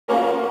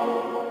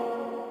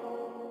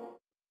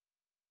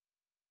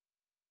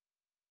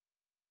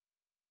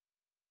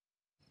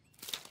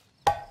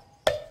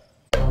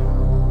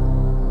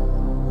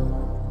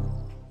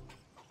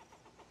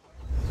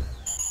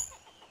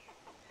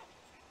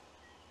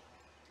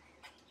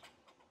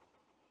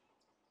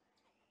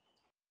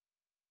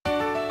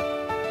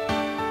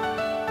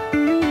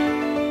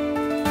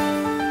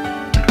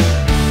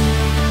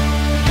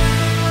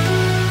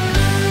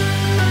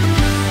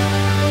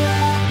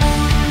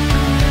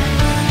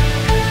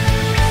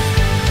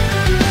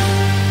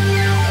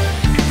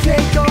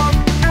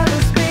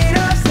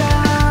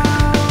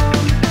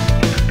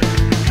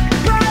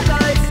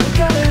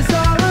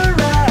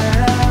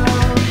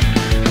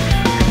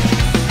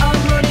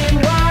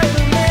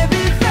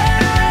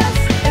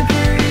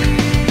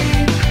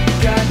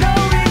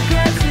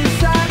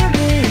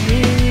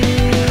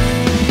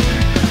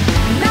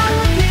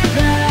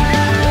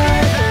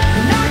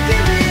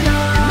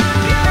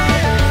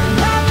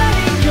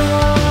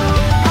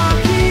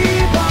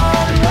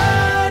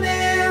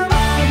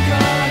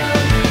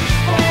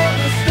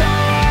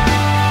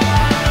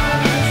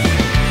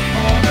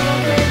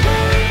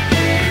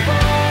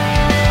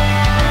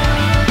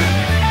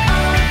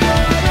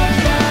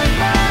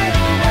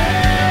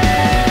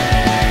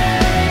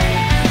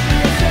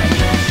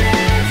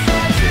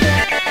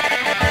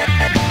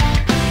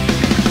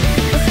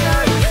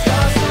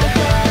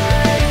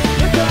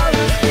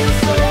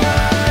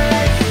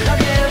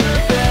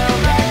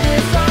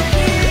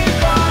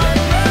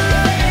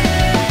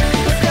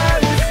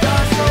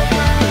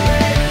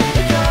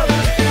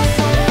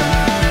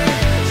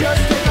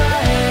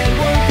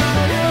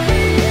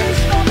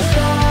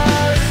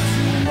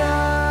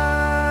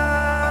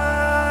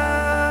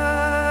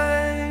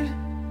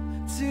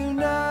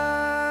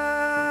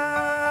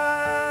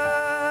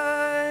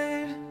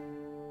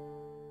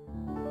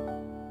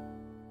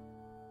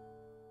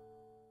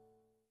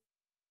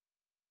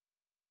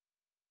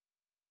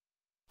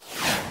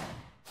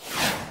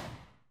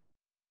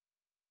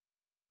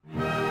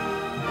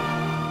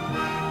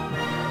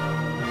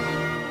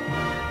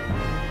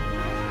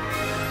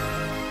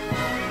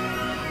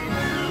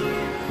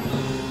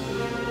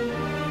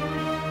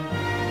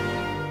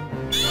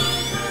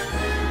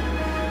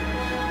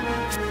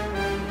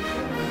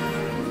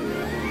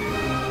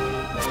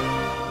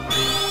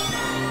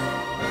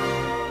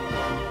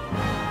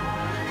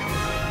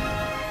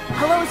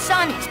no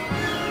sun.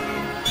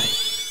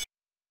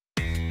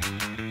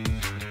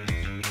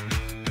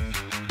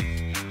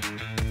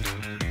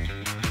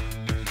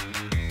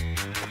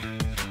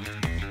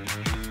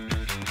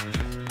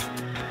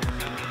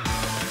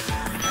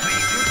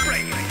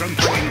 From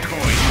throwing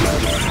coins.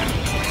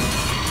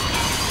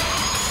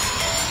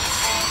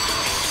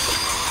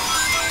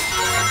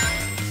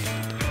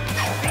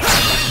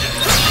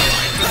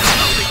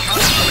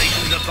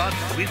 Constellations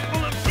above is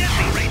full of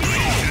deadly radiation.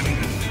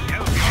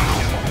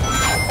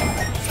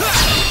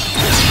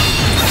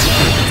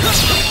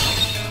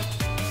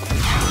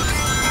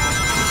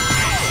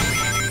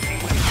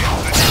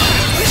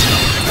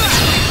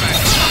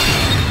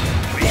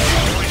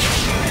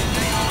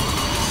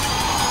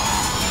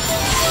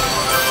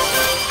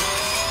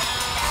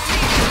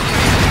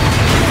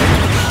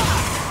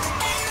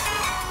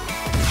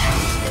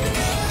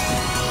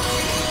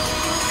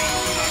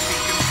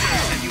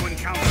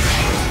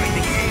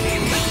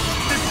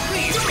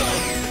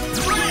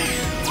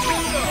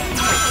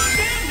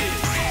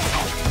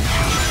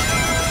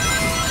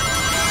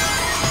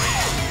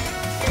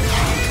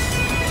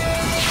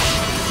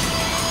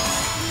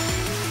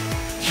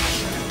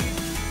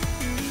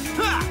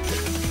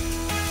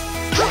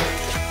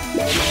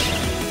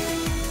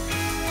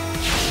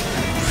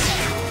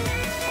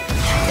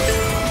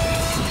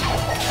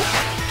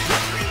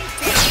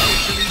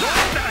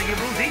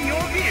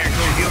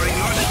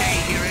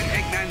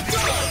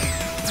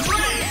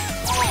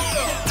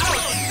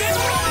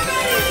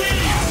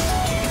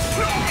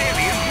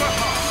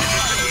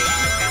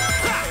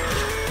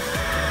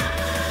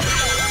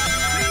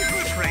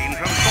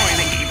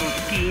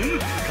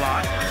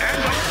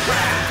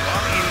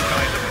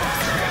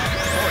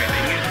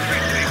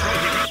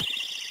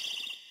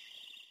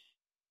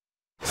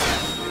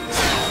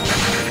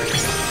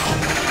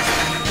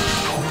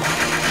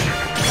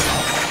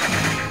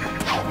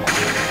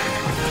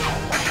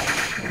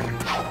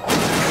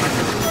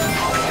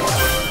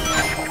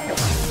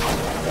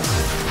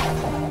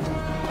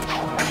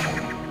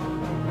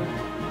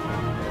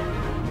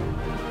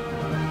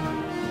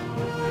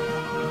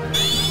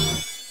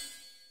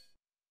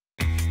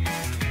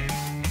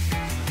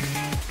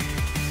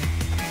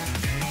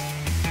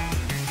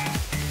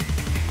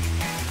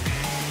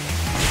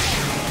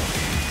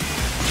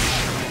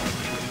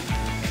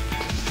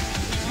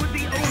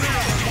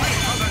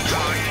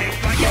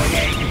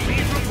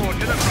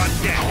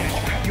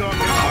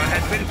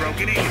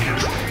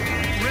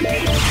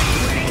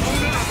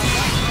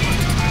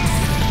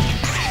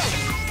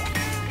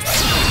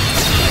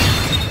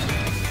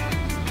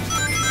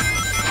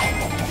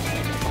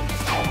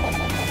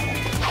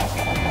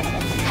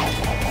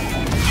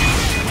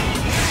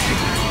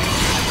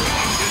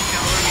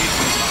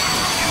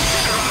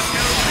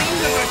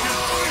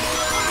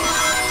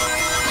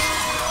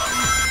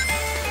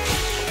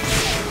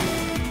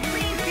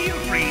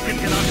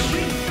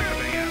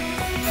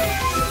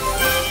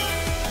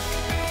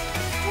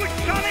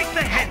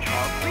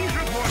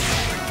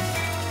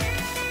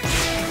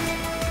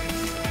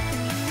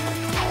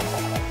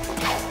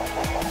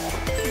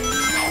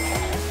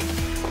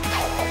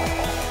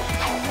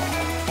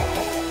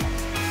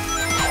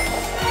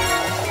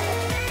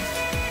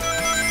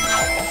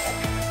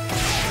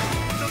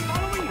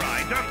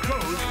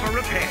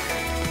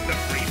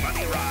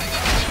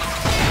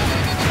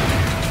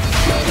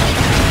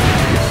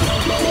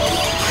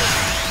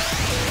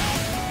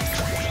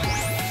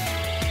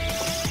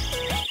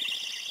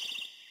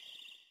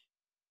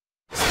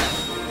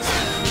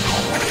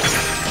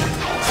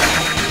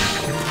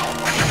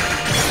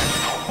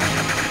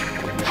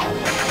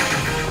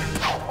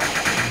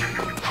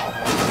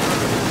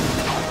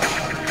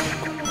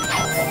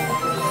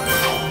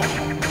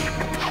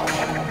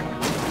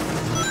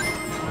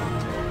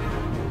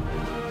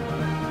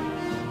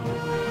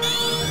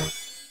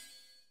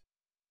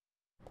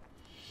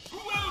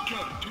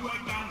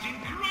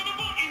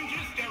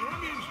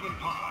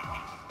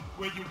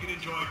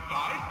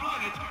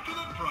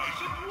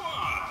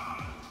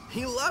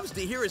 He loves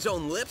to hear his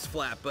own lips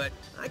flap, but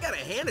I gotta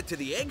hand it to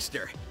the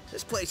Eggster.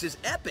 This place is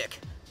epic.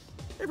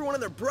 Everyone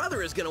and their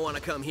brother is gonna want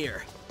to come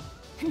here.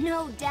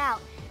 No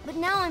doubt, but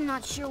now I'm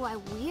not sure why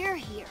we're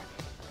here.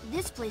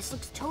 This place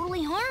looks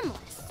totally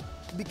harmless.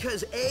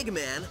 Because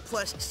Eggman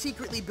plus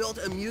secretly built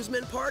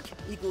amusement park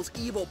equals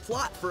evil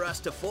plot for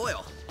us to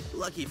foil.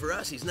 Lucky for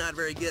us, he's not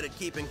very good at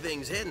keeping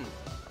things hidden.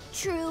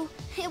 True.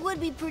 It would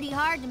be pretty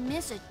hard to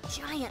miss a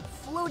giant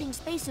floating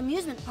space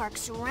amusement park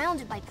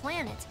surrounded by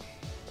planets.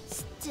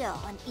 Still,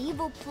 an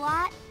evil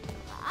plot?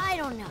 I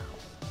don't know.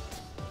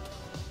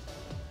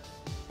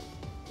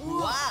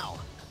 Wow!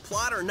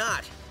 Plot or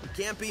not, you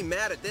can't be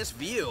mad at this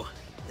view.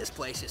 This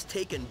place has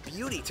taken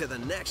beauty to the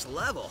next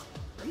level.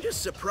 I'm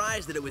just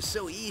surprised that it was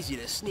so easy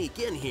to sneak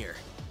in here.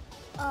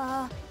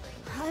 I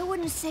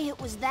wouldn't say it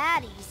was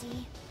that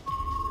easy.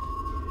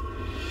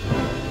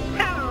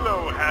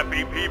 Hello,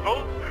 happy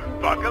people!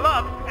 Buckle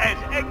up as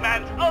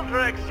Eggman's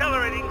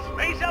ultra-accelerating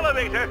space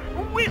elevator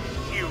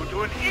whisks you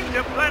to an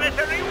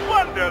interplanetary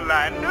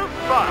wonderland of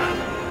fun!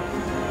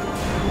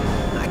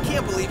 I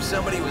can't believe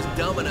somebody was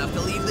dumb enough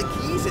to leave the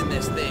keys in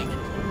this thing.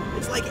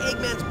 It's like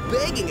Eggman's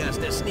begging us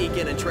to sneak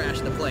in and trash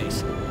the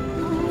place.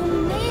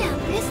 Oh man,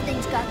 this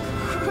thing's got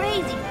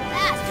crazy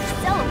fast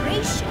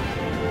acceleration.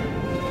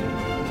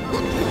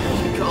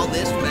 You call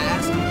this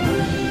fast?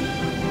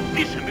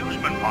 This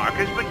amusement park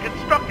has been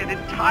constructed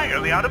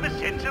entirely out of a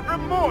sense of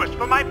remorse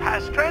for my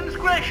past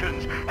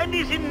transgressions, and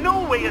is in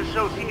no way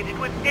associated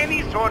with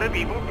any sort of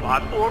evil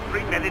plot or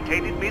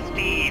premeditated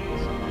misdeeds.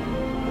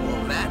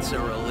 Well, that's a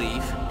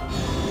relief.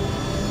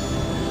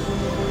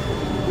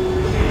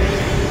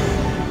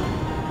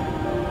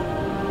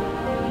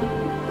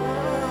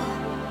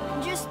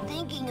 Just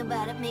thinking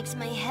about it makes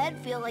my head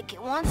feel like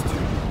it wants to.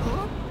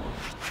 Huh?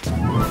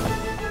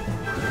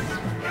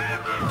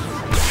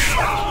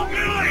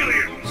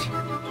 Aliens!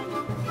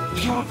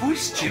 Your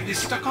voice chip is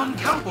stuck on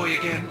Cowboy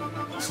again.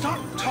 Stop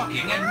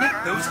talking and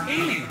net those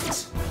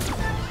aliens.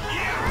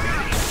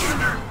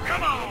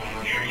 Come on,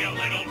 here, you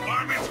little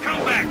varmints.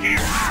 Come back here.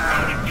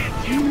 I'm gonna get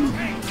you.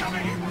 Come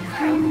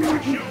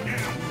here.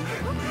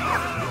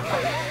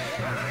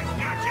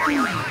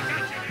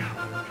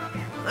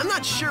 I'm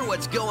not sure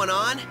what's going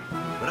on,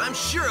 but I'm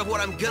sure of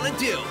what I'm gonna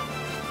do.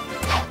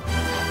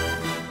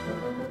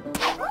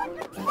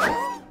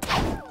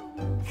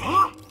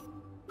 Huh?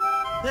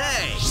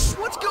 Hey,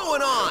 what's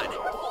going on?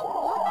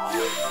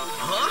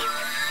 Huh?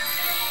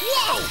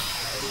 Whoa!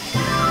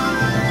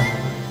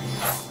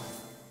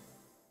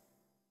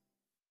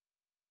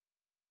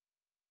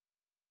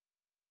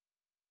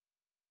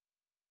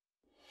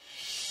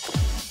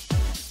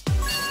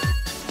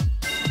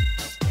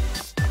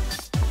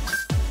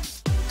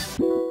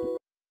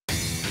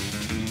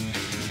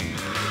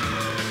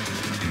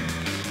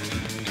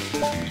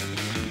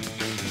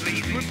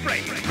 Please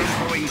refrain from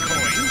throwing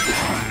coins in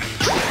trash.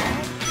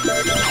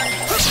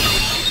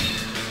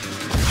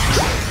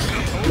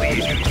 Only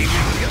agency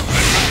with skill.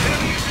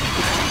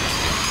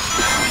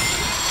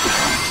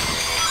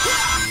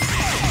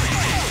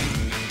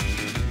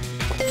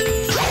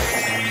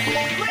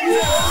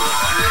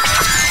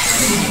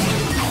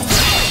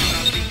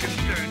 Not be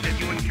concerned if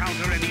you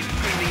encounter any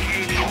screaming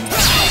aliens. The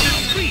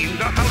screams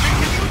are how they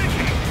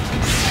communicate.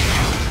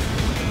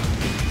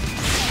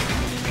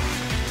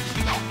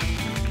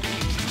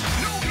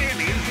 No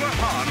aliens were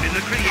harmed in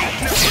the creation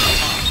of this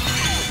park.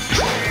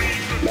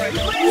 Please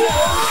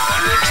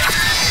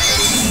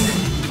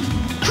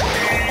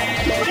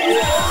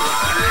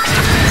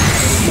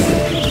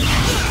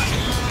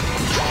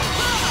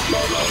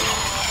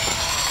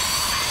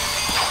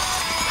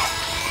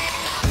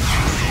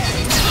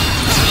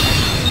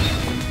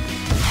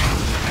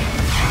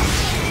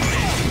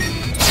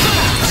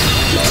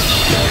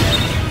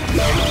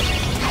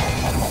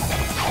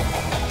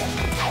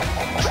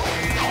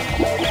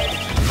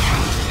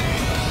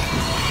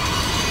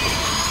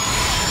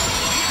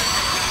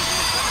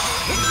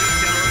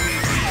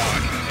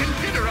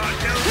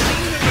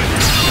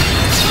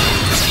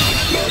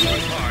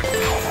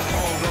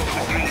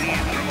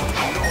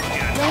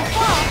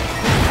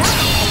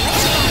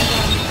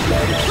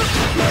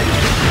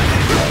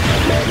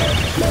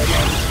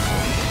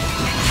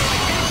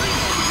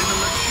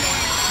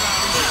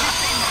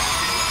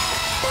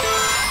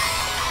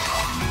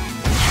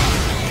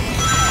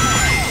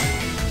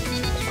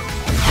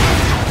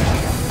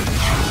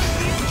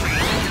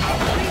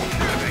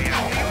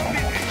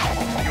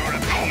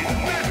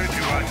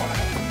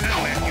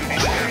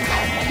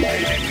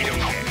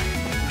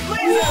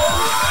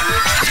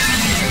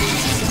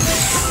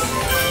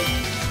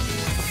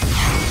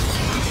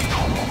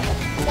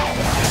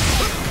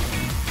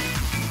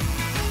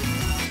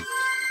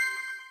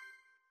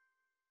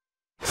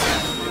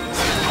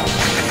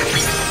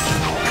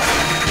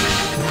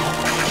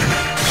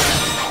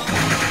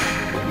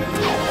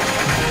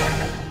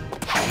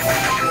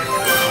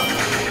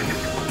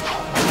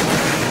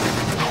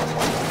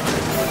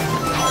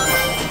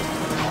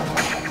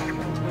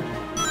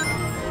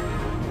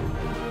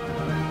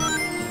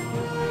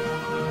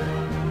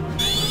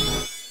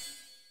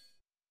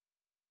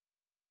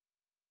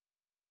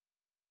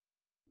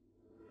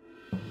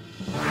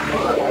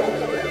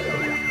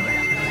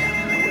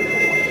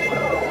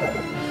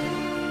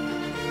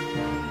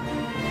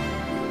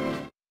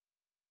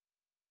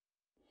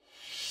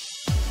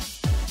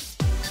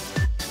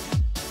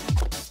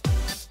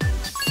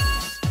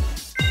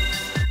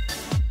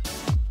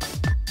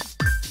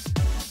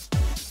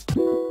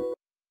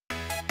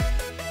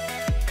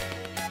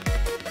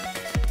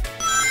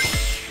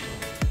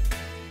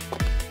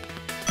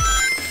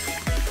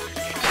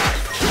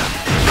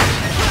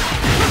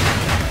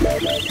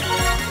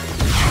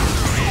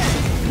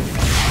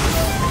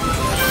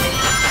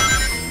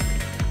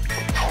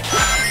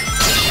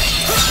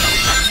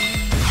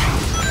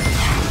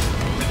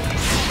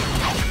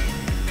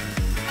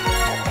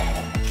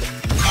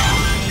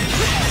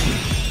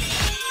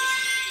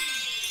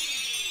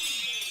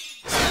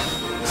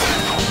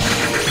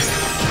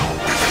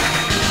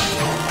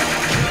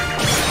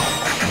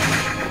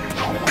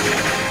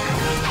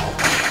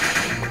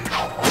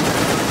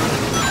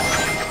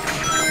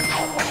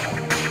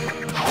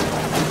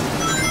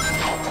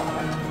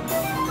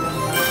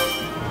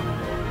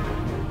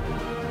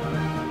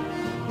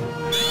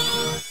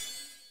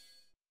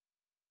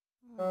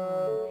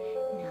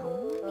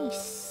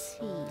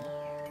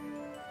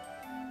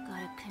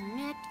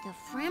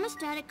the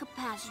framostatic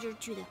capacitor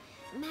to the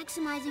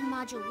maximizing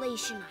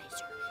modulationizer.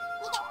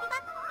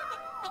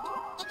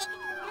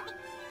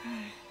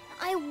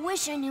 I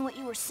wish I knew what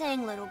you were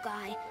saying, little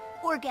guy,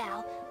 or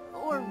gal,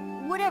 or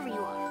whatever you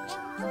are.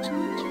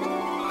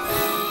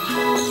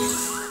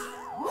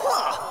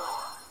 Whoa!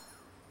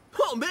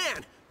 Oh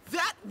man,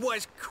 that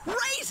was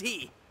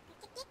crazy!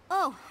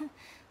 Oh,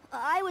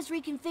 I was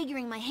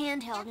reconfiguring my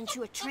handheld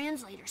into a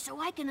translator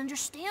so I can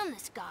understand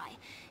this guy.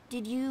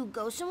 Did you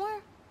go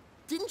somewhere?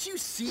 Didn't you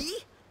see?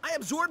 I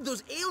absorbed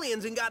those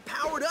aliens and got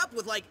powered up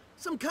with, like,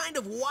 some kind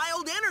of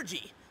wild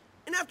energy.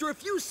 And after a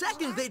few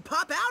seconds, they'd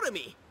pop out of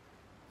me.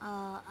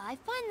 I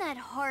find that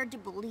hard to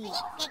believe.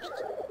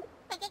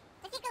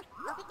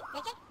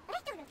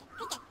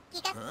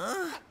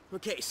 Huh?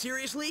 Okay,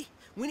 seriously?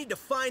 We need to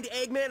find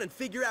Eggman and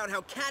figure out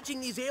how catching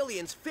these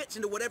aliens fits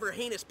into whatever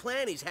heinous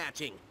plan he's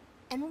hatching.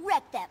 And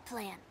wreck that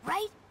plan,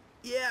 right?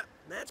 Yeah,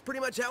 that's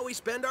pretty much how we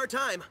spend our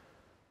time.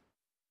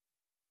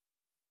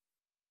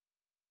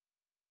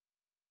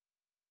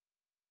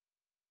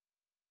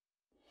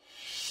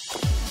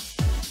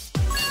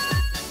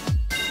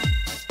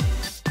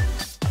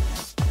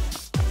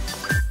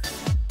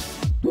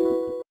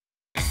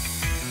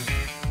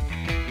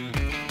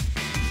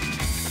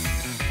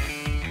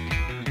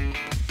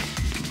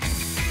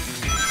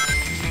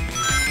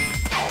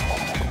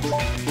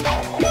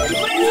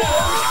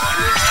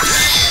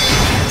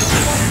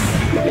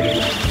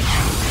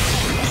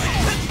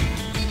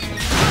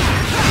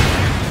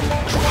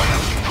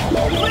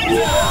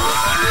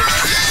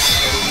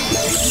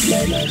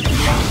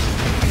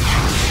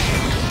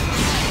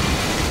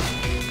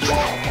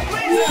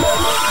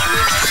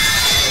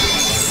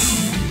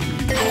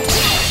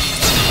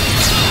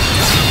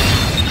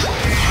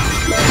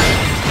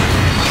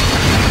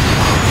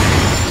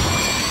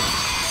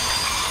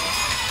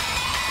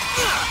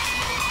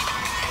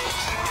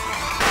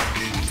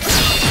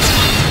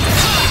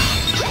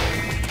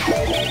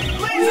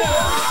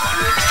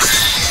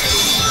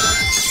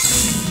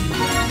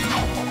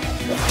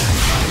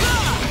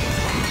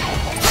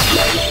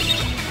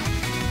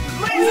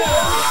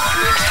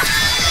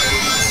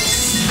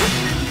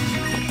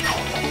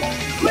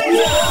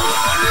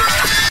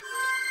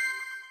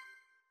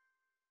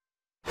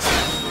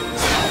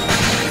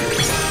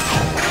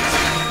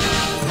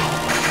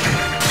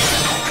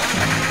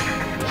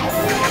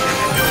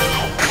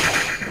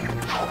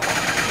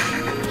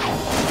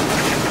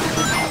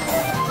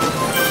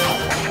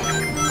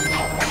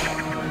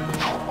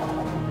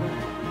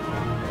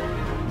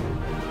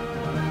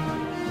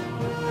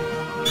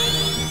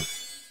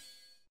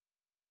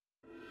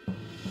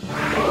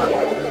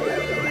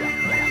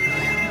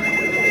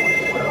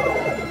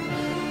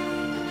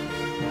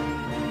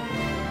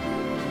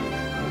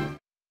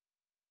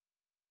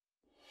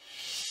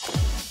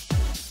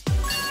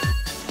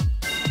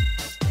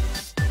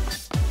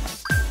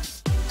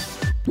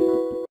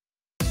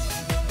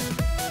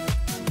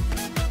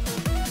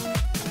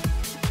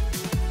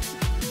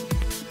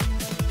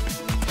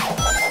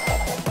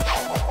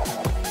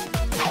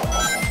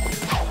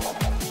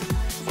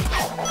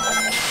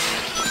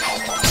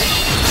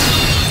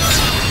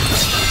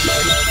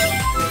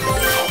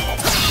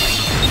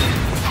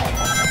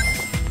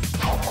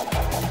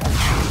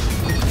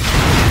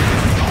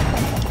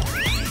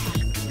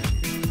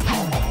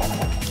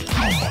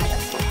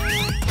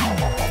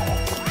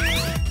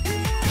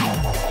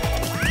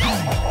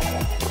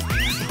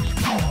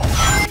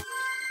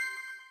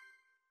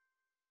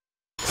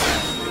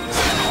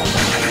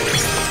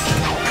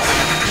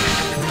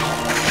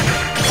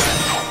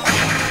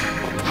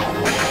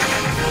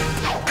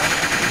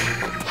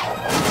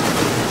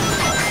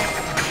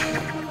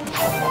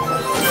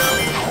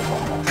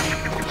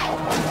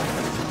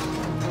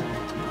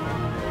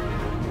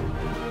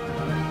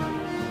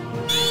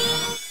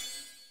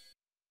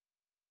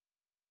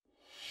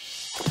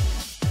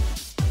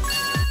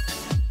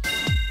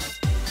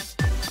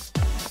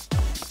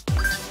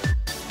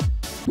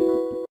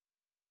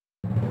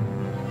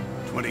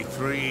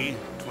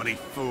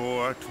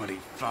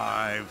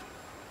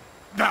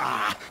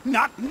 Ah,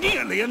 not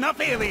nearly enough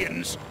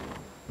aliens.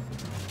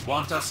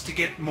 Want us to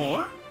get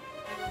more?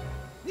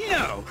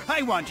 No,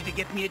 I want you to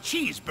get me a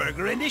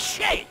cheeseburger and a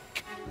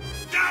shake.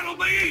 That'll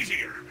be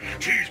easier.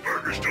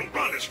 Cheeseburgers don't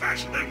run as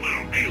fast as them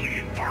little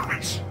alien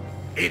varmints.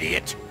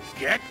 Idiot,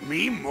 get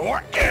me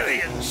more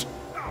aliens.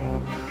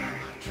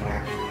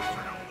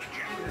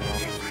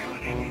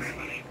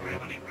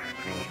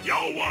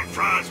 Y'all want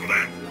fries with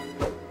that?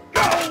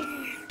 No!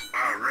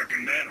 I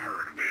reckon that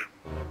hurt a bit.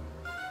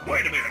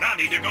 Wait a minute, I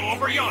need to go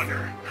over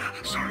yonder.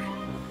 Sorry.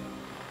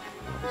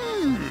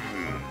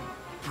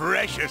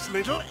 Precious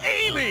little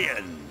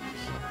aliens.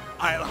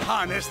 I'll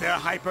harness their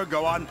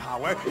hyper-go-on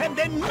power, and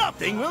then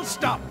nothing will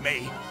stop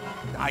me.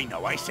 I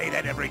know I say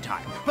that every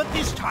time, but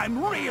this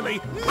time, really,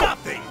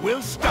 nothing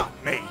will stop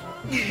me.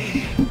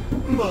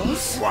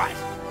 Boss? What?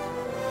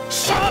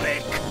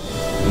 Sonic!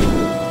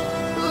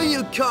 Who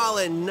you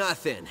calling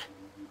nothing?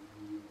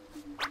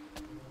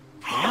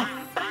 Huh?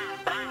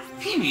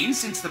 He means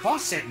since the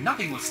boss said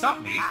nothing will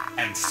stop me,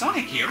 and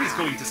Sonic here is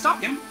going to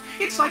stop him,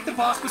 it's like the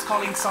boss was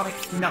calling Sonic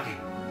nothing.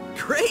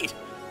 Great!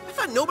 I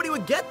thought nobody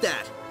would get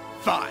that.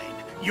 Fine.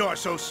 You're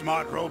so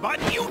smart, Robot.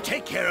 You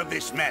take care of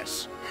this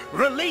mess.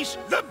 Release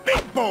the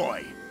big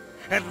boy.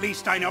 At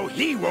least I know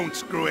he won't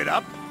screw it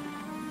up.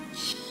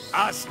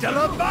 Hasta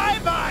la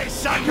bye-bye,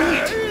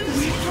 suckers!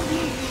 Wait for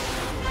me.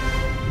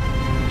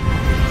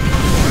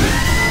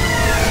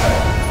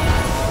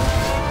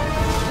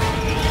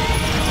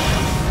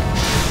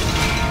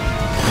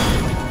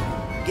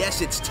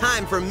 Guess it's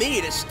time for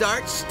me to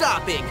start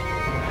stopping.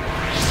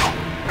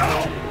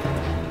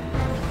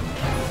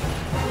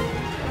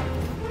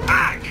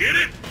 I get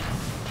it.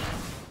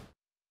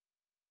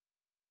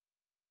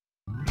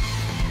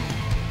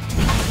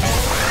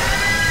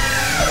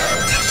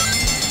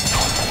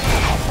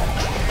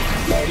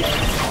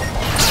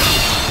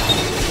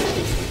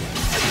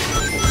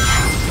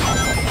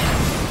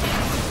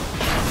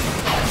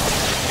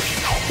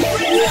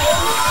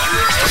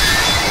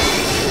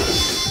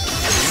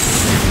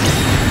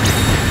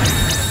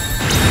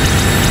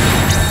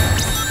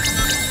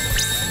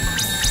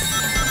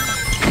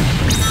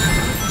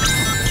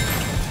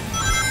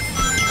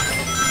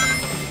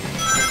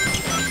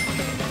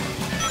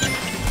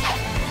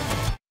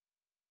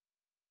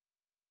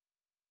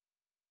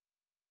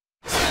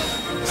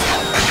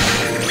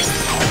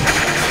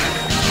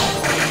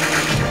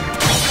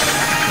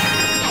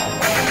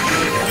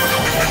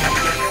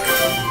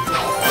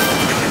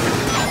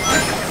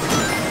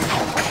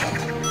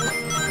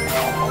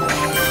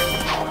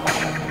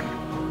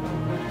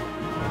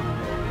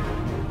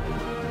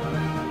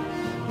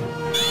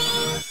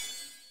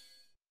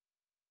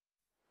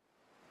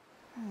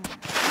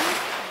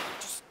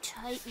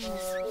 Tighten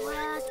this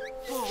last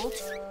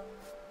bolt.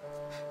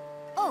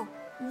 Oh,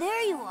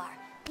 there you are.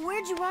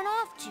 Where'd you run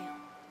off to?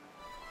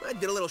 I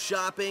did a little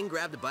shopping,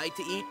 grabbed a bite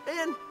to eat,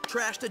 and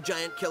trashed a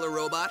giant killer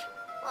robot.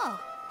 Oh,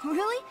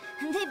 really?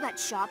 And they've got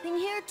shopping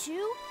here,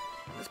 too?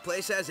 This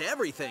place has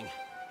everything.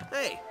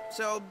 Hey,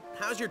 so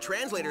how's your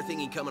translator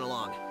thingy coming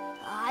along?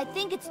 I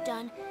think it's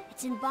done.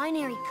 It's in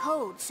binary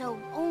code, so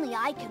only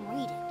I can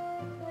read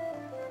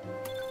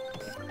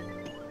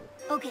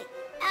it. Okay,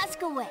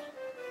 ask away.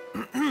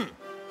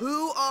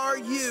 Who are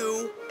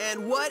you,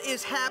 and what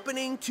is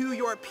happening to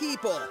your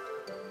people?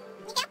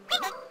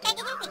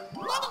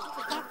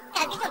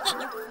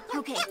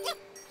 Okay,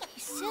 he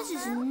says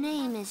his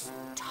name is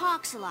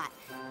Talks a Lot,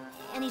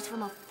 and he's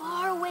from a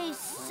faraway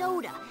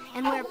soda,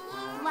 and where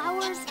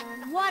flowers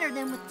water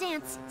them with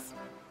dances.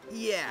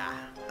 Yeah,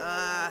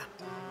 I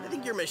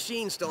think your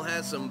machine still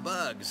has some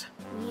bugs.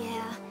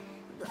 Yeah,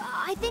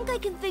 I think I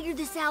can figure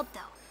this out,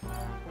 though.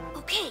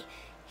 Okay,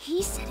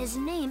 he said his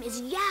name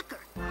is Yacker.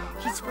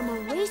 He's from a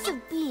race of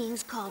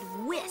beings called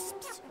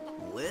Wisps.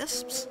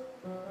 Lisps?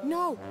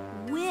 No,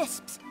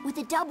 Wisps, with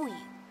a W.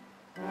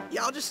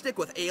 Yeah, I'll just stick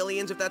with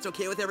aliens if that's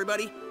okay with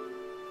everybody.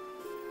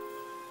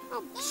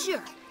 Oh,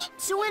 sure.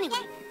 So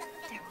anyway,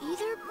 they're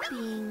either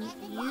being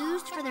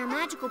used for their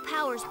magical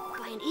powers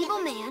by an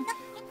evil man,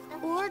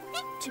 or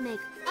to make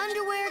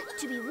underwear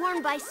to be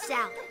worn by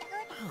Sally.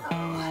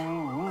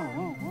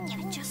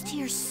 I just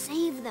hear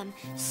save them,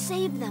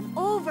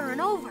 over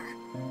and over.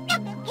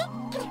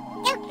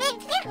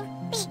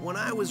 When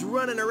I was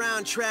running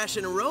around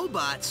trashing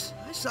robots,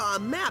 I saw a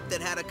map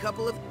that had a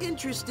couple of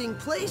interesting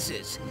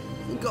places.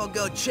 I think I'll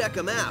go check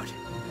them out,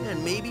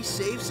 and maybe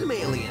save some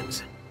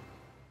aliens.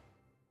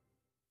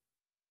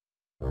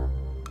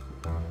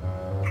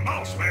 The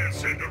boss man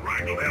said to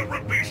wrangle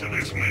every piece of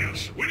this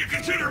mess. When you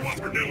consider what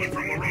we're doing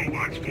from a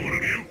robot's point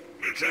of view,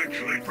 it's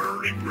actually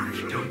pretty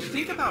gruesome. Don't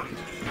think about it.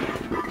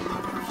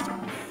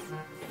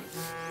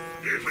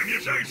 If you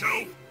say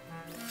so.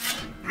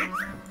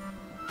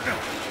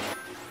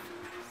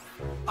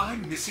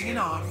 I'm missing an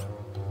arm.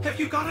 Have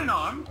you got an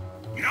arm?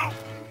 No,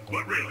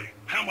 but really,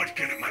 how much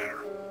can it matter?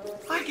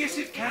 I guess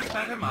it can't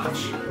matter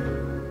much.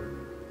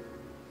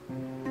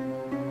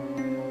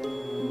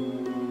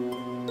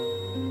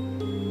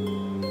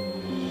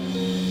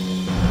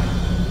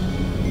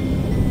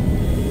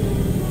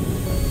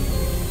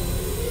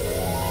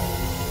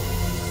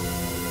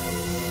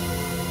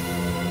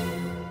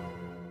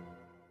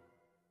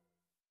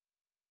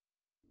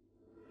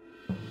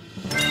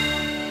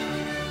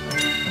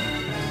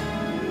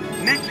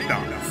 Next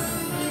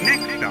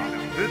stop,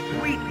 the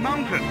Sweet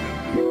Mountain.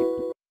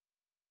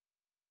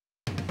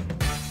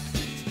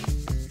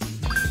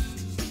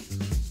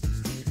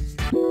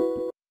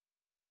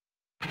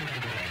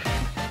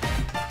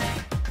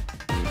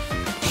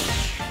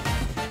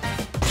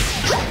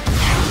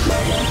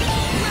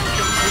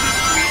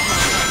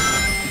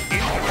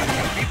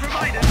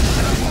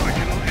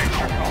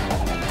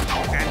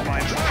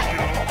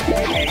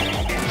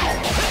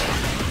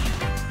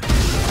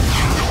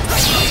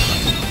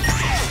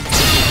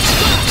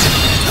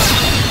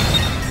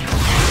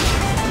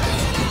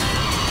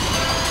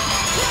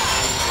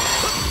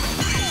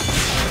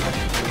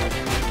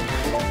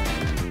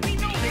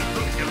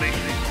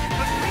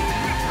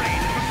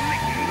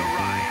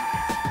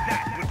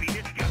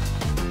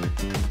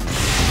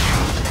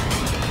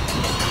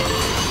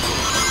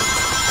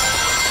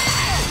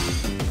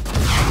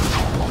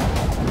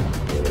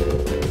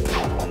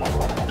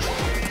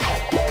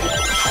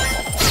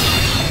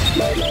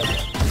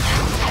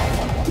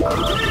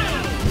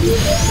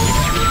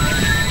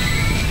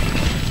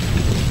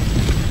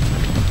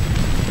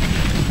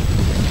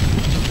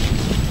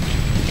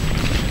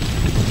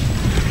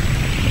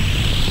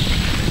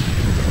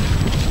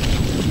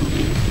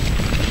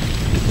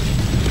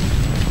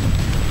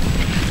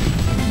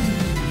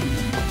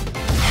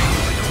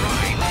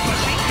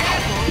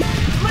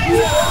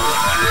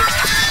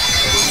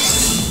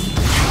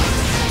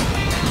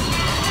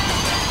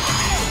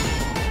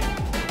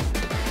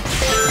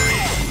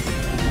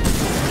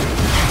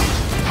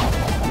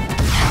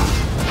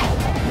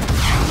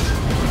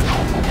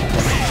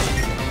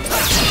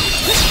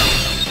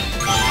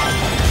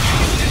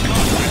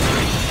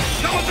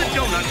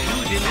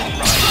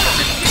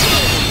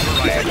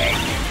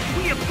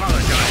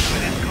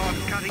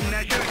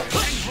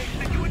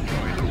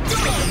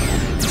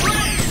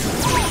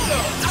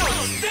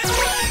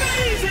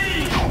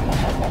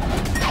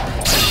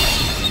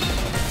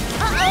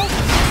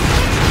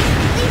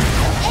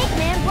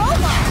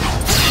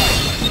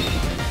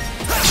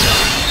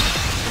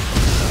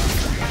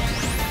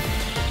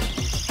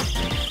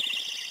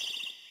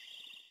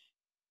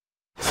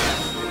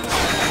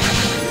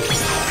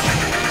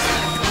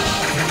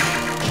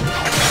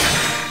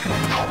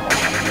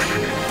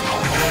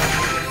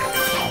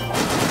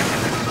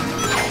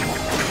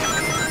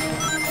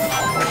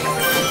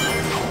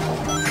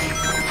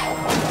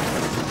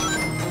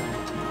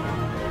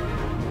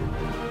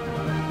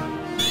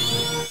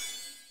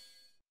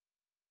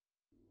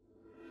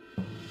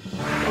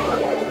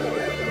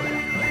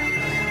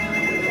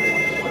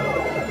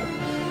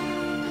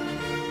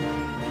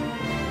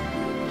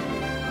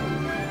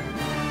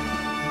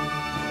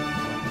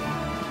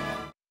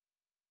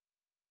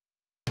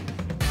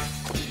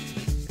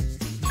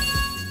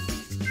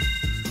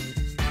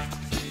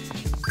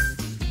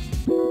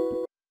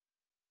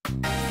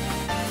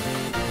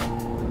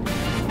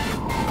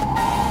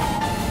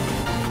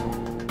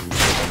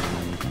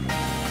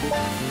 Sweet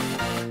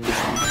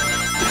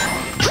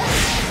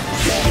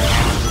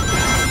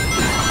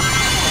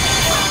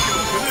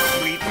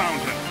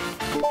Mountain.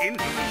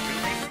 Influence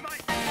will be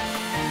provided.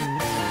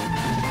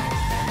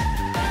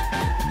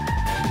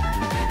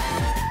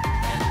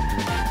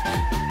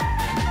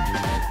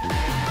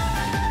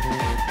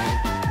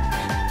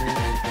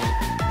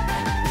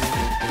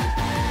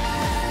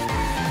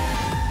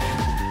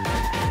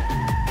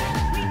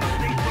 We know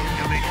they look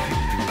delicious,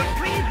 but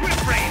please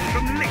refrain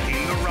from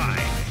licking the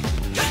rind.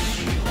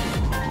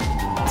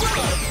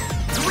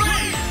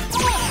 Great!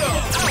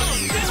 Awesome!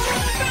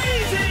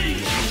 Amazing!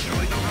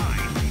 Enjoy the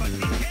ride, but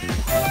be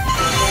careful.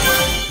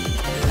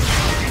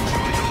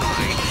 Enjoy the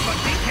ride, but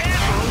be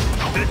careful.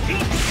 The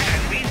teeth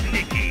can be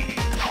sticky.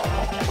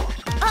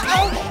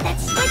 Uh-oh, that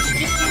switch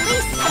just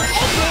released an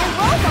Eggman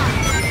robot.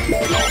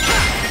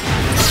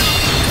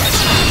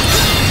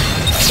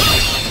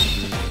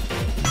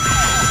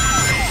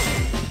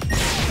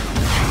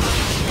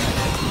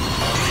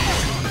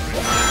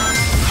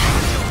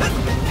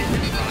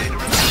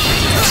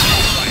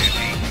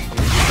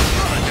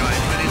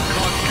 Apologize for this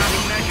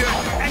cost-cutting measure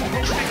and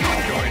hope that you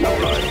enjoy the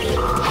ride.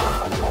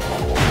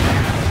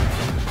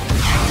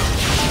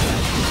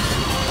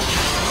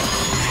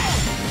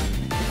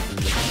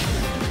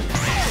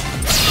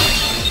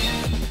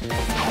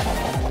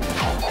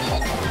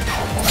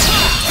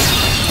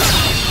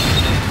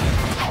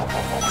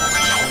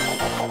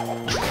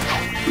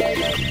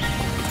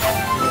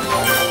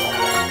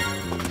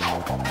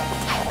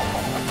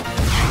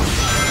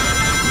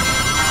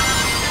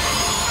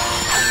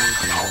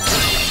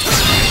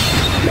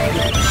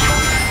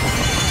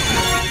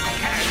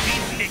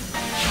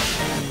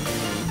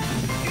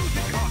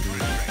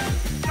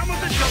 Some of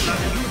the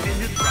donuts used in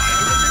this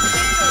ride are in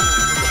the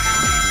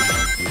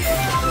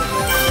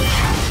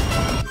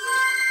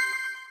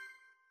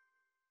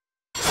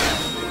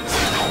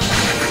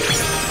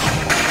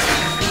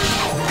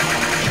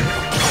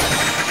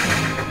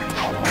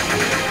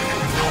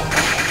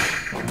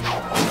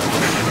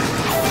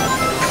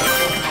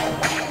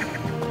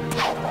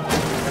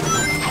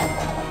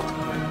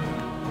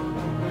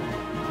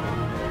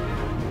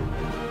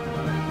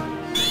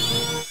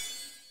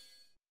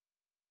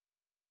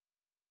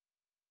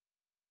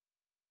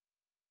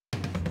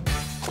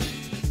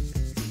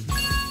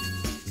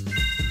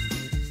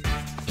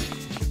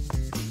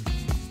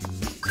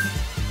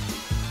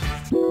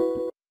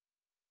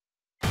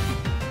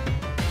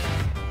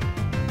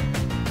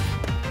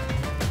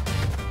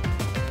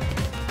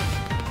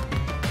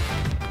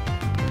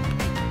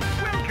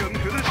Welcome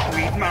to the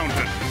Sweet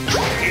Mountain.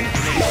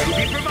 Influence will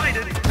be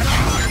provided at a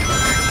hard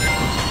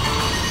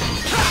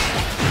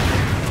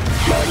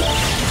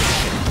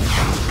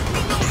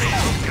They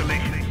look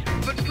delicious,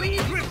 but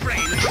please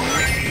refrain from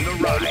licking the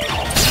ride.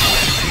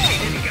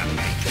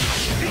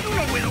 Do you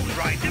know where those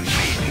rides have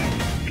been?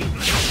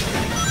 Enjoy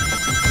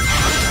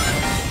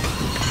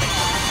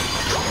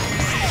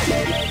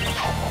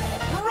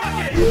the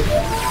ride.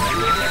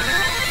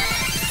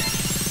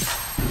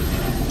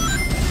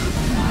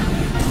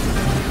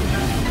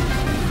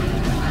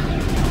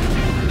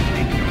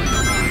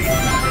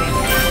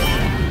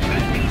 The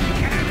teeth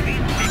can be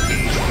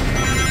sticky.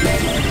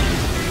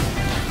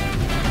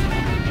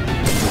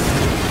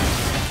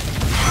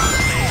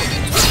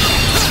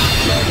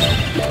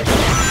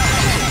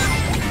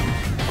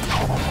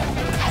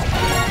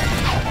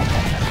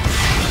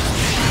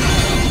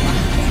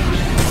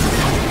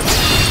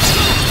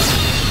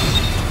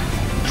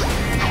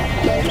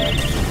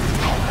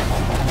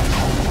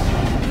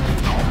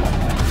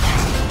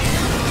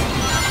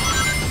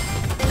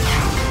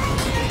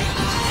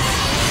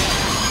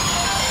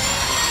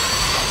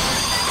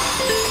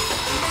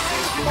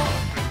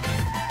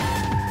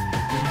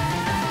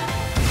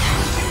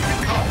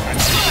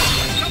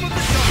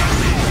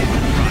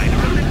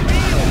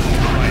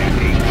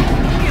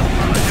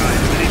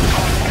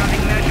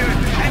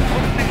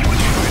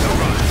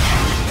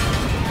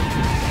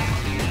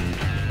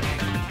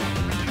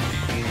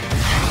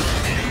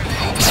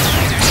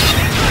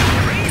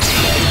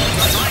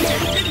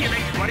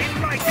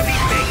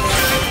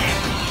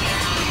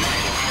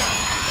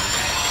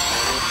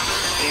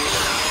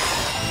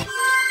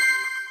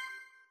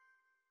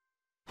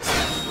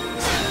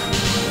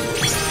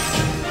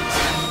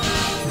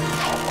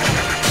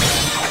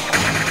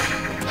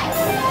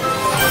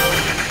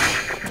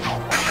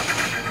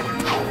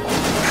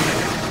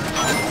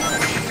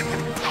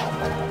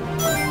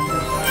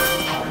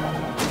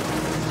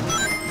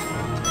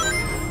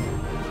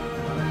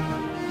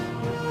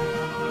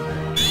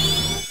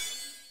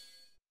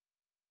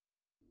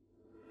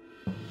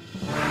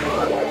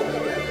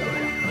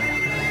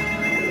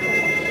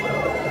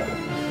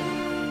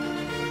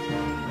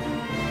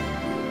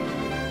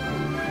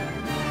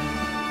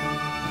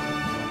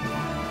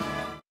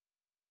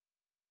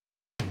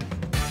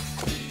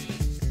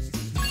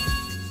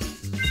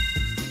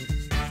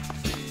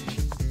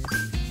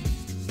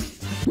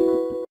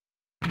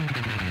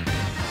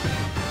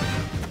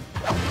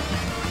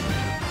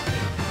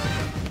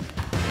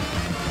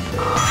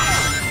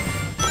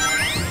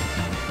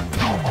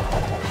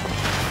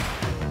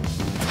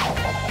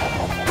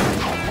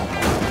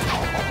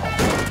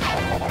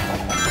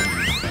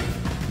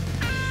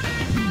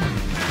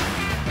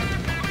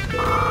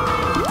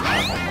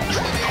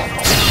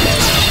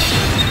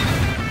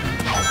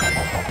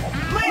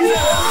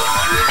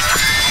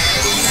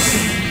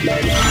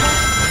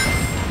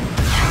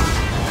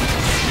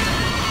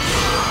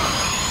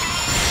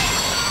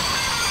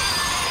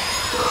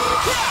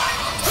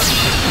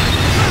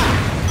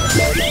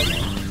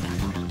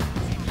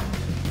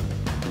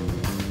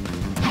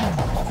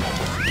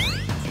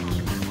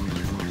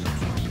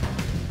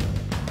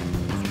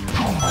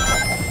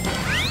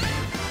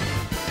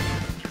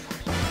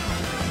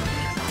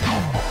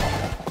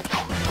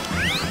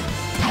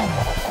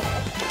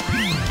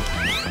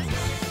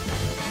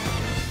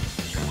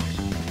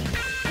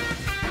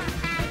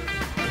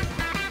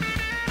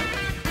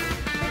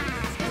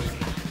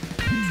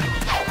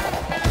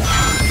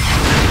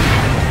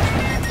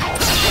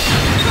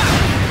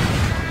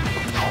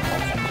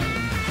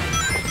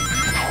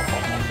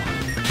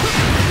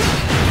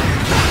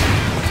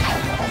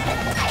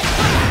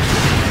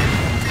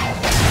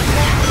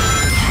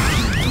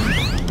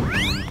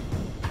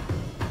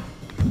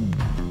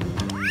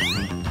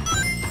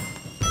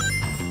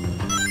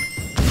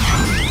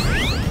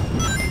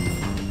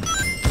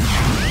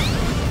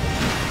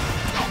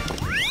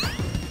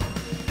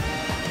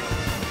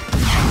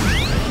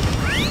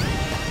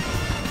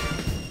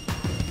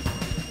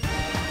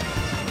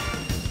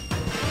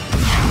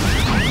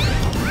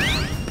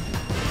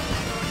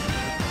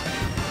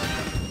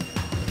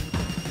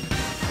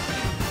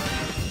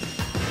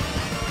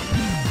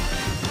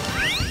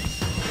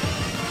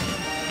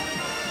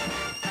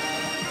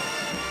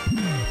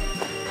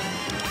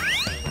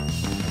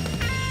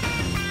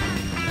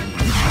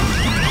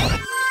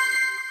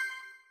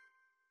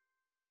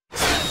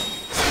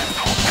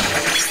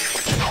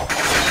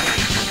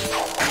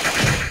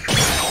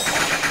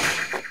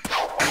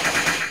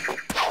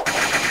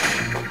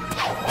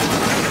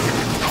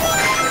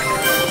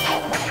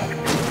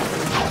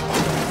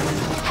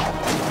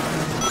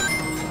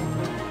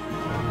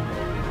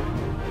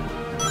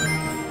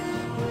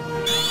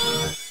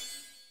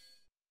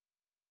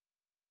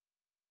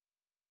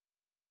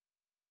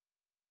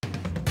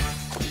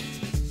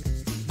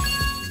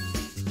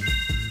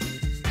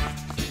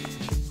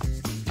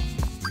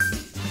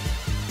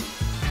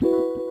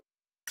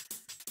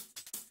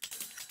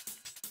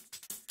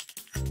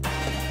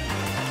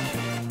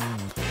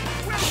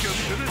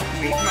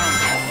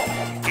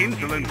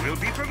 amusement will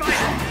be provided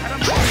at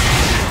a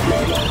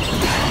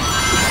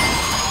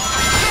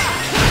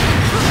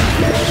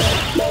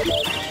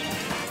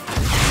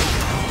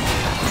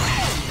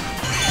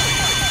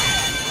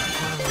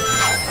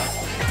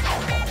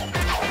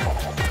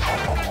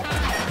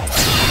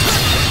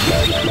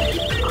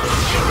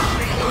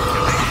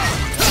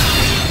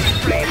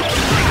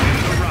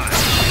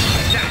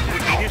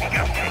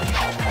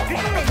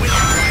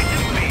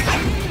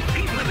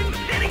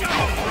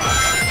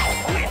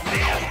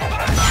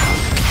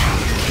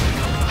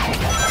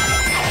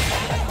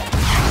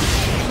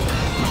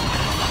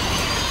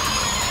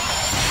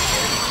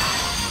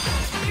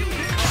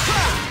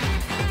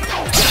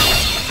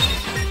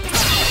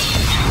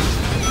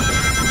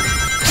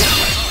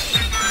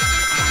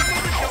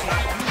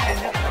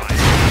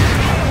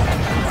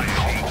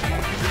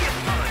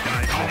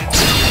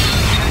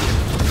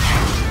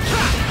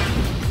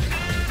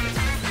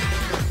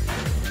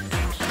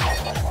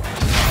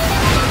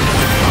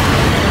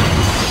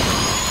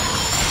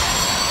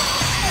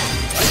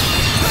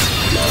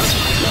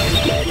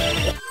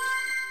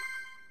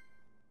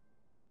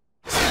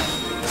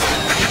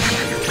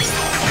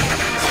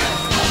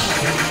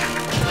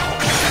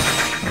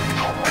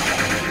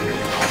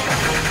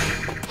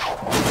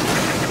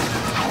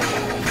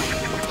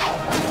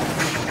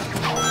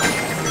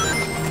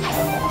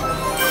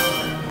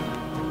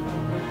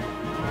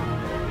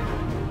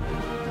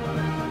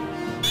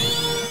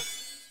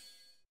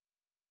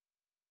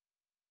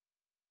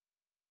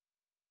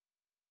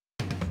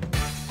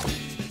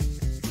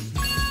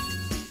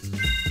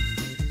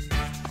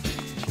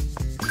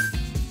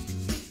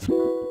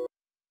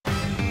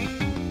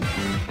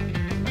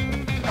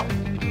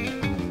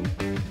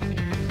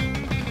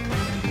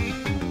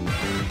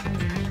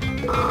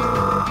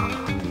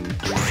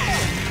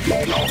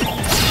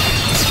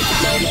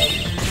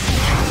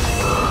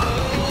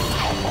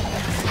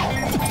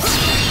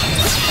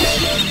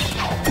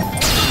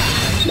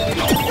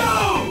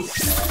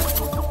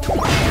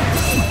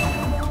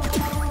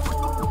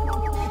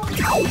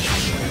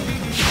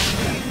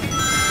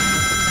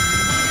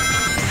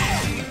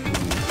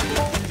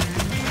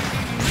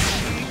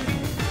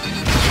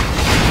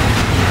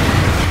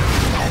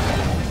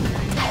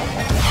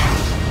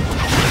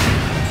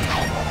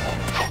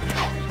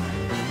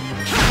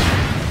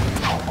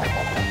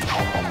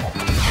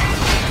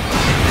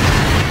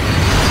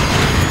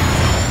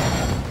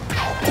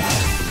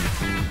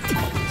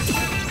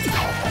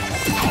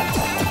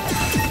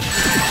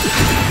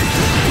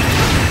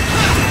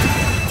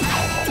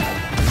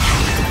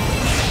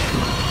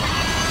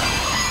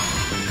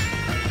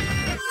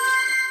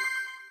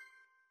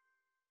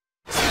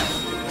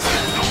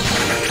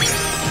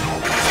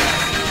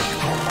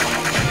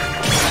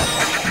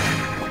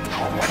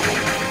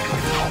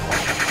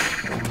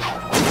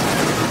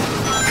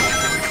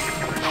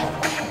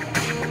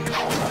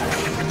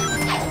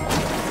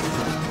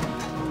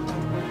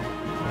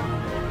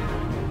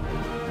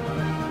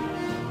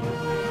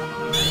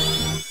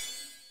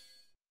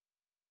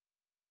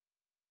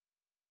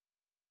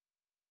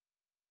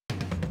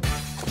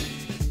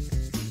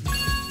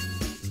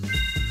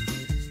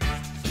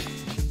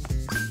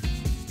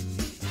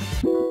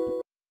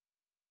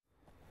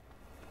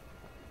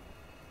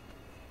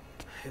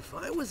If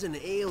I was an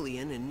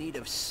alien in need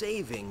of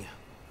saving,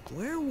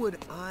 where would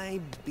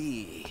I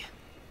be?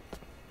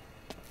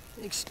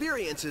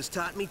 Experience has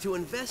taught me to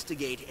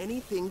investigate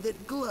anything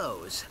that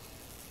glows.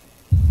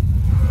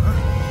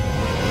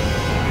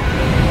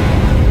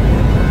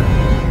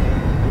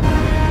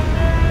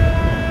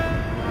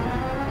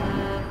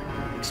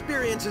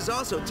 Experience has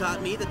also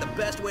taught me that the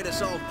best way to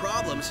solve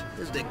problems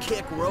is to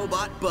kick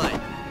robot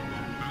butt.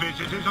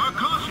 Visitors are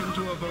cautioned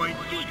to avoid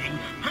feeding,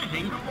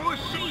 petting, or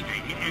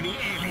saving any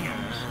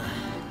aliens.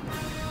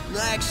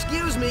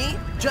 Excuse me,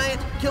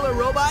 giant killer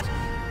robot?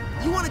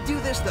 You want to do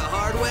this the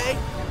hard way,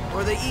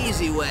 or the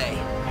easy way?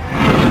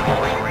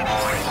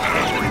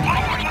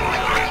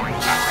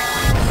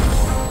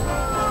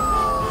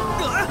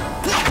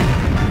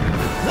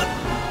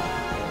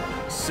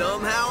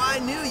 Somehow I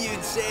knew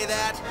you'd say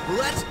that.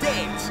 Let's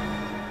dance.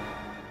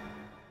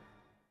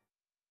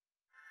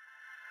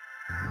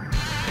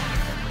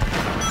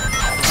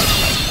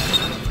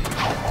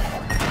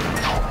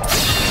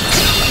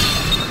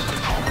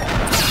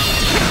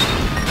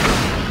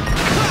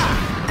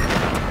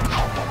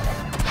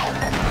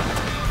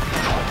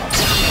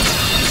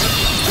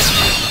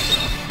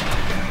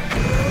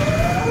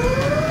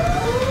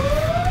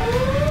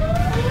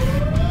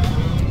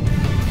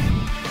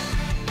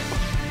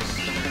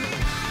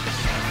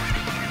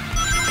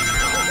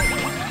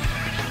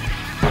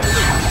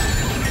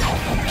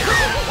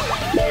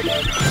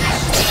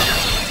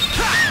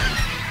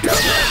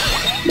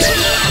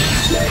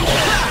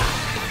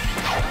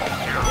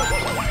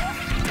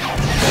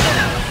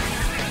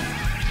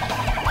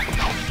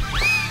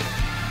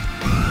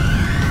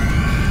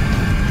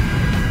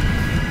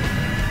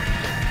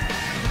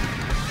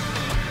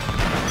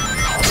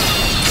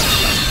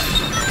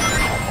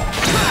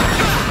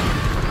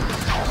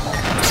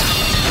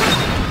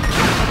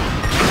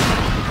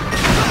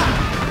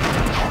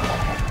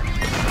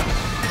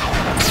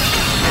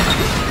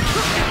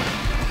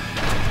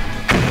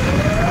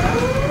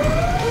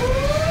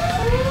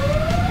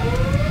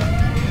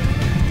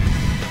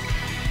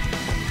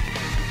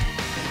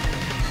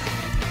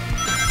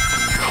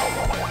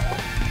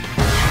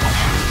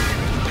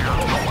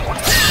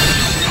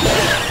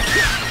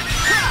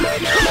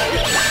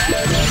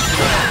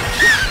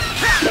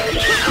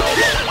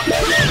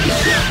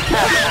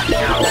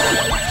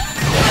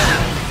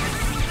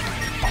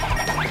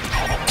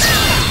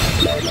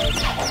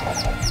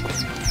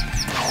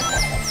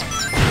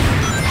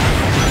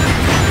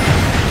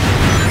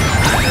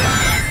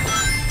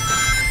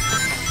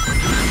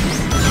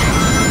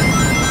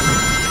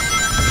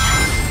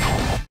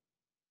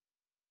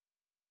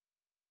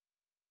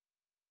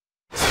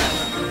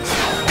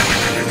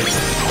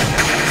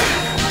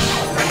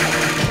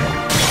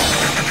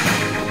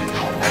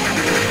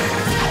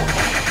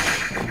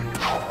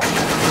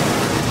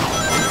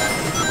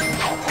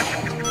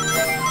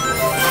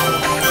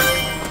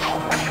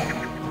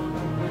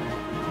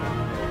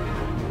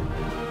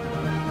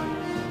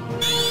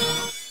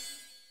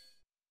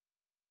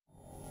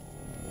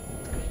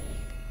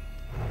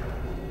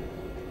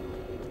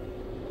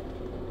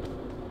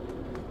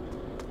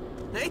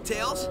 Hey,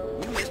 Tails,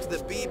 you missed the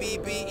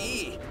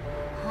BBBE.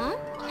 Huh?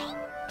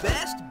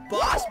 Best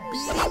boss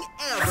beating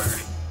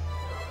ever.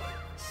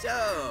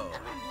 So,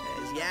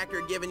 has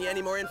Yacker given you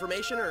any more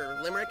information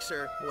or limericks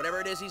or whatever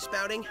it is he's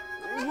spouting?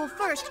 Well,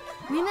 first,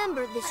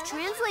 remember, this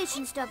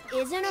translation stuff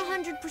isn't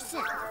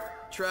 100%.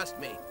 Trust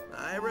me,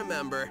 I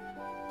remember.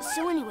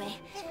 So anyway,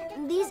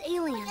 these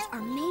aliens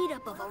are made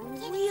up of a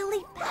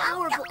really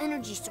powerful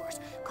energy source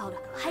called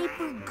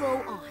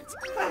hyper-go-ons.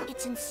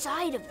 It's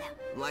inside of them.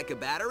 Like a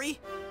battery?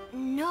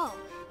 No.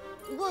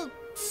 Well,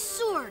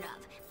 sort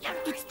of.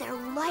 It's their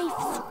life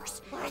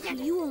source.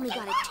 You only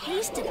got a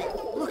taste of it.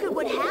 Look at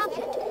what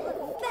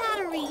happened.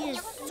 Battery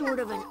is sort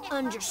of an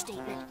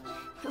understatement.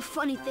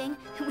 Funny thing,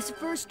 it was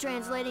first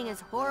translating as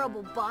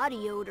horrible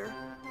body odor.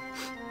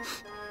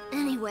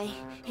 Anyway,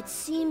 it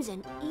seems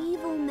an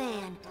evil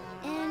man,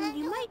 and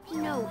you might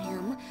know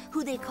him,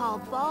 who they call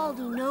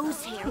Baldy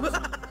Nosehair.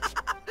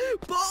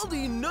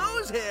 Baldy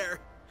Nosehair?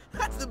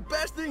 That's the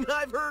best thing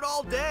I've heard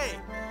all day.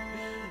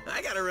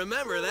 I gotta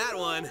remember that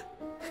one.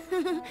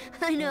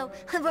 I know,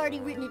 I've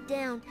already written it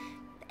down.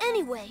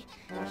 Anyway,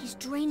 he's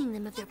draining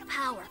them of their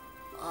power,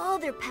 all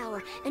their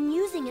power, and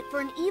using it for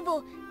an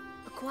evil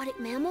aquatic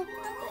mammal?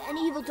 An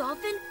evil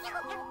dolphin?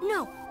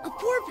 No, a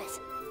porpoise.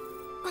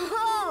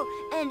 Oh,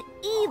 an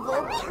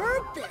evil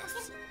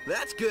purpose.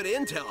 That's good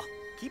intel.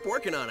 Keep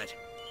working on it.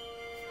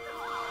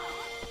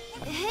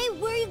 Hey,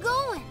 where are you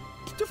going?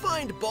 To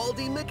find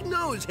Baldy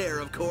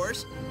McNosehair, of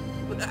course.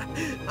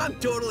 I'm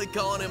totally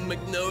calling him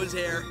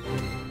McNosehair.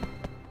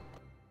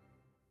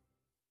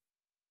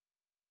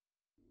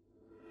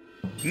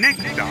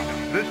 Next stop,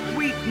 the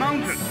Sweet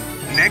Mountain.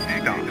 Next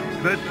stop,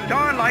 the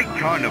Starlight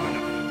Carnival.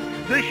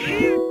 The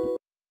sheep.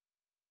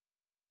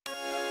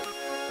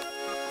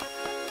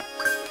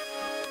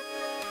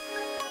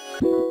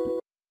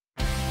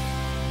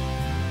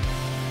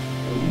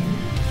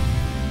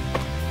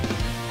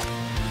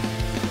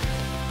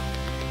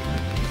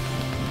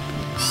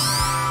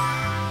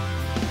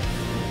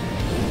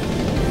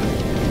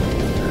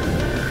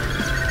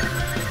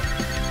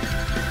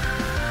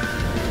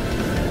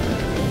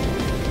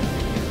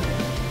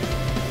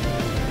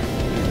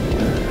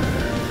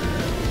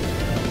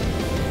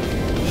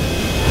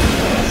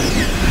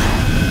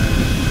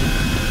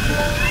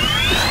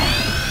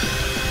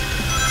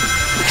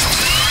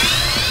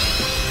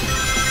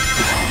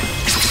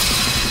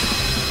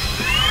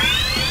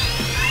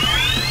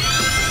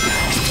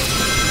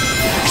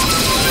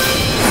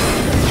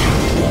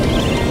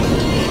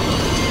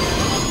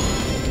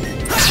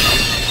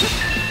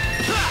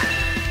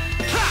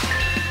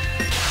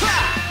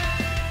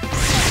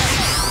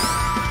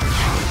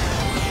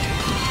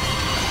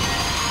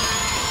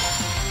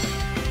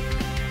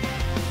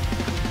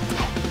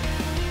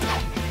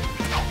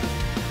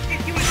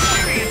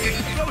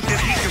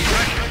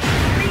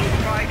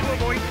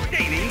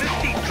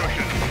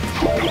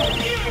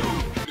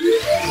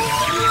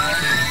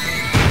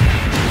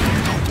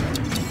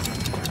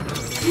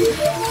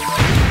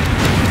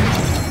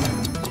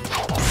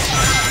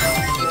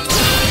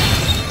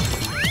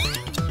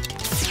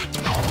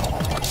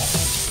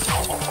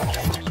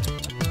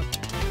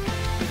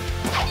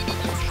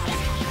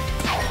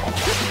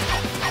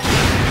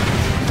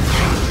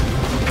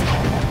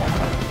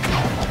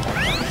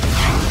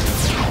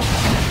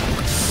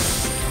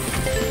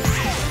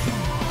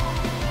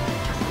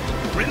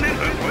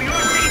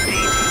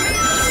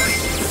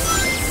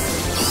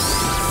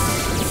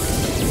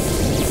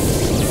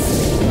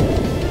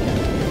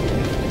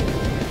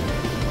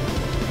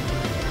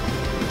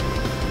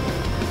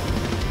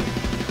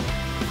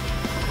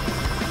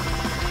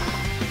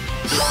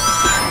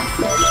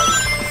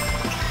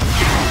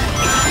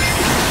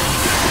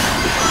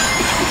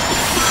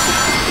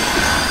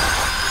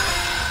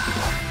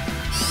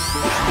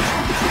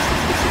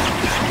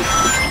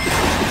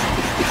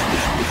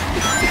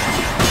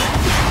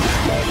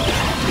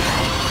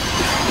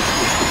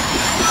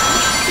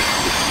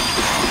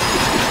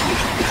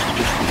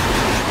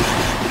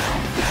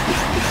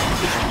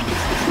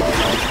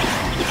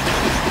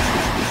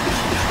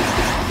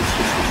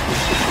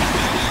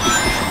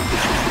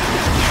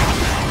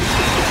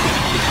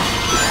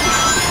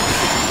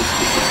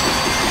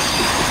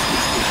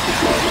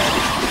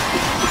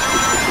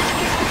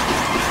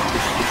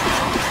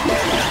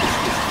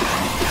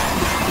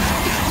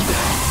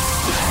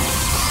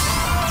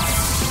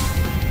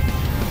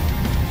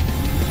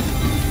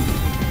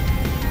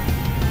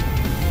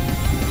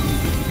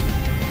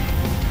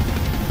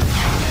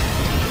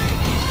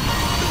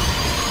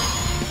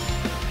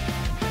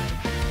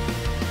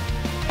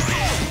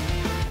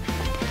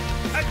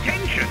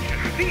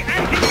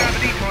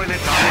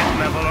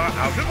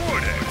 out of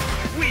order.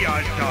 We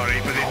are sorry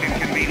for this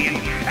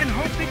inconvenience and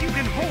hope that you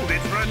can hold it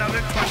for another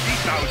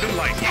 20,000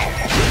 light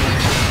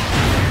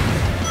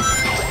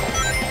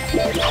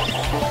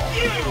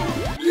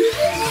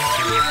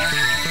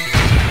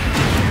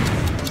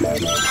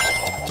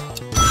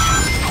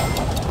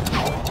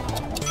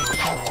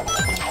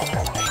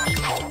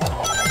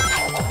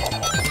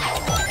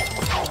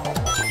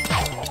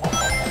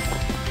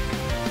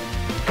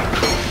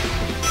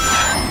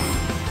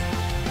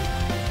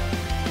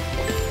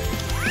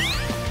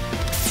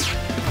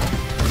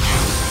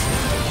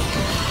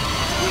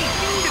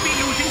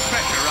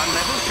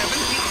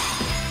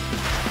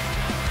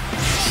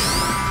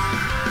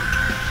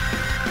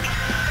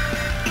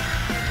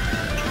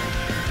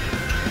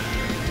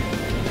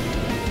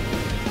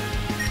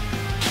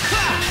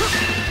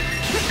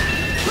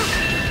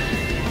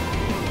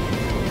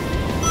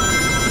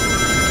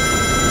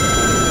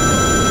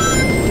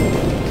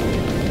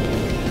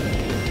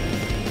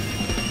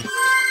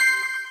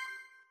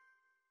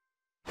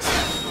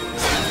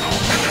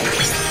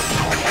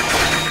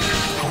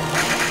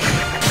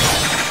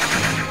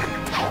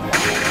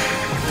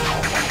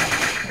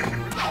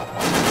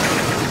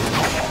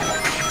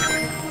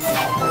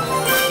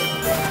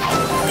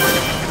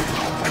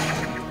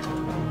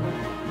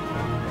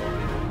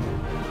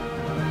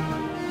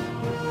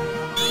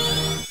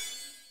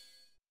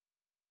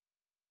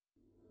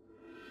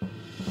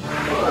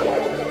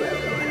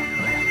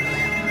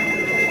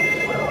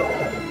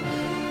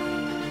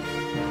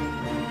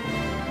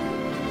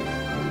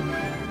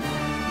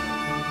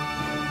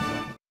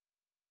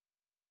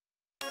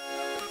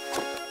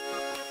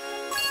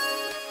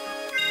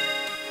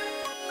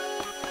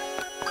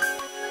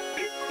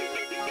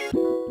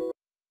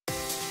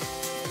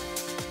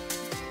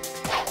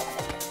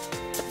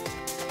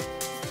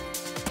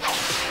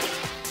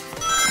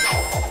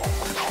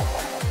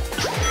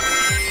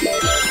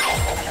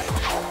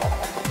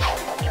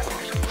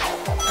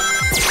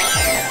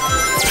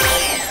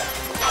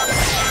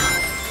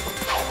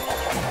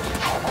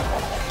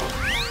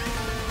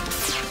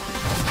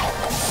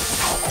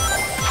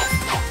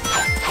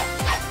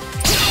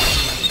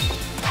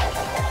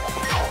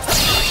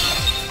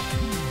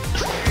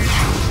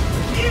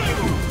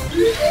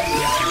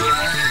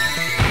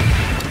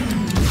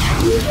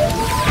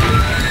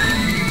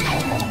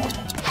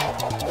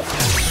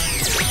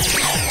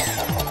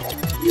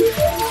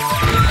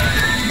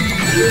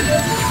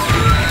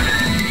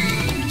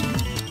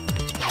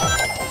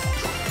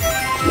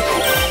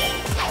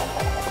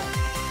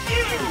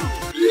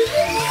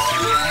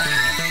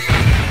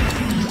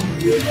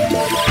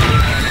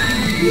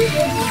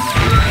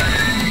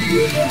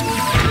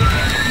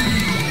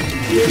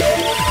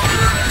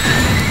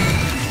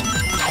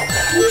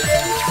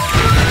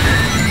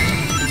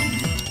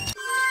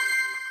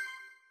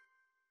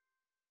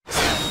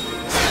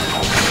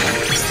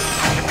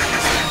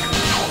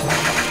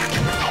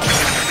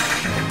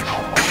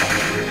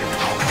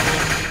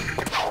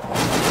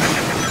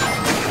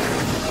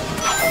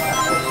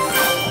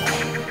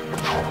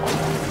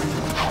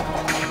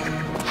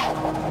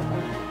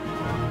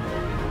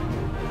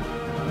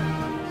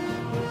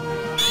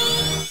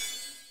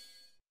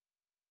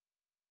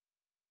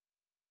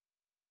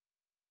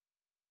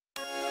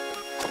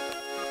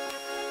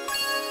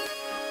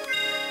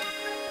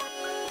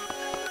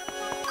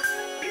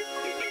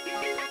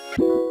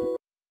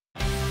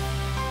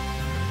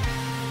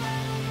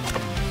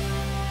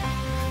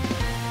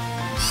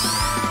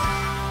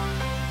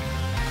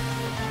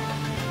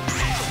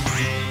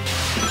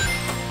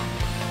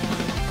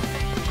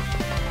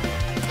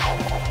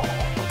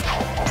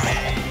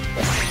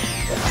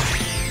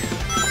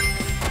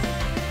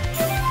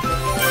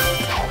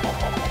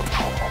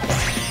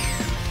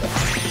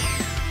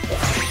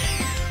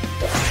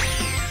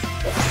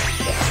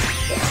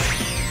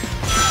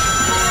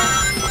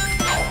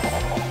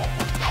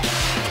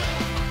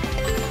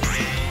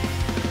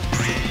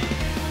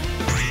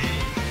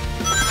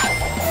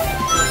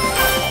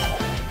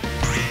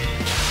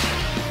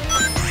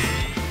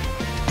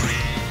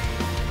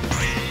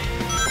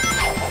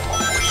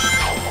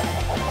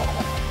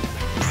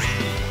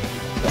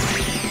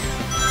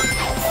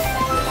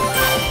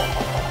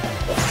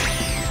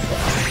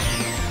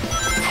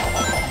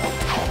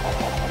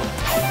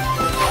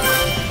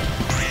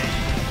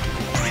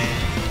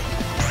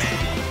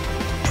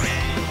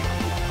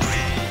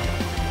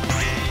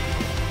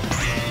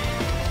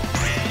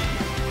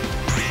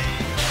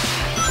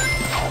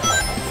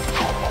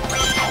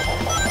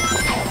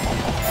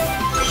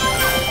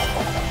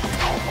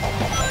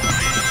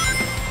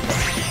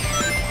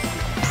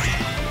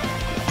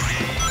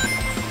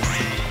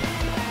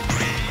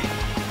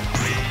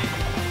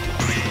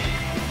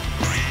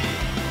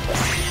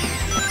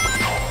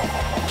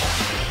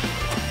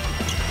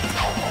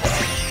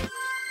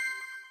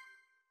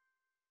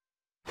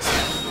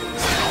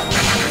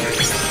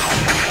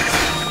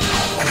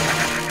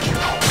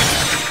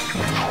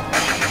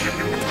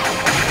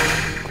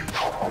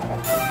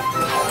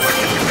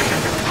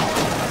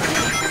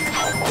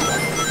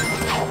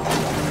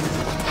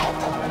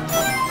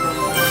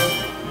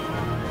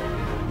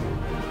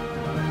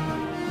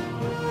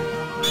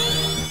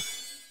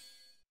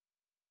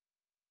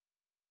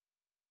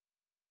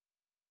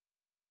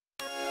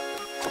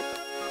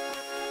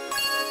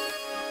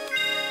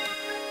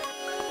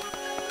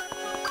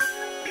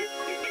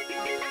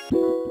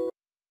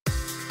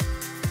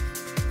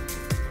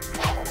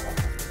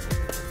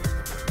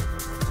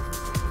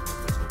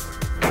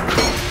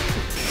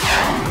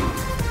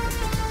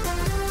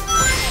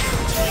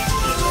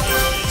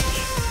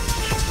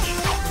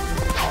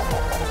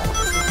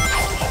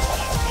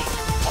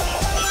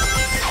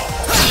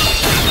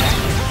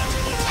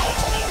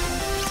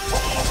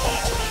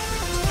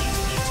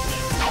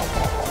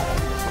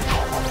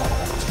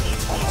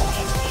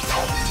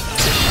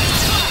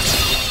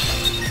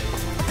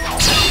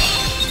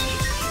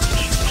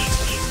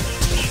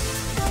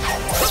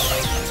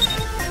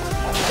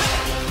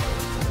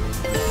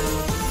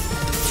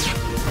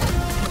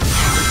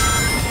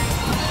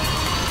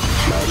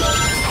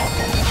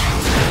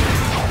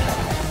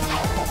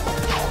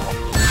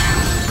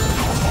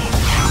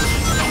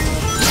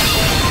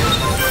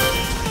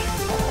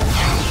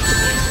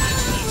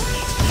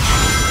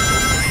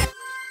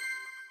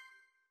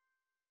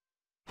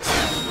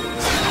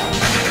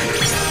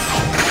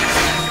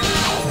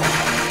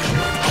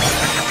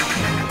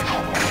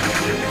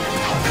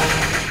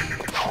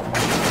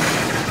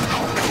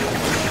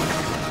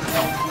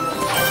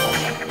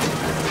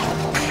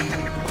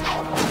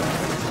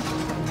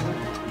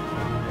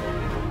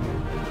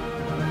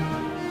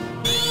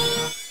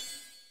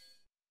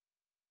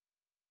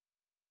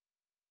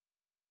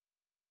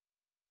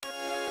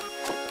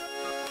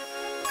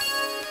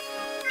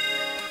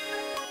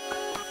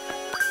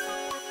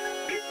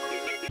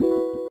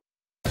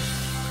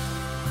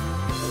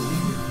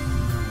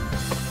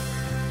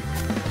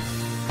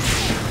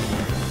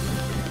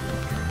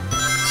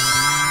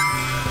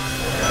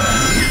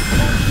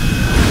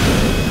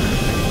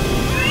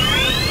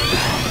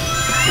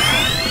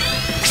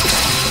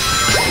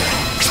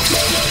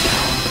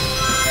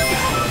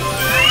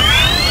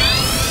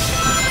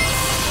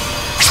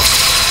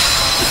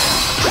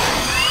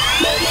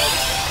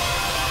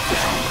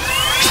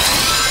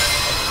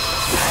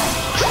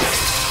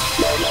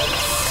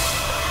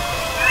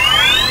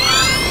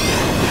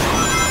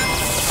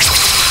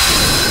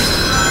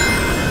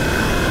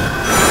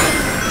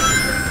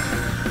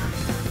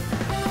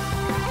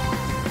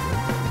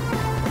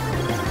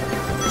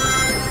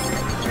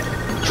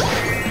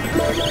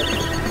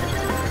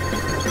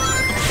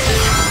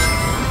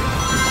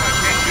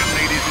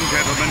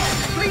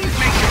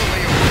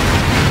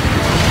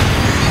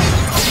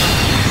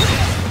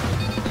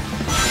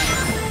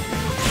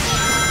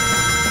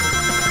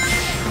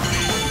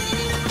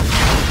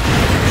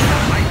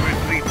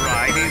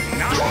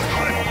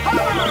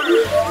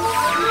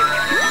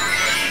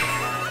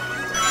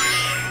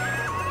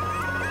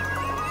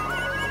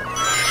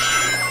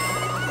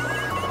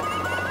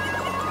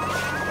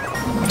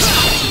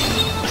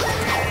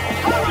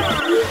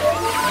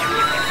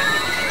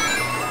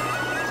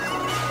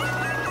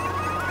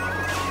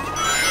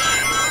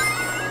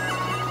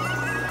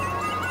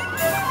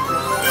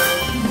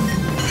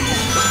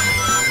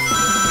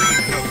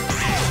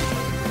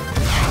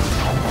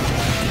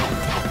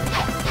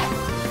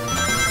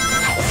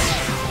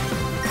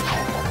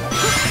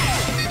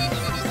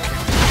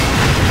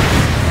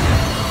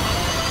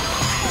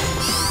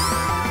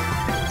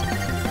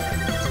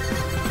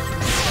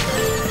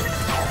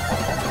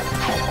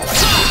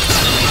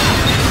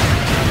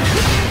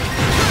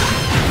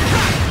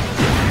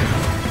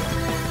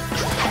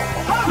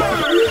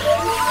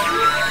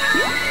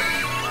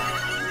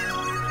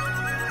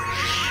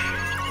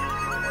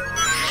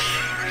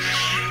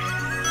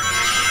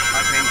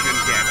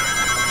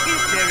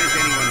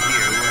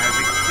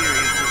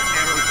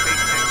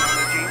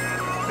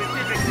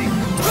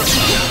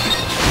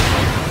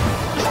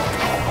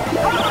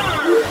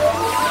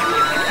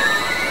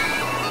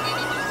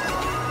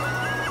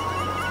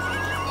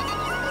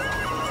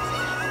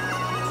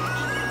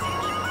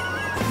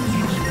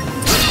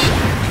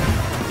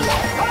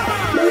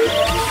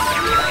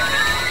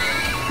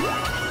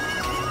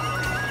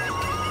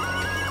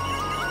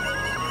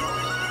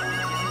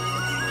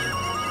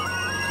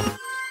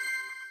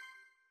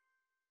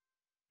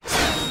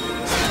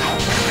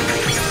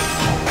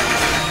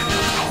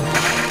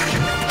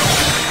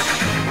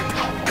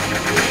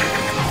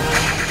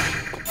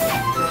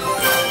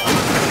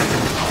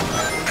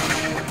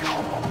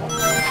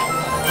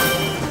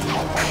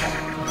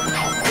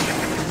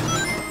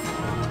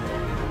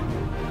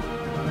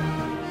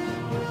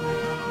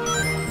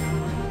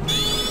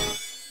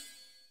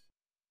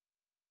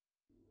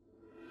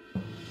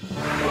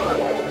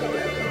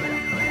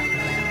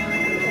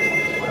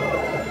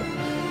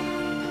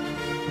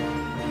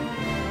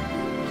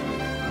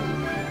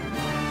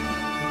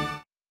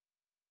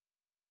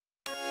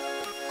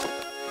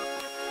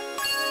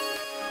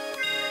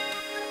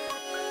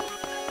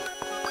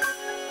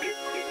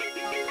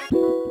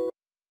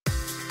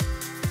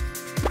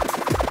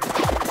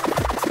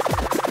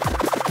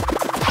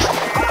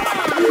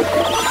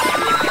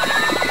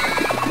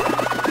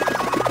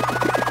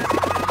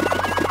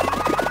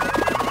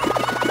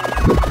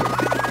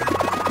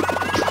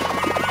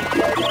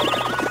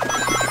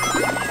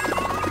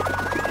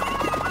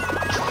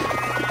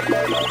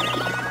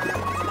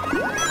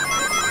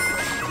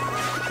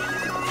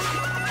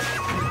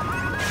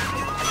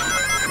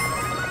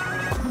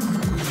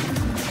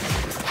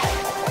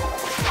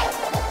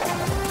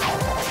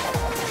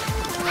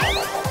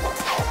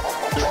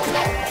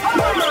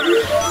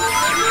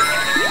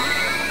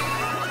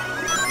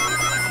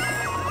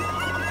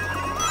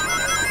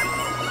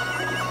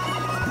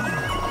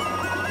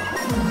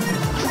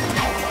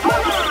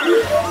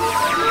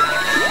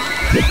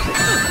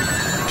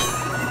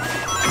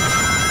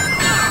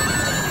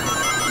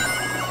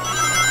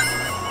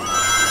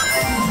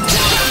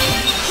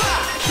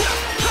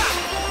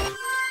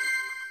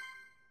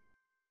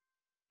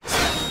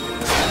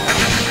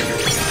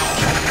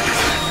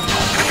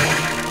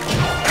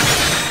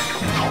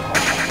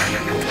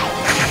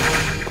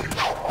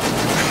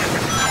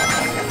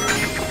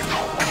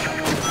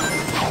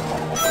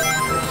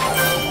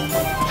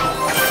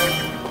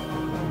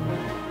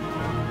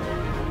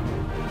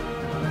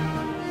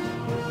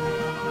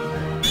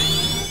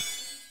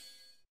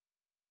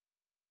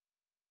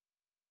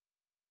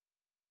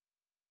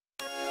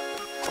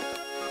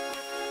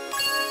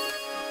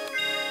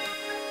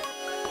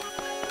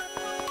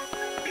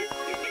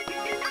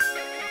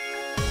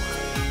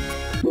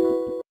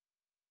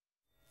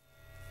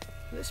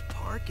This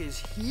park is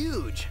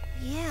huge.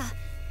 Yeah,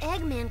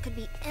 Eggman could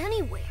be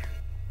anywhere.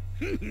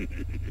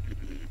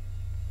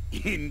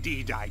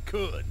 Indeed I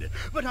could,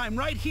 but I'm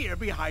right here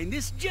behind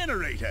this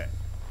generator.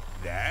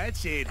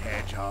 That's it,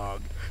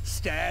 Hedgehog.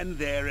 Stand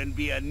there and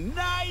be a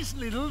nice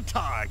little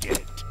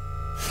target.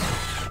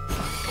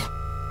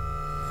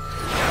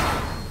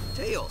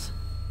 Tails,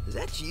 is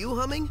that you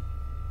humming?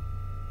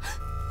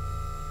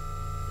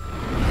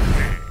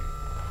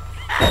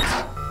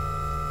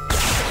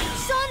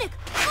 Sonic,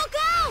 look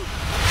out!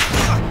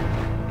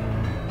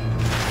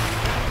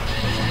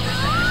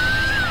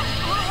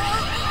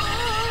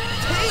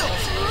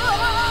 Tails!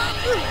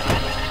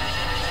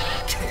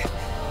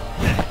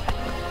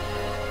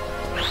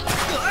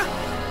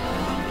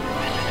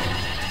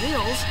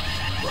 Tails,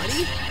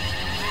 buddy?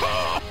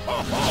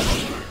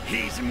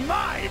 He's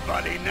my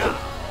buddy now.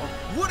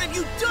 What have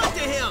you done to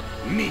him?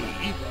 Me?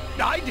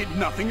 I did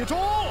nothing at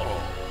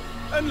all.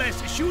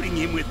 Unless shooting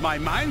him with my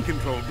mind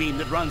control beam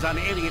that runs on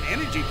alien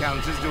energy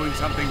counts is doing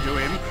something to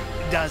him.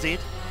 Does it?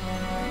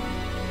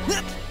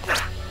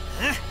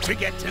 To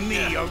get to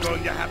me, you're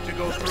going to have to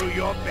go through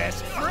your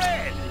best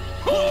friend.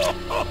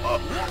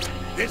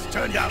 This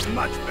turned out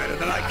much better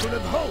than I could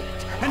have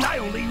hoped, and I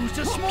only used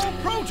a small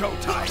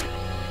prototype.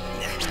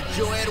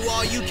 Enjoy it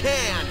while you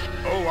can.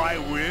 Oh, I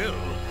will.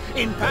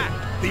 In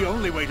fact, the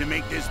only way to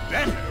make this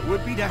better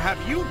would be to have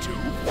you two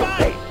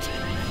fight.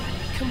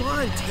 Come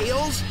on,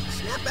 Tails.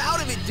 Snap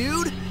out of it,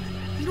 dude.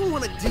 You don't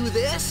want to do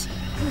this.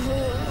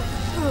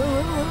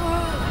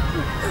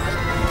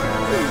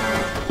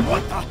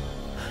 What the?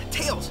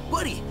 Tails,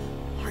 buddy,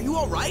 are you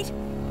all right?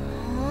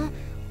 Huh?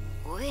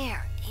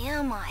 Where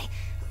am I?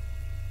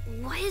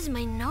 Why is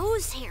my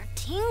nose hair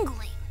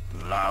tingling?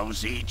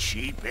 Lousy,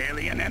 cheap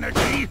alien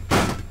energy.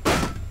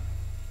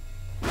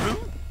 Huh?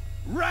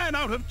 Ran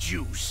out of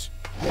juice.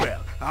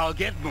 Well, I'll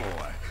get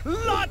more.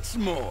 Lots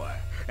more.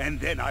 And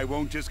then I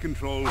won't just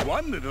control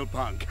one little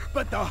punk,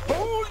 but the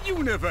whole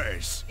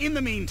universe. In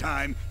the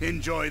meantime,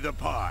 enjoy the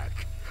park.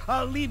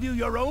 I'll leave you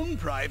your own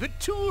private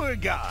tour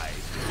guide.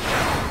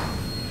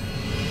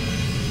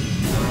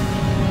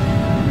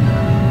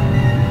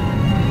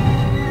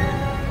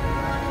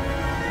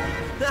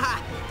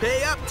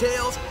 Pay up,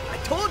 Tails. I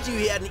told you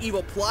he had an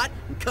evil plot,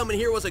 and coming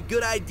here was a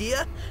good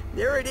idea.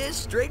 There it is,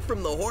 straight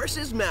from the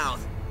horse's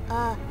mouth.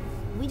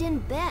 We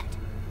didn't bet.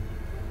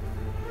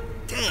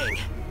 Dang.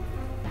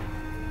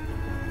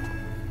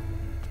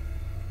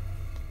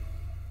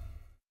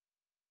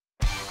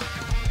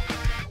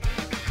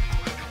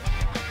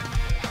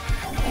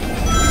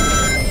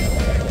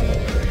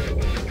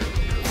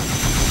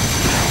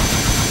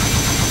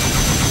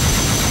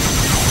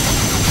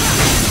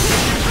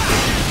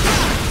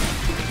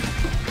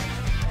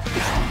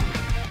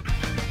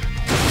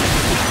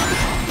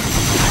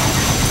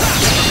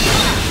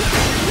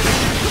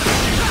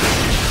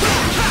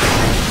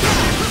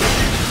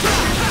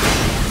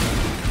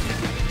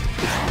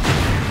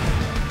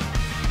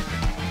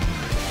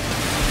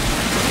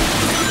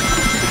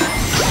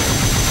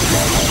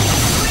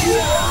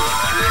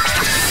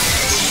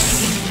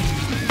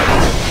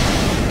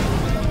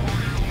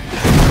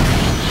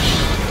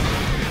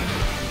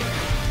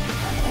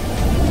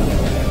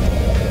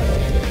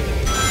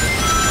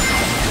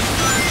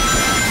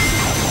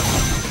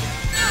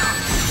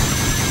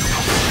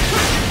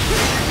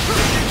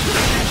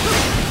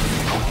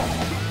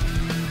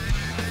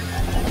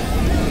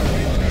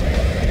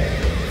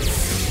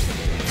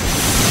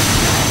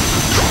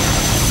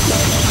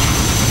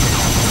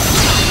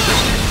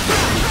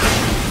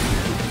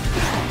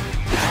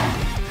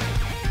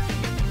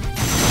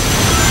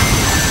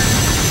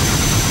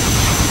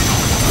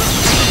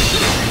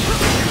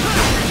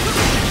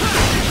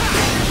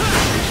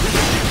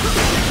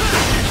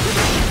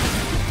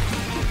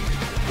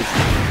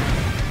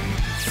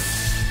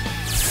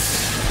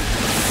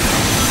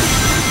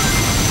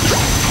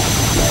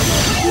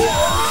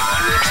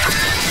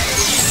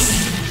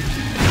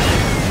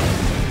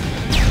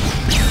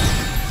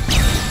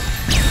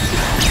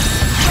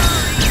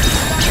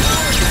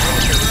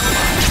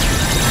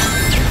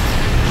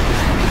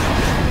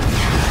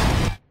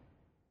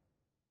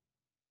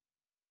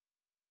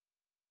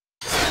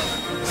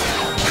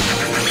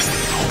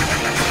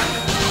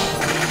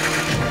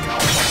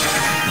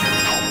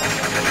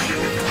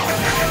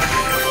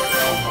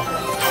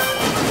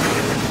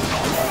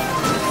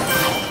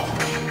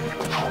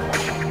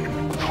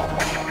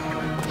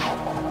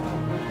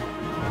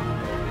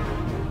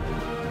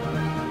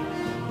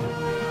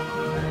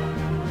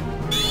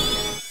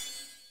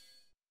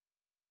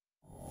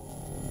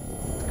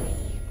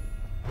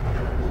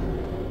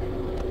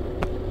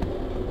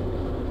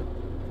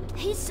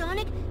 Hey,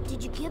 Sonic,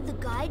 did you give the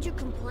guide your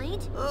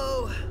complaint?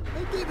 Oh,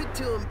 I gave it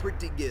to him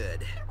pretty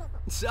good.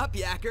 Sup,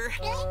 Yacker?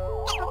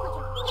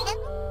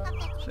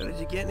 So did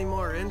you get any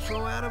more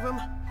info out of him?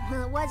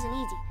 Well, it wasn't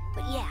easy,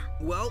 but yeah.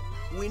 Well,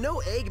 we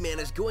know Eggman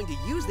is going to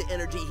use the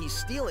energy he's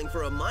stealing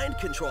for a mind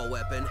control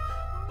weapon.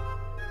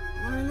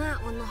 Learned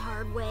that one the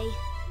hard way.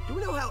 Do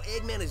we know how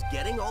Eggman is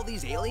getting all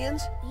these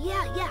aliens?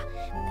 Yeah.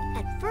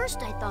 At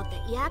first I thought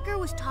that Yacker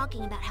was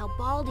talking about how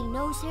Baldy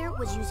Nosehair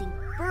was using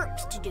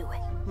burps to do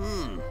it.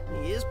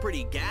 He is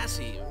pretty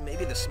gassy.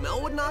 Maybe the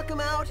smell would knock him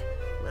out?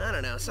 I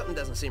don't know, something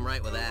doesn't seem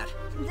right with that.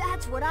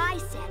 That's what I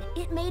said.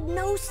 It made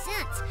no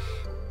sense.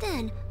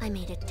 Then I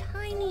made a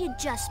tiny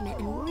adjustment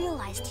and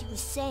realized he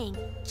was saying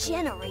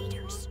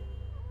generators.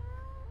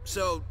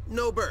 So,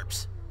 no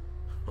burps.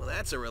 Well,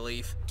 that's a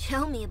relief.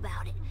 Tell me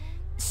about it.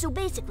 So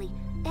basically,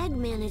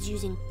 Eggman is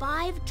using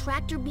 5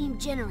 tractor beam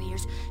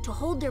generators to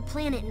hold their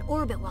planet in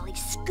orbit while he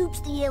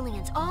scoops the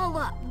aliens all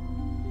up.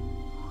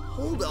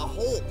 Hold a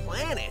whole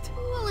planet?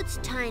 Well, it's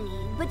tiny,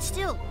 but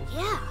still,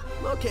 yeah.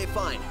 Okay,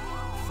 fine.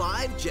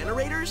 5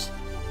 generators?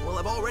 Well,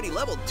 I've already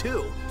leveled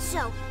 2.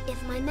 So,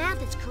 if my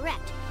math is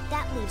correct,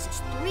 that leaves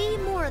us 3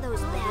 more of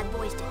those bad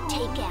boys to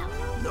take out.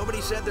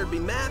 Nobody said there'd be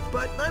math,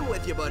 but I'm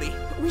with you, buddy.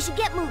 We should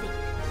get moving.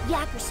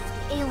 Yacker says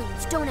the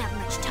aliens don't have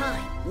much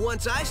time.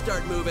 Once I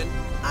start moving,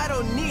 I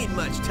don't need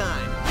much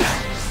time.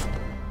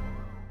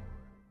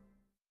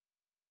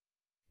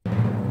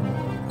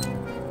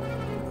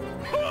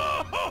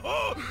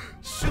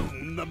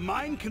 Soon, the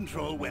mind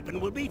control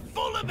weapon will be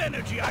full of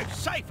energy I've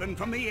siphoned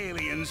from the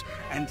aliens,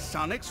 and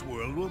Sonic's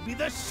world will be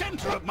the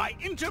center of my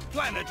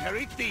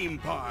interplanetary theme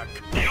park.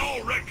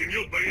 Y'all reckon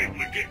you'll be able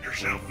to get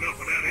yourself enough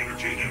of that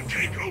energy to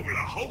take over the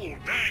whole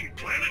dang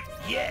planet?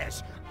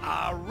 Yes,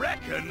 I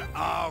reckon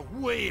I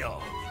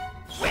will.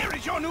 Where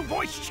is your new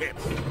voice chip?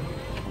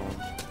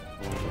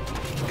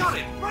 Got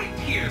it right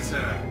here,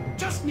 sir.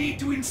 Just need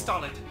to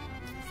install it.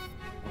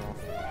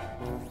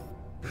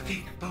 The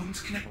feet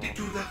bone's connected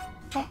to the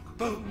top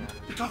bone.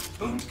 The top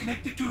bone's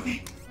connected to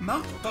the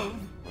mouth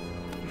bone.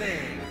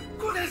 There,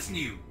 good as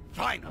new.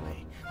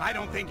 Finally. I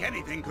don't think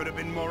anything could have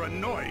been more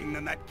annoying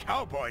than that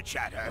cowboy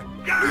chatter.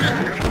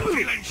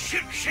 Feeling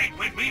ship-shape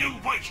with me new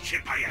voice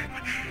chip I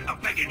am.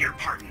 Begging your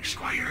pardon,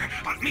 Squire,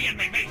 but me and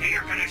me matey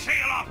are gonna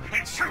sail off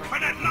and search for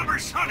that lubber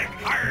Sonic.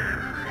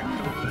 Arr!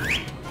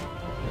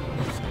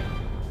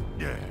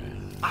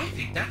 I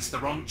think that's the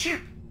wrong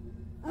chip.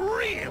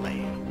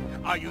 Really?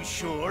 Are you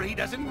sure he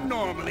doesn't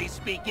normally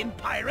speak in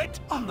pirate?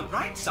 On the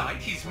bright side,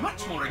 he's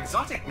much more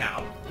exotic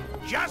now.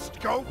 Just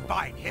go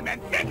find him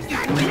and fix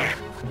that chip!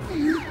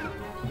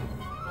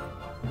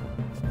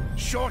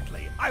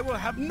 Shortly, I will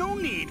have no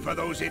need for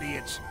those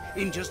idiots.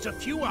 In just a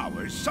few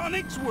hours,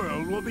 Sonic's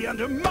world will be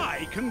under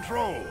my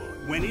control.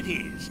 When it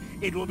is,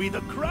 it will be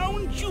the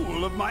crown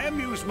jewel of my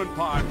amusement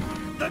park.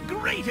 The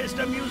greatest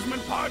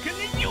amusement park in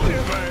the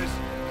universe!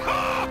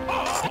 Ha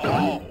ha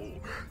ha!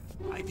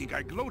 I think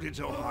I gloated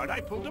so hard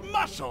I pulled a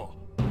muscle.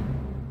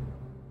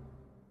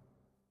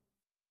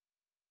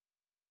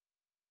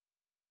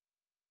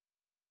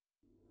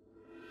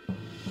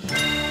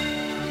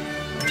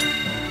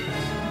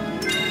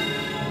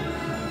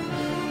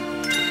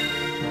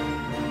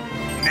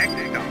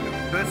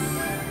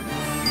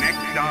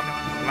 Next stop,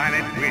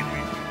 Planet Wind.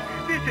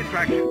 This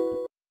attraction...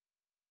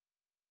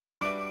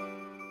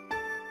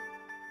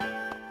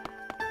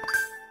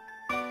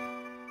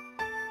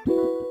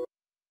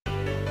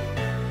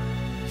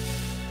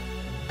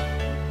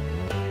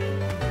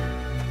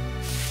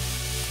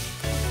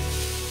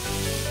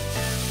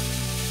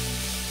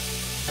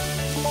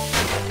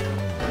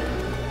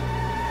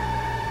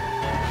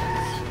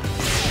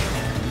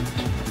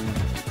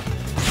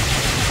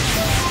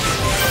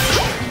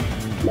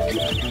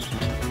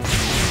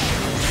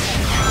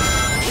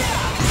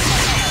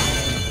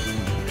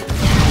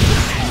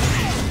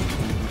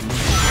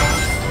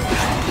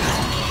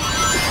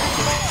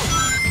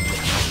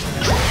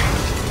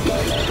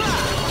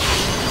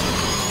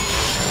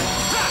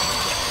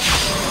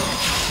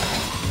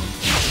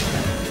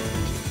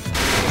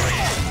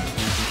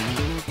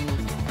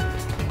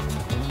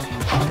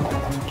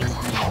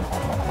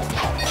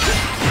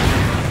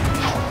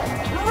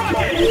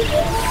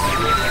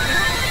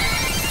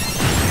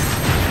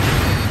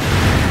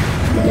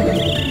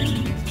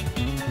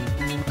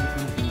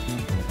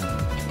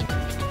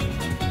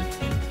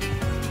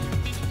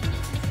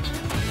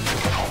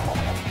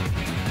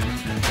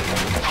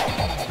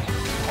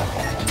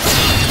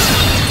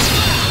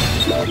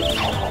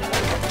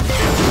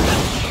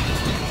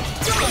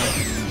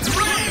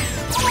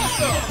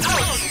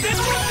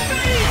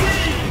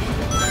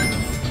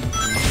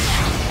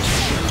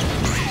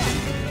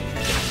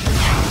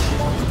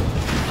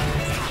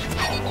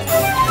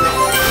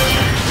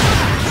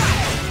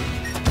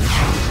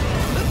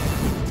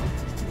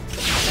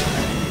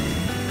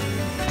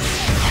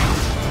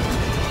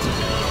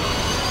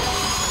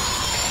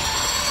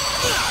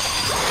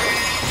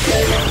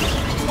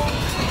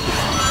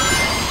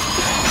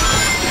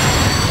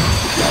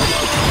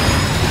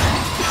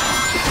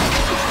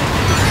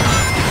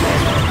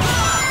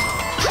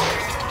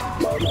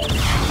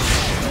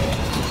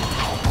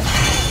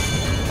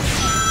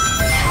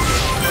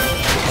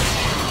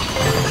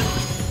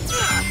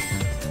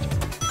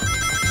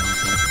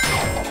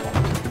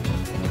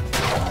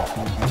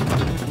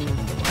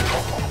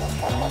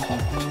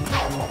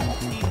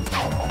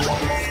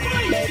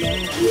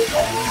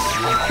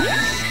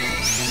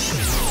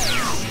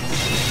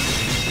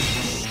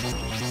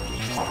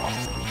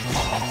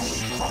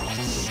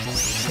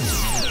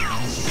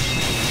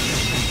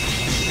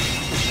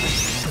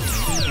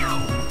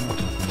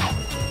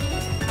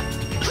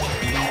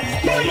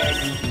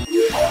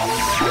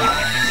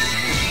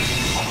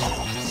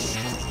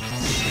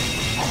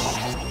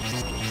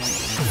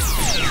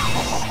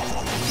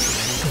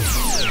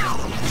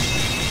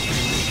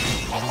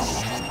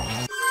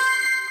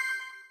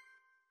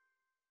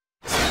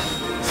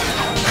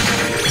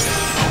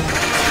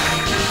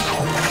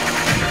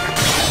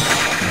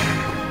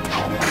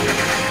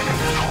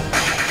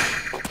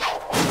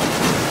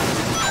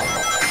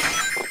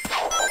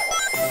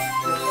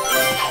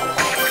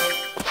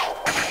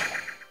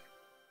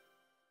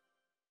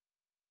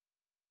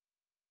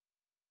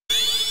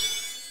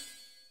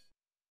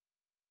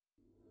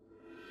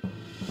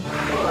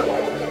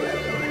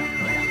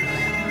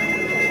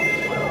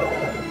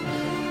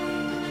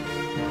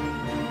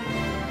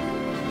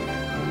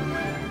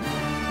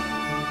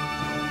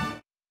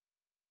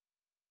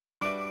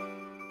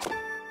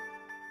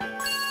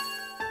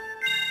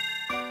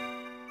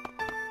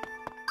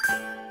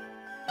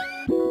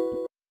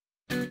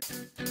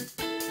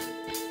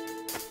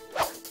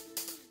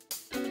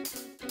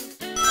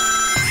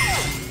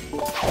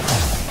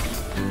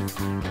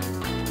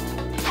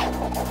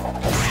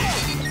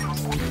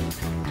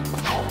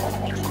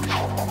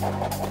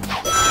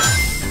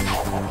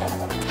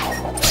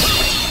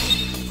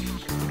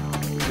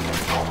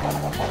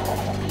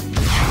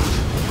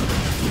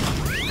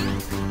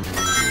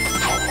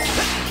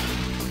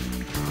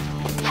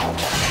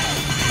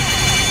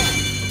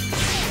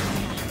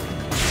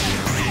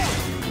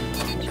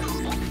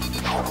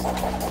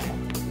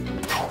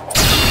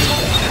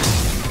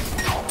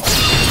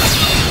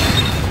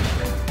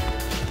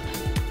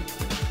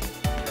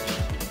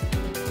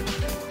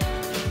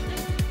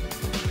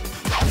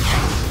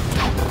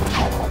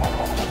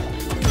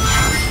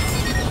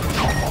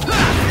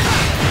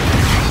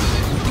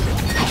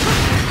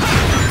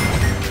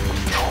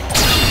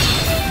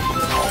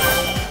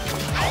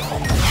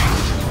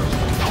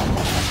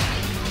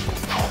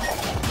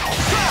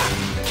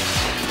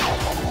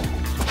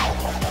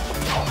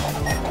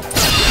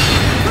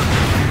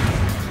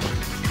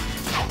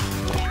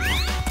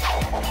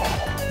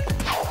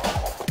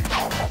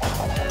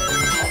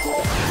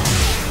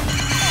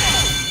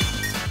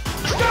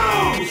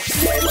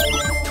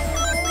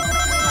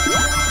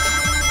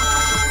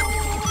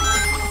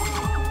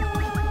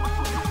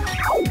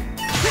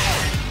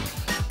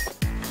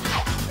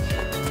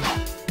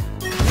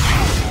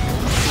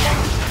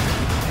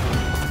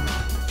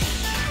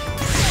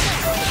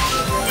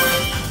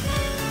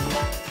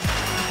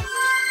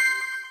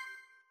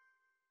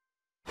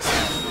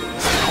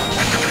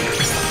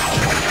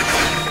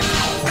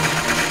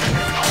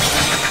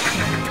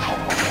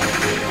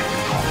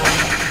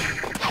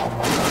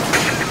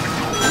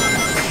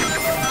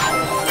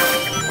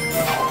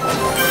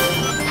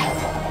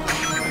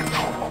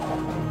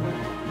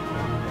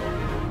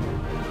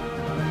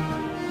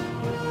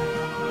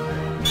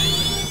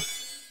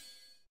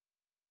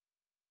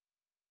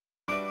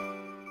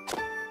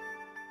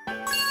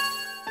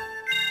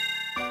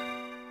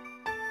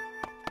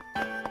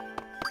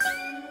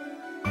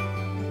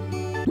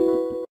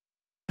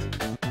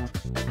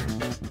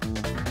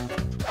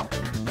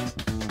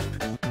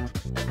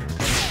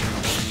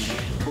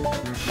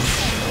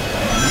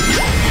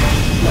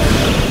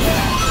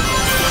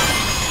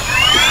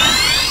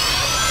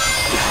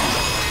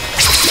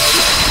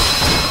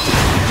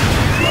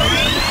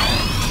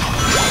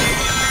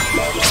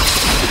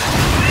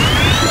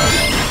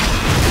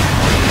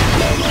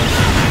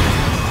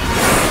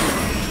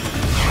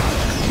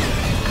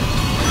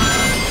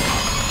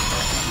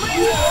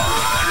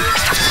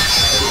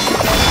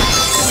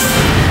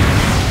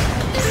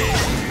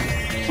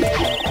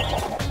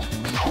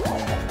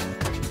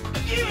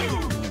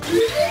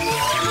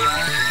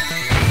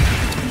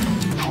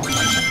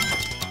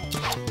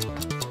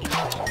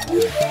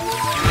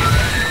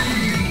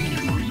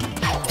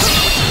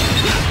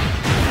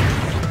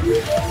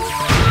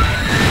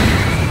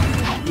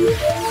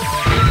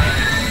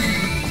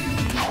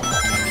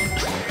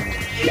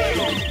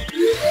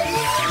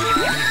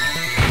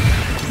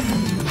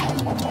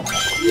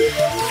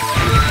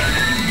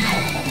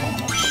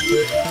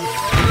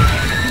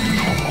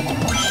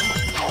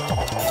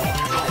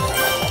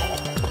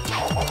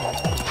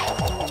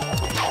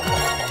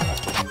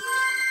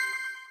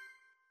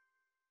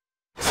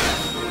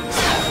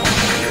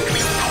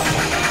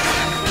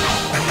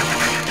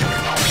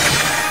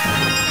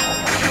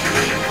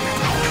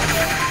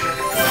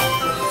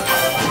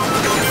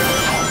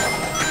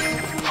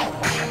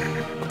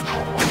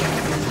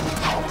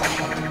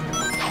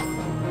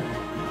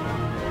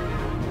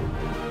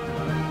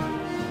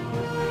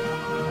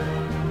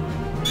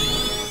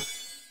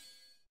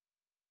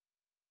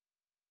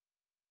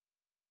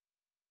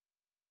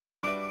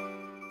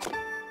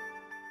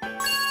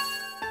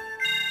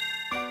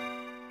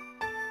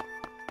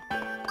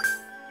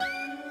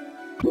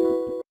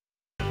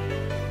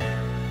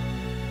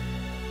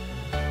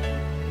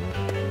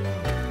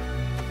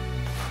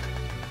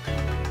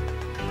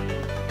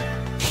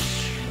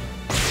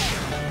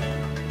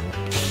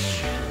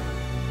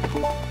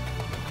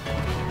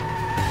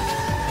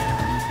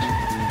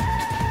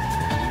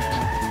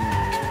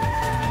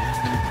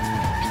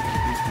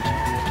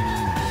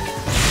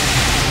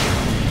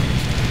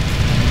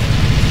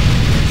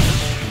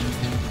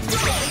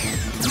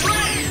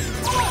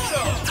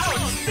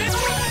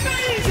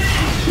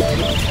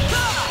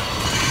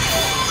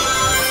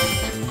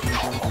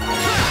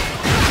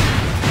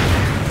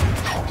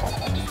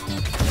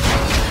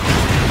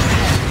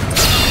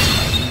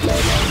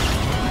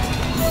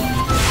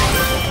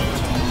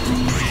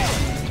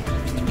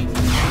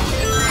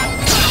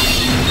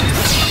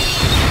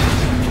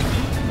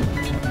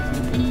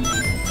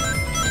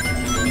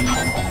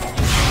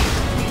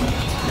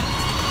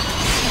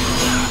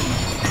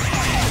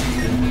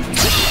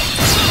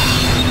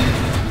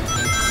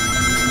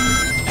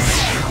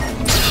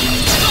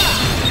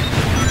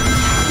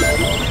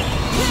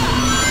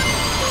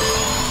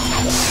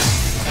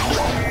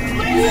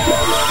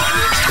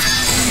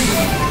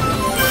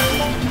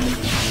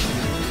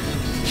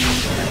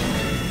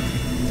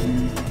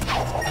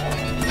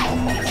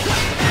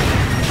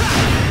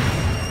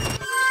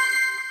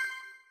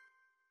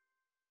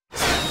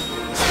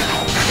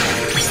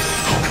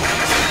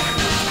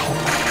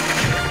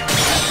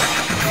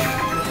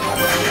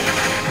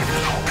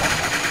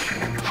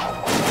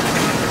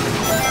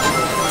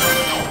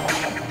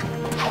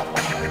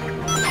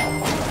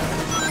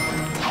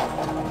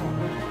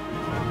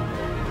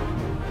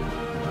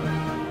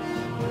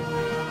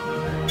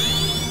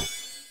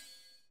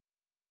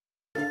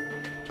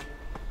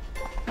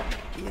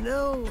 You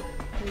know,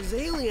 as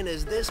alien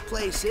as this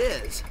place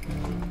is,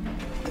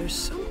 there's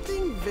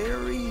something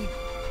very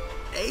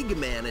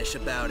Eggman-ish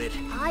about it.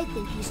 I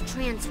think he's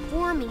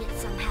transforming it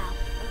somehow,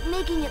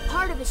 making it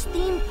part of his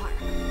theme park.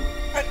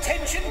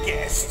 Attention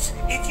guests,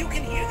 if you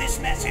can hear this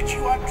message,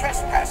 you are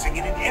trespassing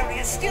in an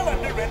area still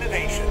under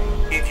renovation.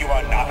 If you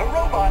are not a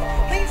robot,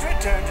 please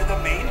return to the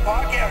main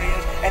park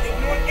areas and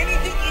ignore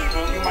anything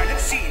evil you might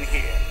have seen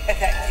here.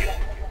 Thank you.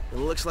 It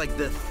looks like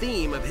the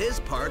theme of his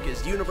park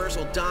is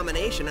universal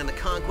domination and the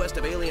conquest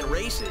of alien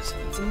races.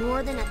 It's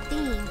more than a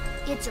theme,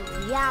 it's a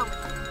reality.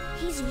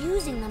 He's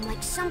using them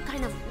like some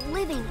kind of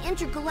living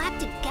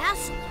intergalactic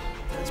gasoline.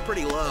 That's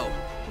pretty low,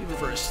 even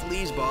for a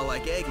sleazeball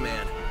like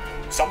Eggman.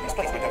 Some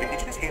displacement of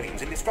indigenous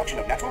aliens and destruction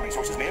of natural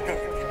resources may occur.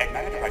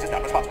 Eggman Enterprise is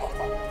not responsible.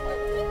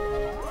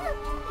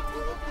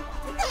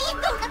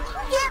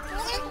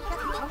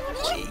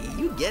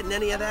 You getting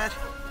any of that?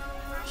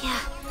 Yeah,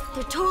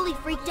 they're totally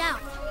freaked out.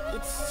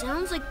 It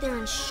sounds like they're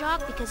in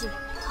shock because of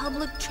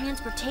public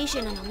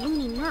transportation and a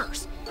loony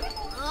nurse.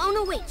 Oh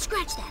no, wait,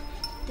 scratch that.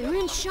 They're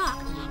in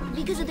shock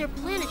because of their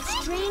planet's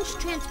strange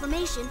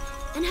transformation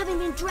and having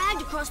been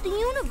dragged across the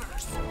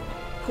universe.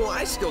 Well,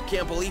 I still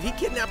can't believe he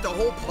kidnapped a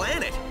whole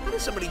planet. How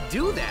does somebody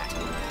do that?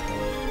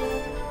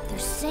 They're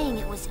saying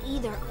it was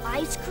either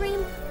ice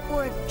cream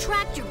or a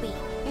tractor beam.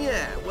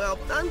 Yeah, well,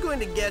 I'm going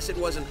to guess it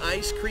was an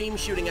ice cream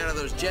shooting out of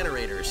those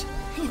generators.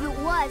 If it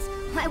was,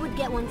 I would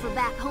get one for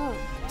back home.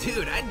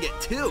 Dude, I'd get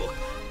two.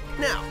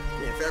 Now,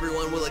 if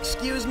everyone will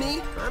excuse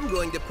me, I'm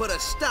going to put a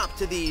stop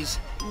to these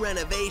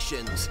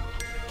renovations.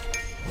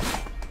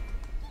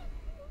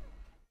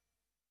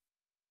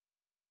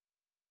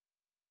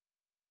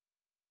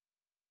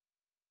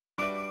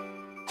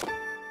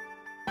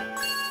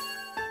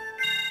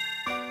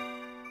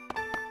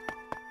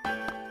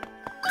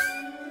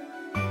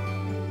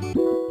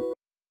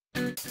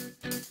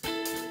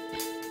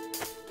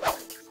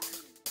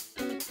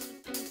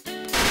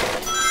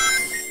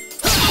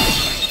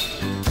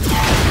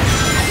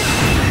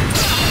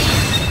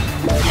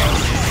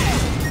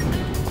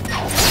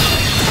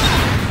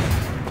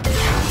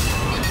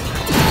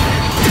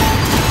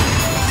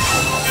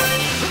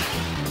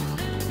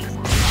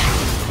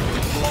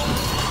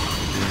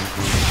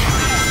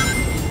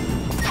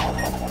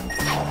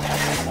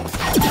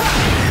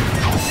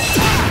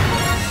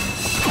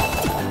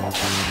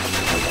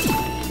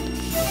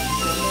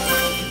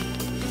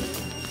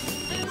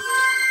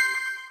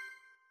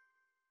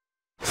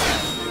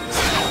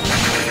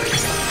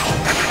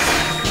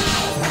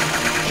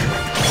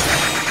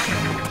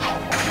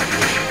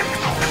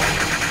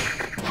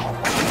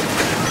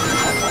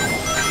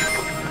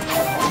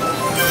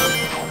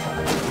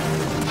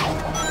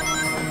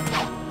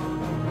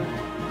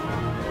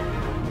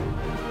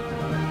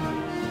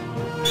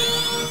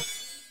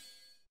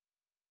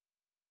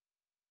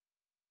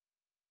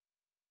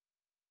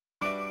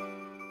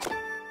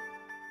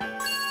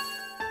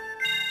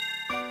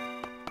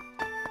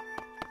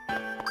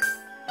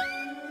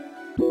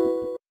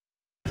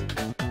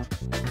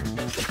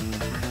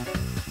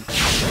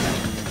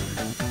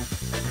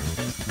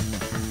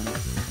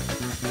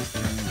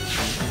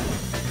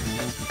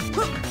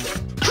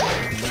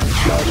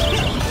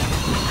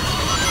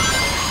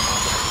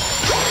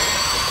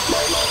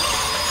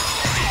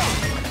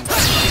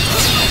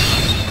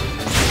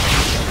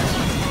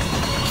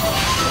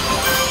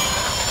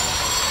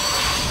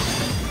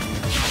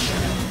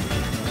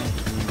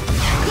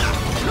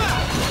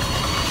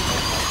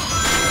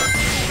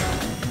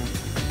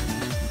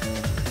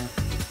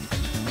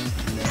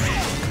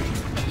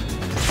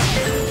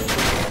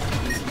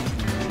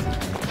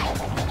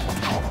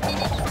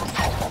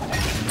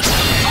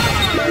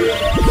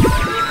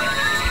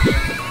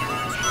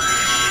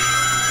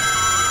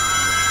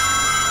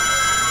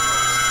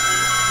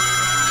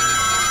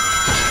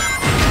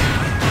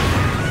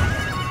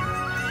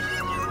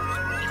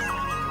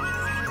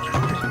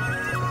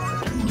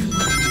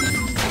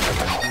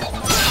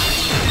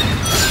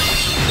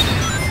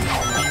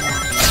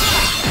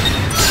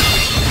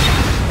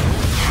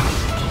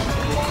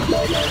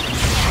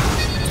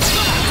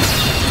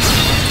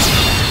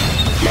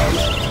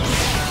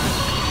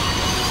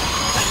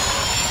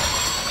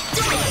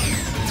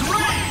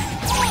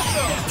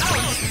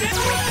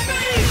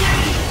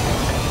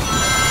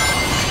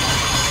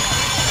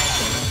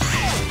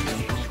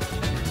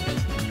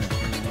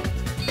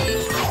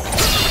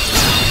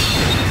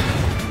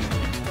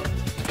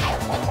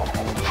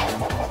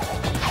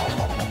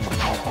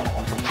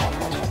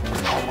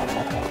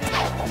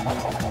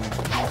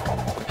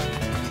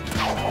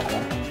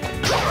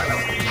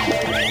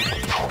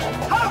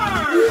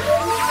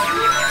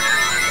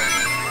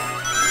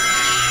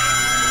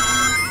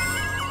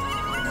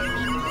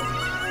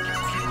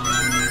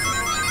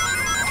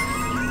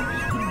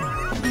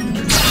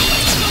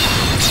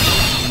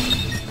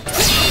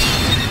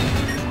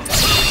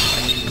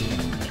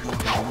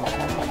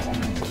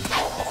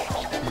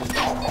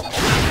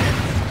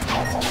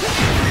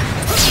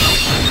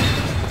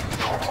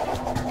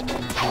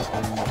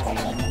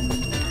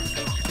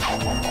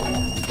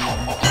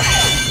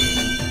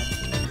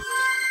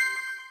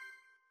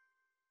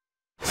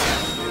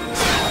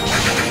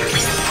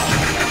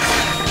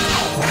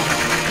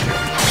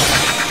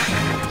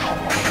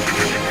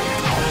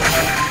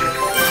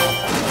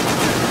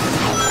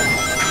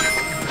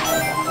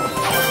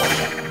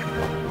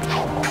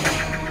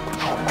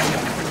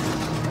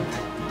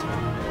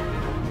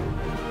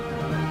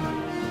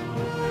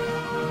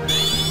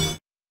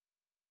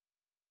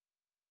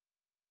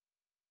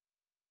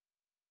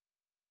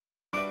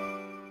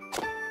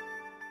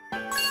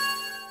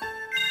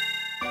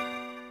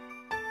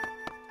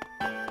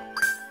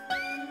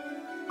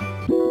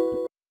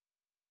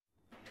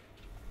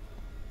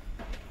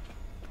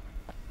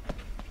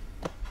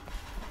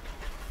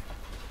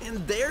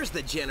 And there's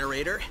the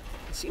generator.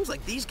 Seems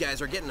like these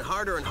guys are getting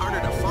harder and harder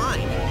to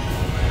find.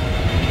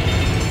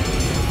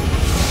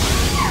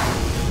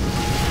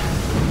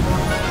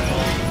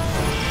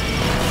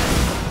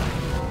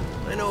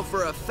 I know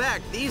for a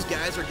fact these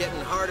guys are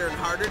getting harder and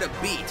harder to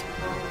beat.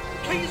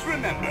 Please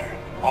remember,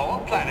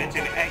 all planets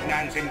in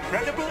Eggman's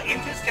incredible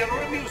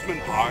interstellar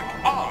amusement park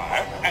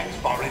are, as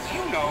far as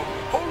you know,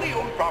 wholly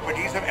owned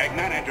properties of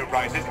Eggman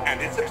Enterprises and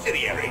its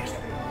subsidiaries.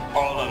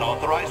 All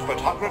unauthorized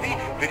photography,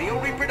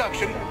 video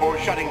reproduction, or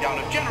shutting down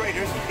of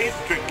generators is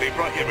strictly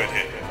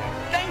prohibited.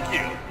 Thank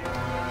you.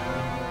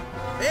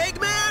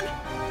 Eggman,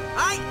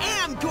 I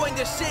am going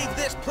to save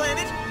this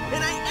planet,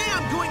 and I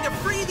am going to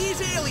free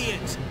these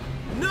aliens.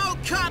 No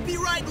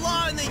copyright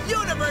law in the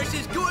universe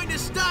is going to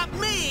stop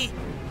me.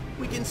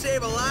 We can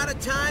save a lot of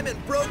time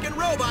and broken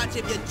robots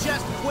if you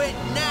just quit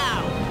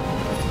now.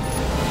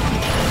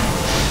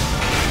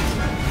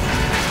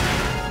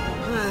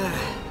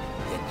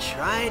 You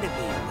try to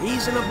be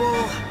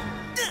reasonable.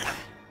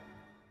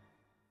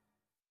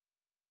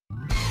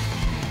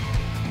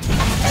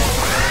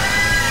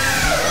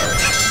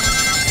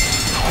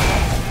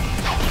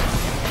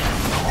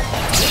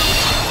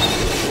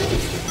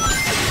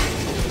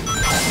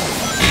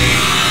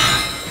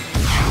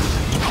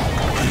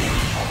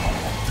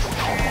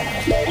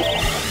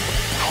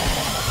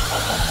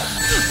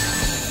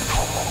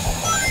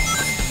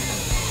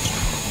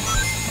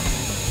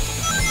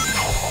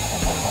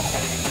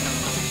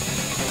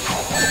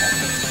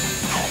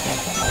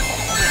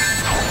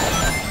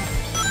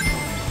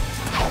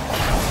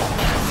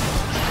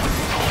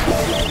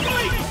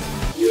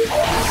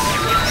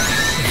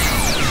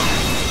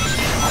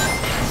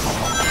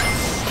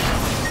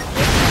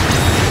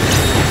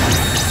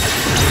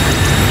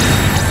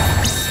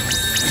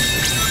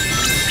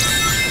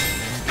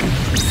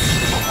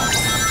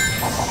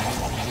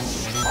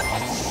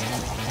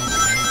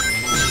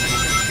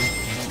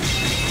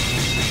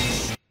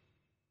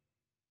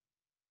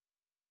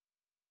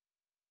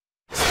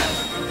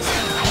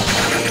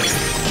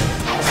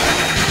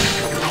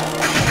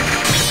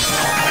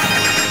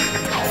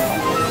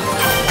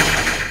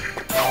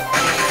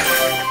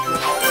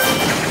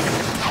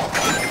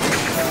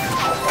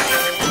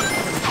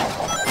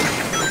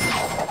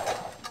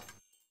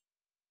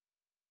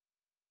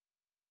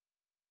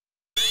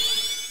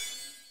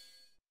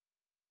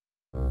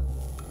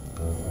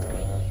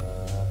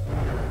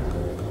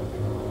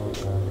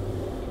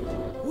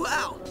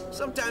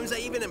 Sometimes I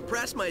even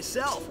impress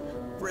myself.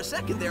 For a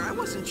second there, I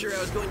wasn't sure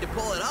I was going to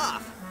pull it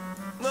off.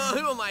 Oh,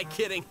 who am I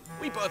kidding?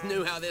 We both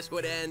knew how this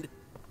would end.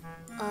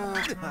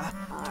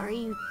 Are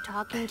you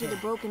talking to the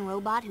broken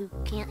robot who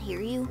can't hear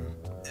you?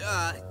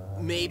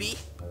 Maybe.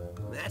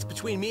 That's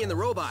between me and the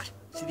robot.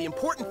 See, the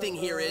important thing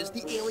here is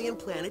the alien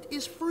planet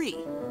is free.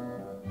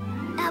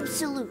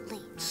 Absolutely.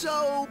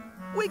 So,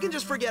 we can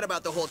just forget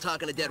about the whole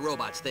talking to dead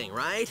robots thing,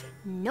 right?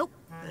 Nope.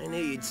 I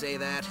knew you'd say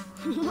that.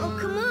 Oh,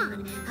 come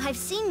on. I've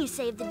seen you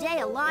save the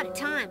day a lot of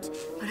times,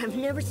 but I've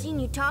never seen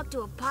you talk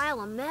to a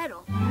pile of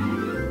metal.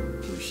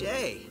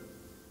 Touché.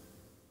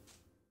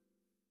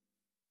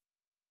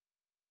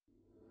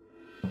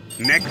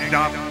 Next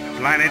stop,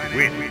 Planet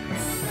Wind.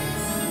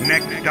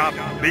 Next stop,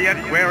 the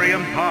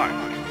Aquarium Park.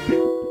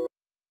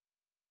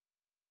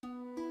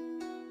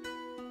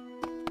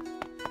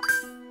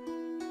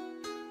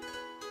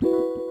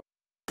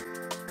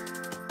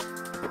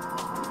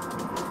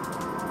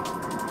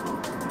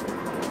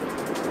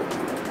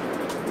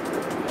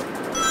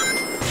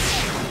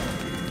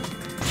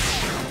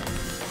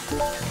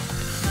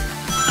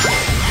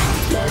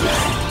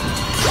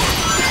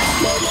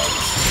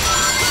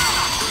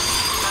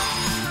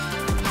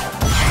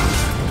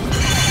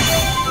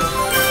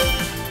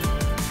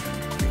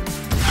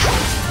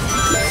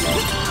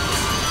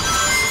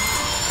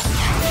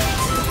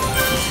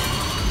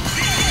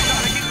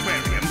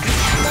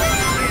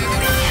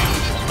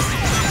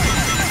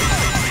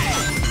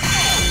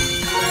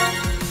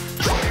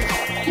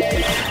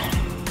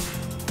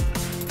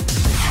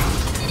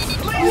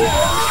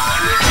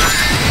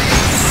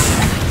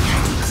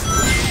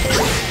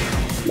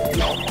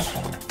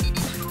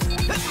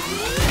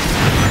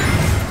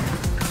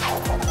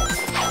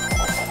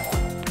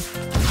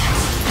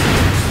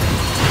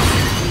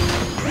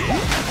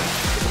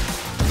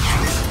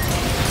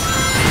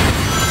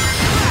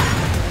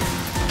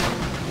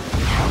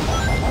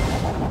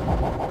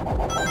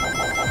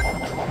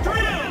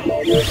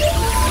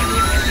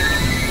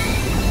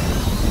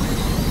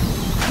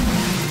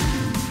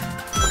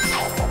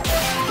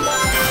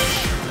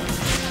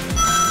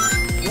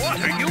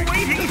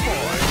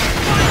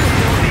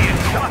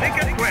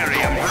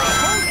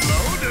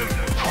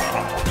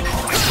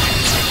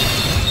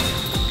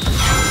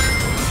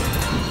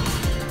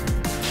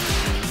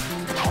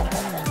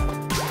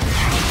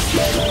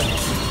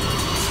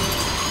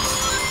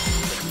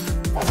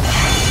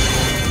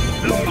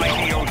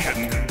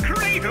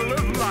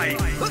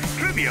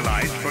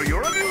 Trivialized for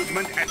your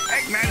amusement at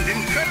Eggman's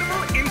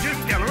incredible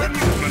interstellar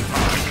amusement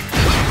park.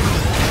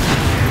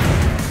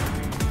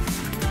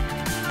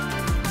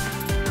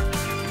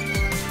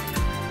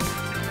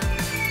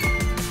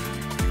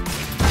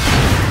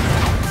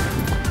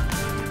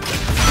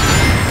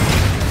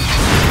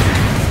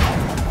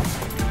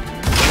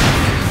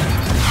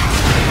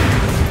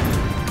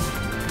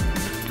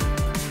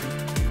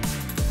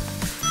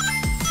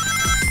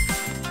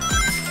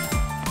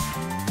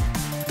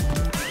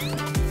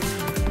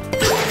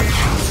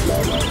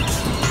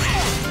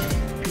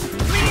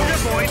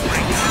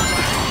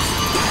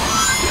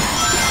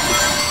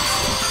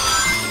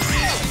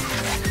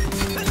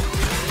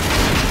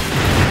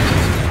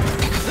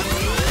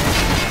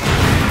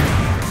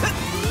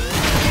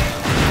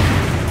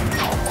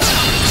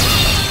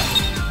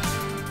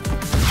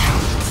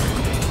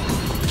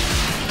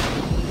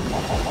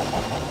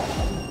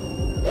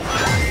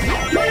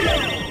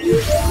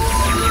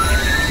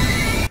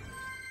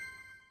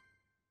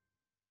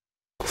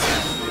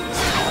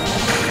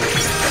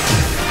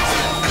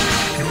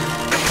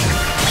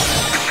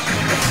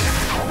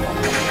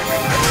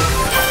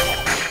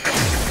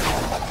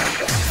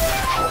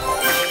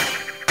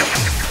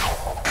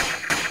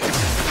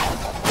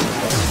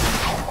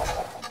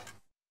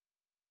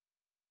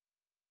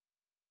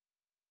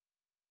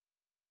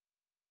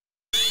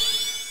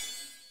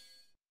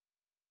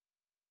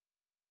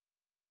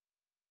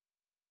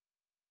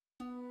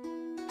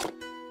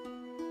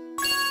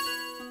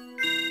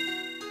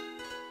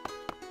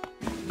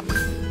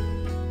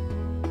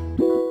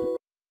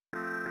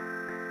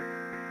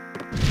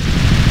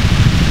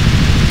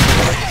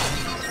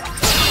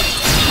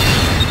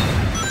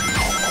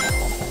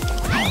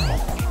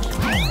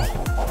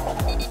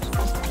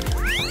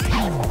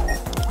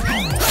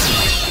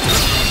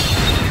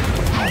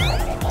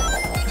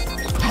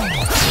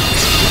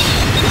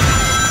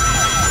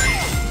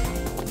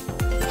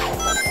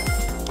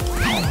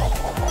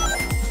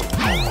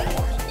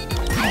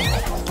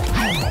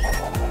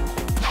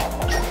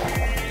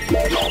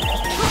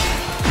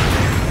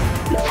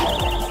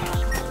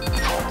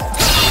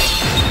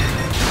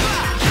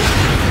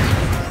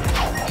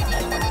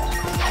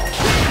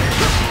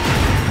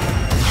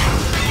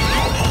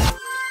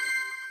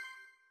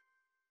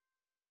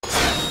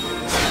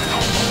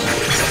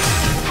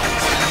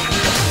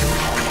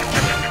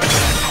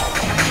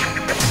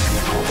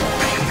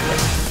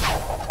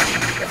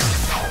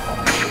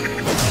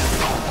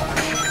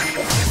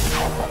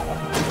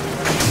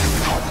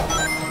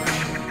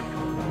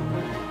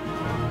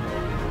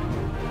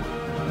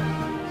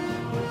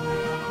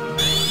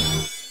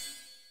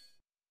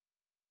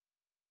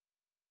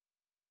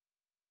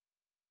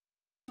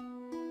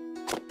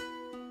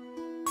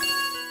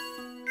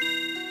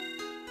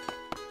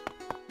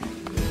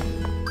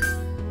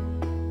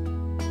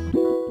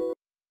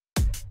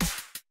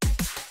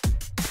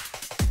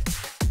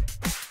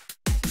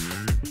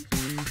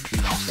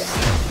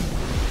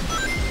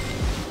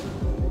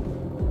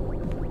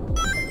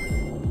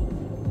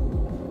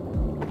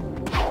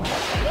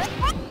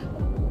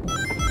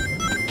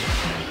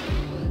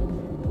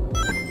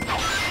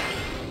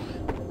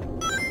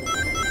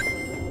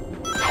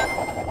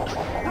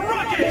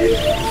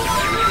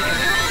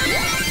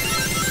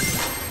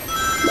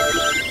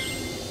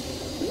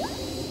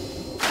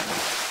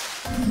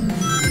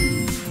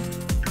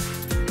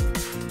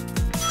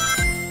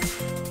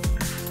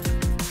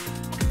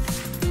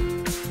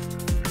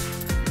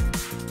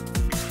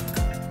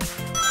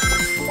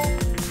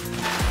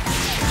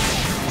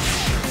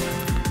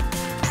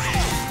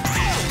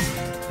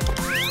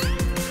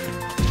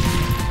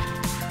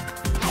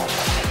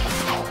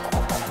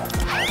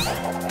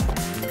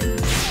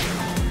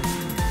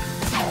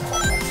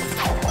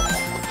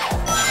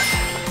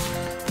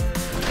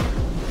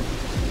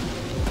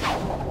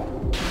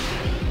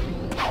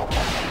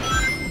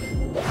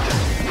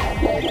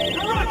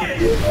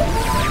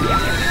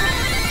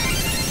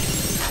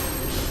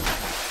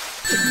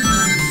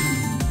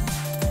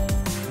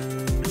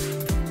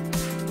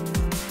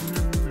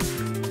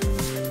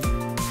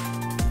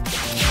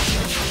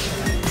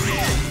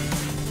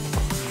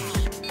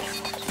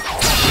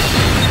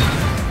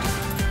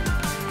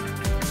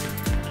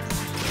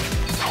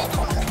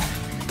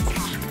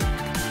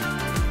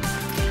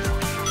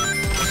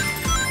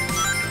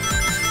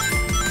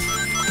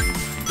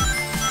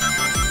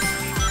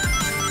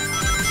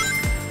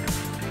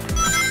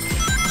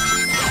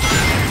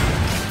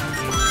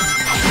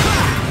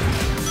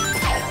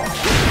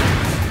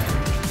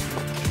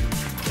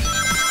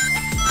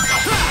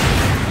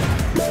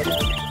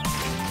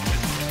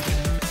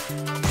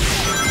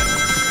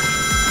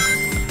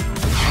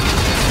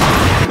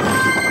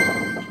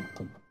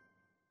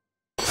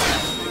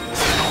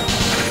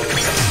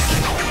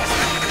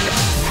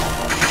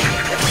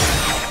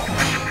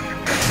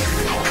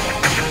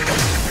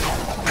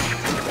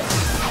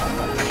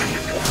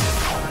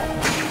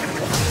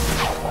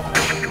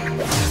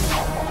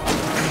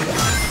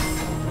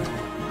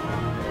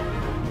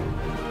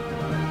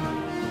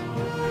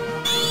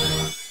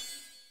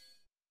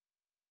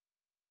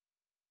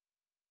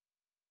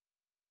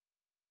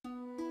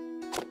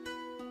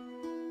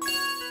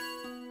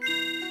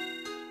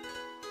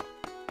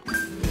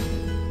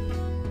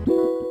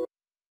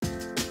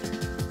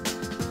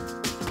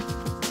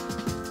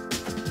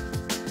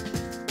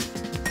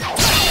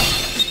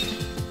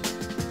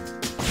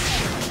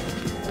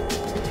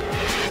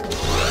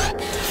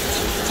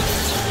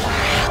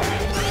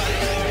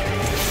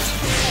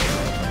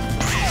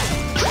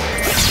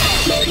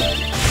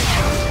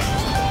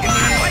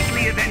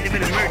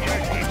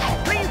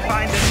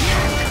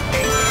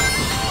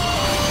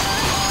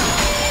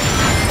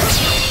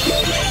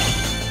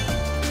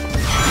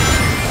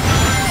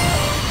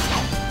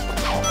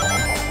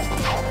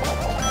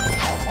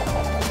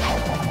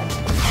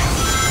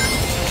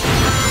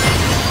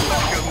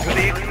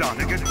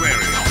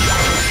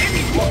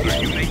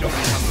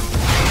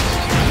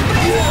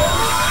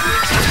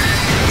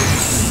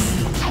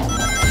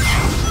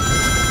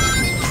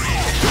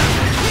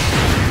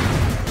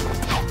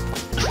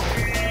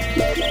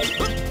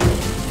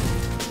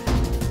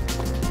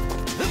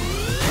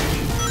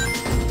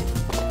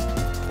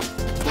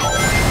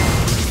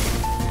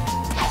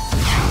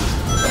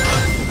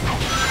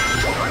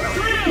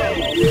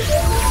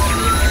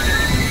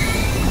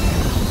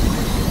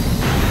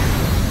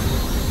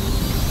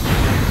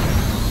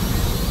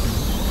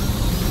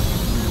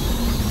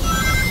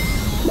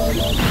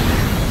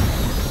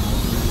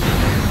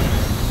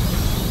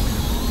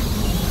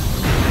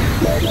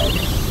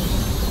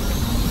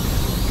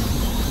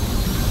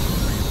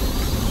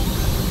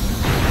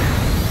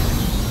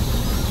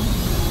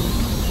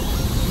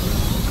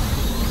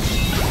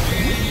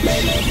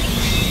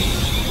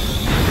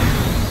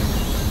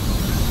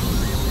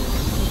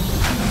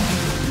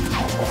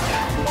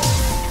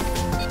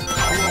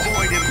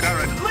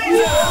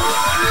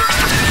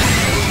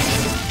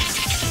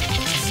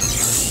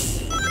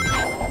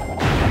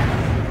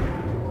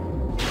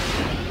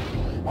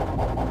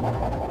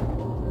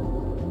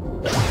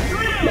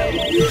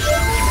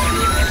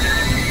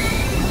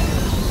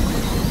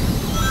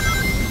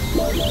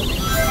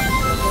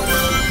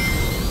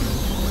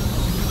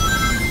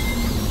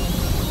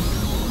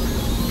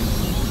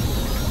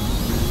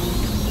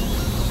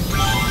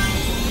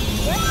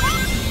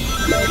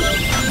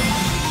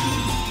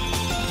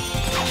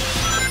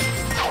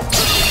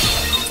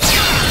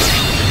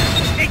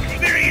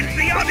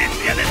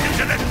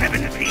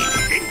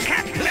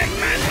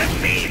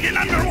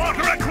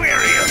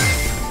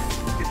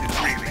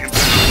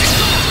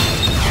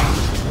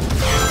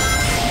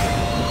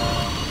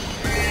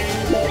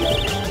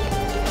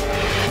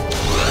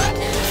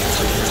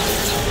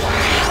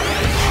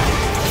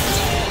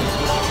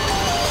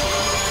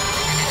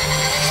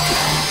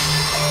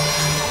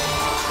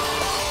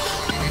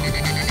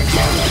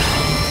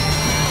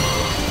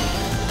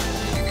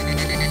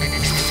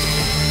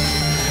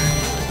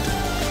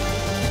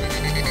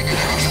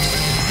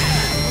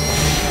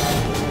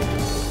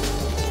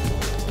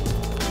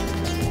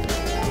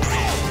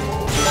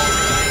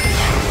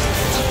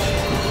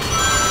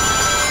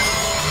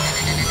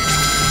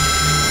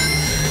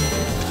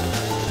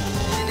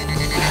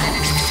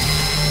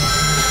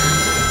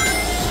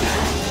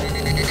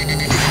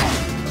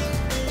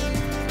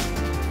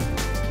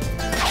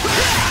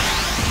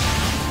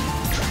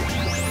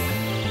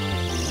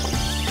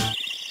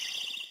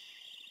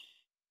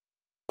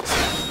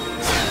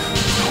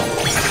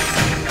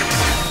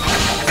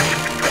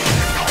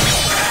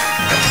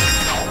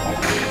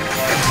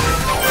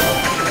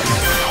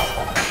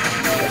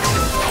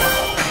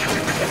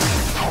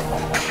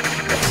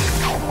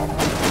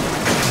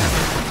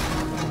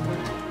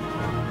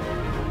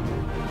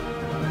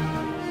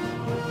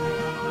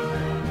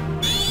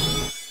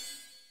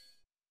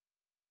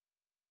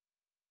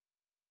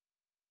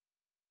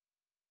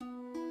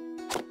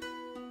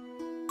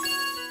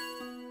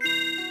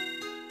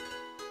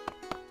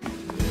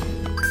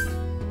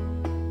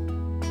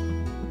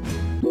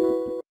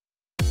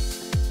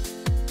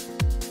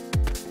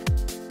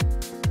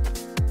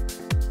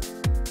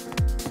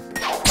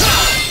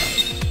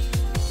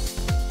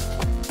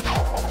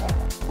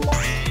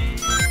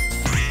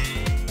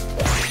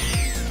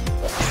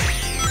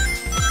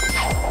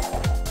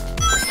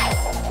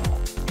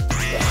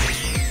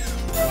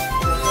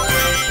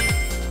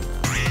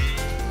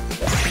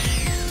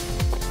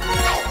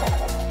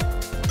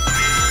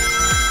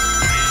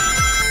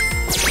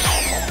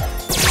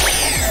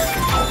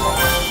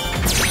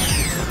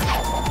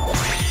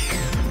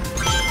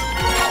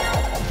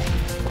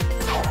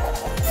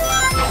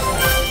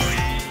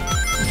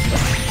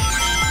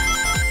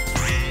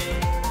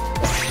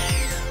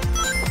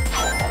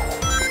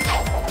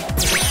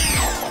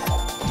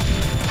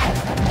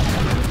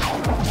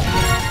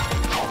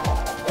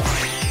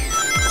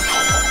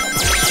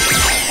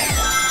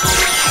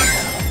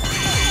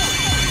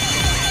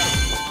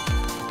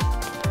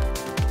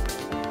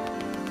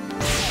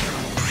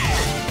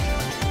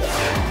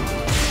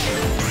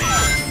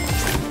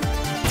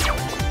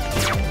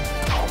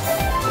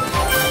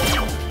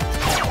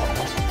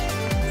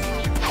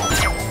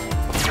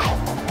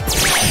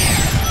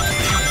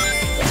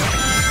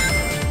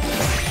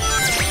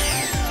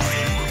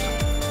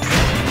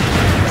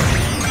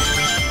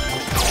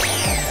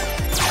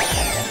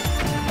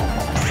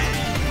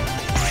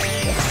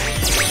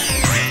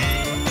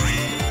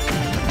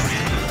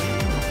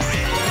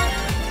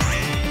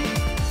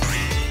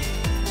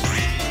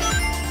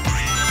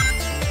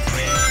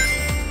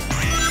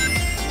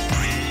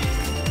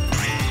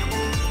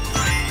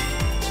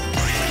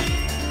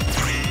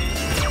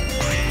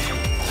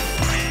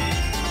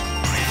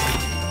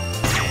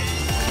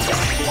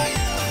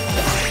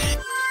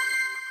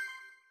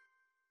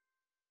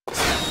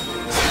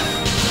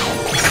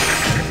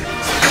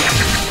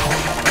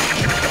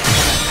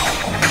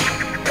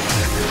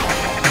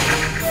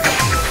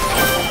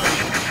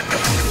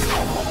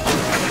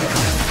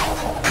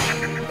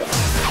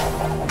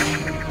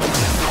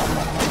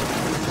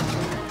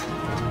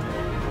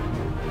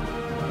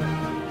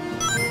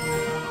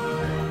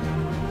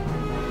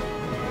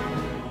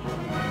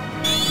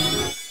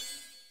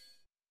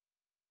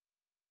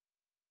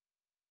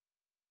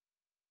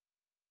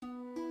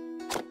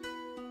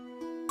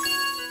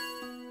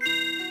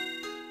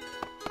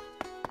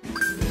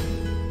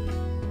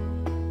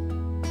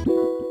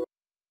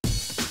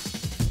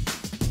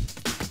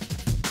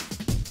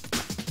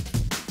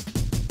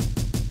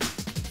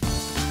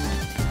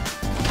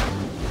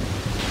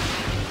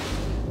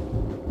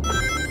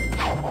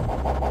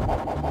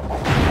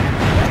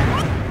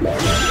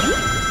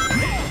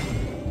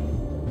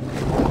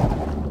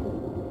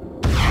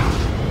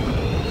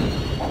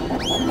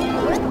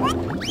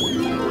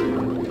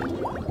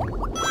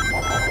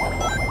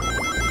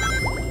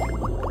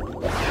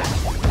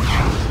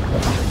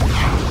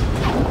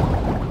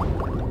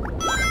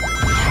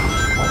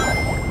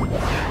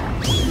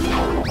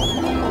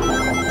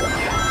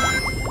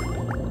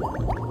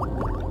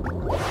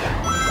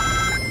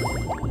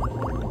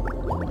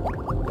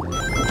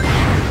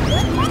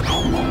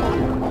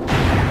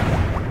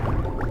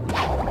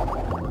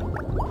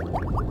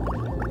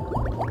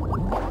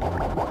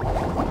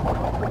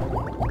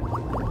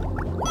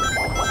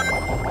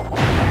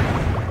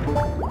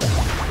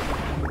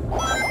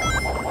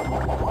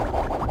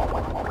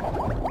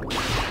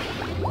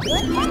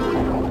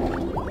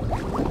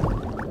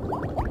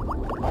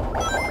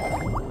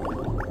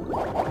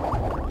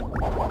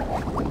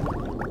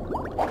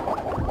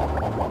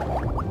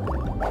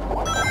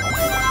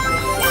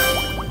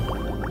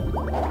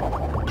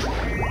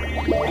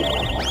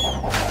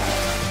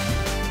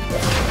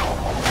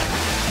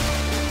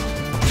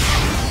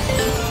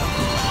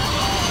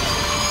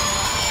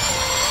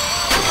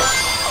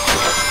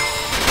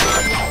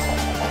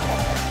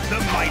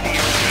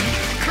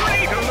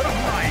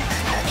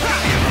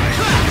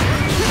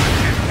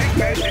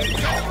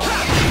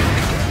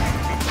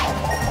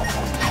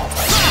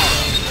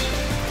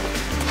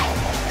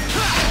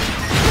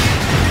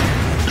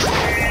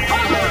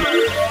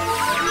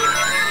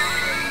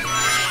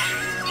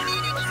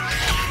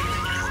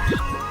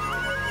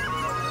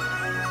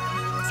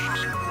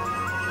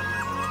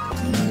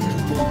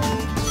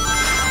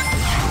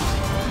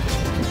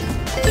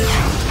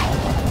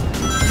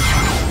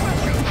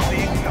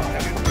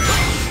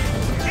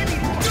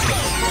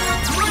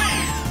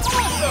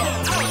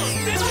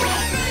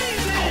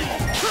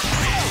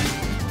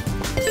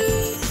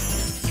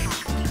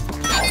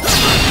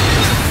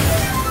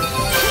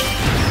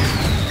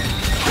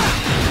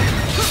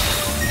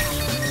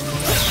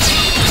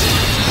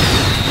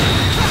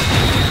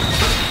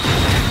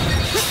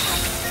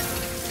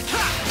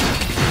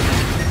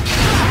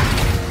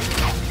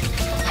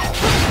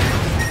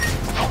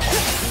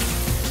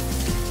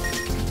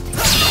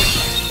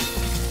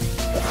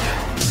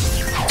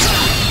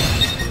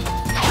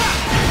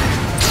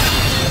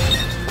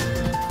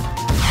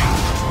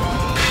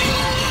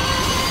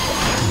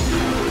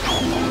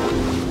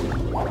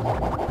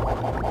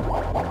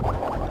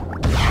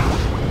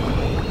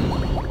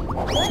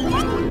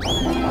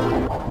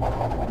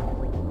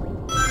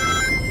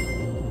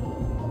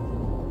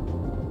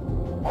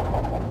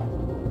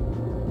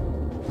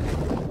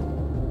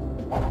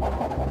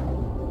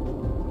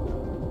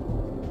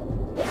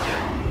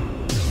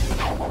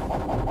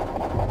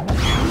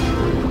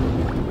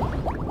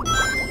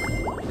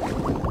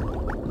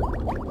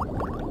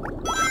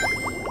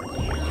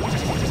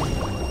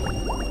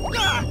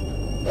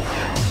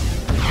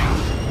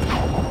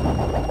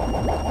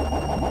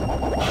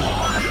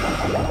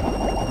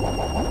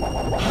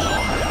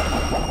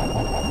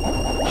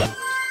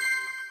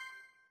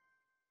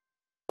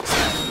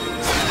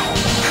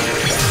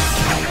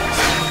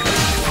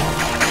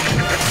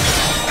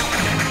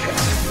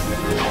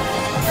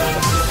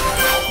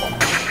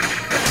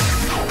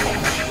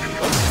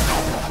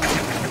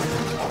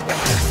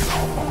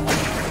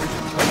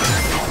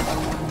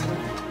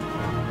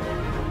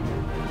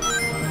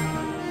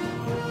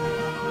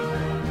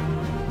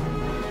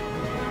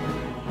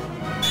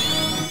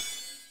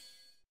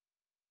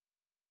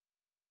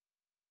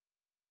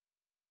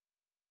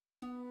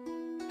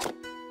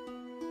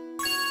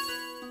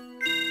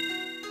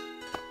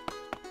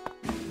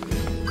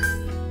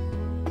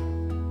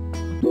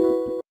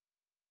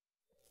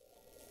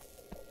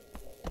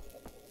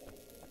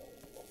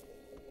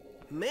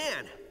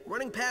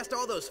 past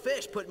all those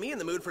fish put me in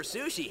the mood for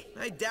sushi.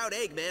 I doubt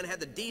Eggman had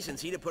the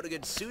decency to put a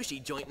good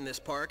sushi joint in this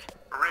park.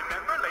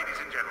 Remember, ladies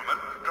and gentlemen,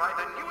 try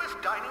the newest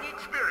dining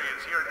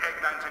experience here at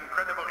Eggman's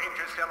incredible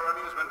interstellar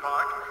amusement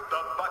park,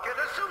 the bucket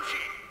of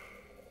sushi.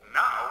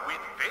 Now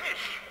with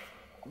fish.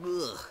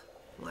 Ugh,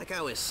 like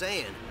I was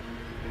saying.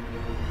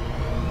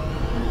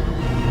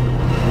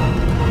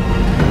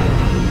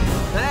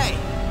 Hey,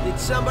 did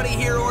somebody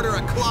here order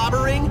a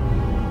clobbering?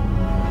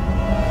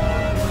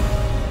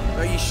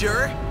 Are you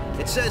sure?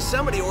 It says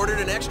somebody ordered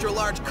an extra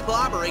large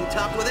clobbering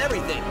topped with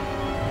everything.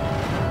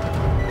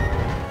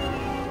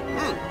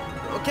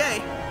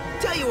 Okay.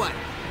 Tell you what,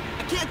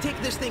 I can't take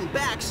this thing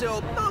back,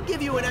 so I'll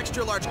give you an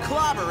extra large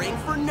clobbering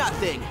for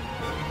nothing.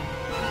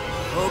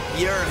 Hope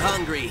you're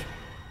hungry.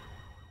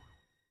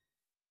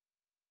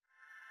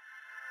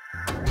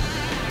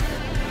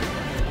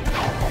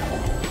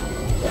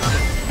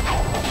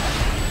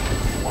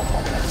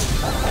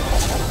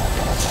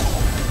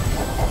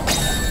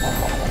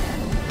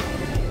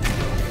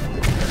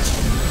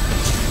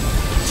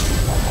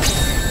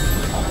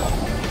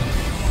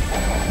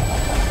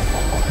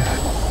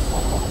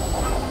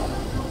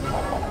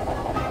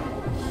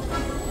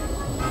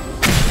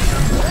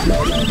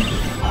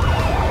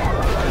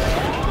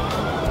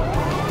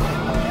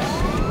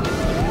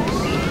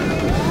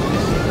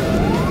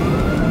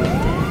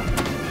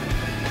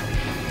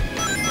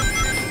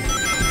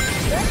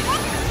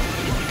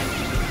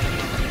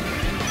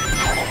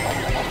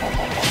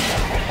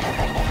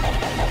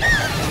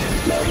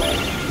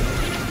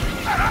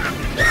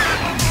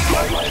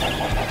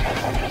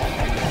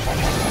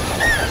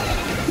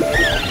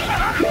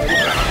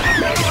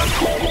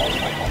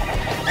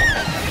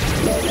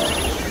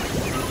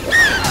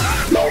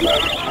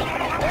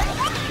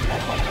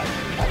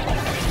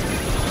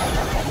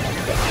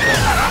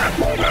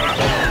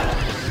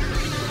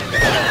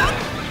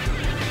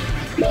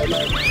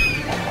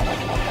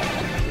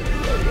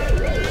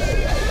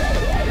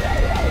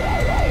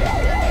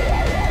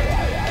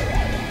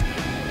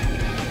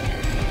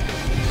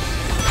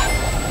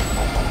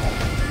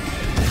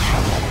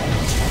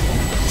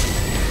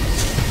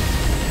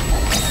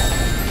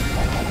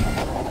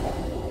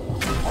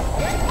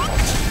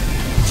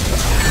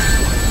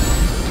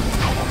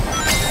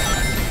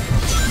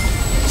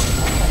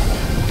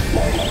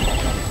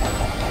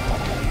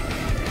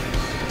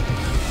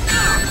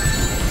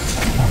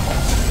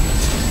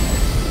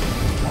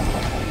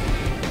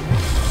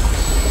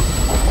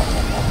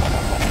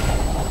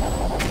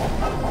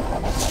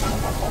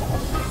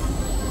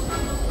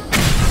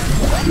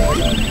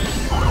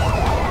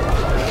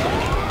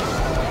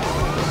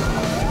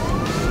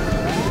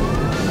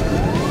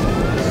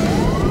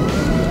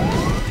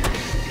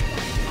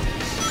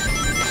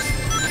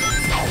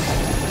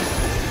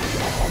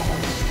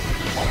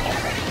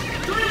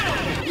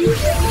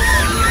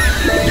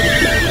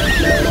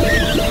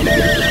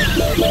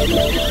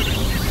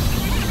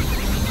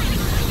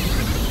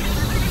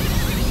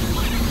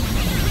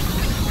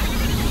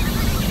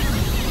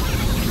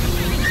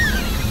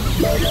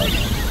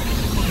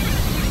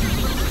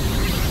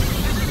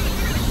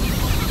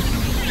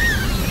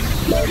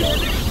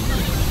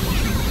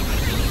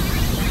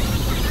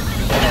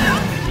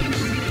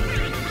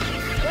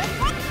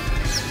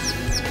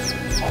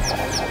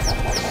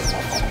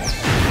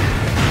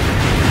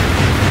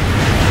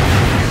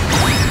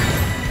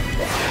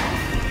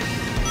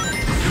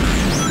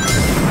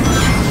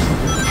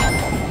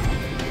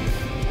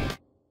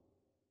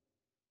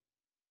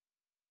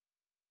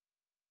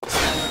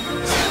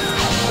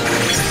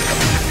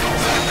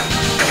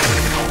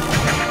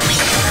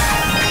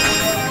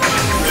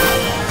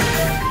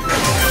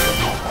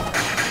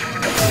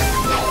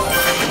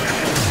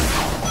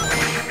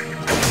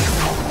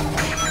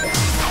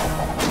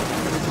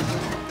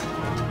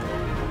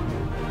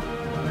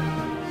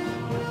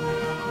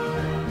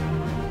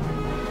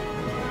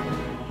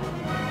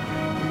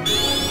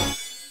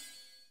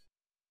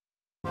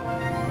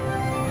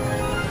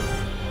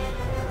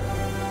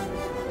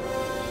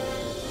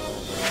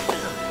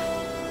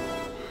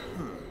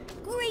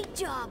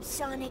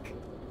 Sonic.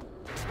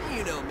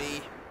 You know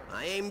me.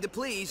 I aim to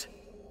please.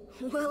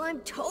 Well, I'm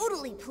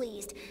totally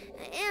pleased,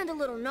 and a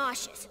little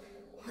nauseous.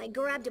 I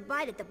grabbed a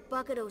bite at the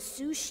bucket of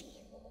sushi.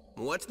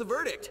 What's the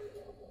verdict?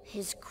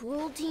 His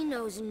cruelty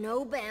knows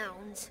no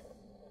bounds.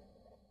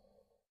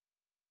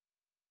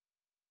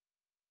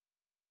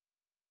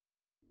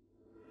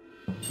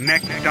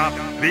 Next stop,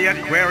 the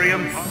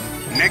aquarium.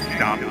 Next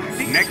stop,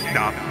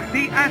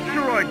 the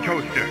asteroid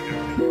coaster.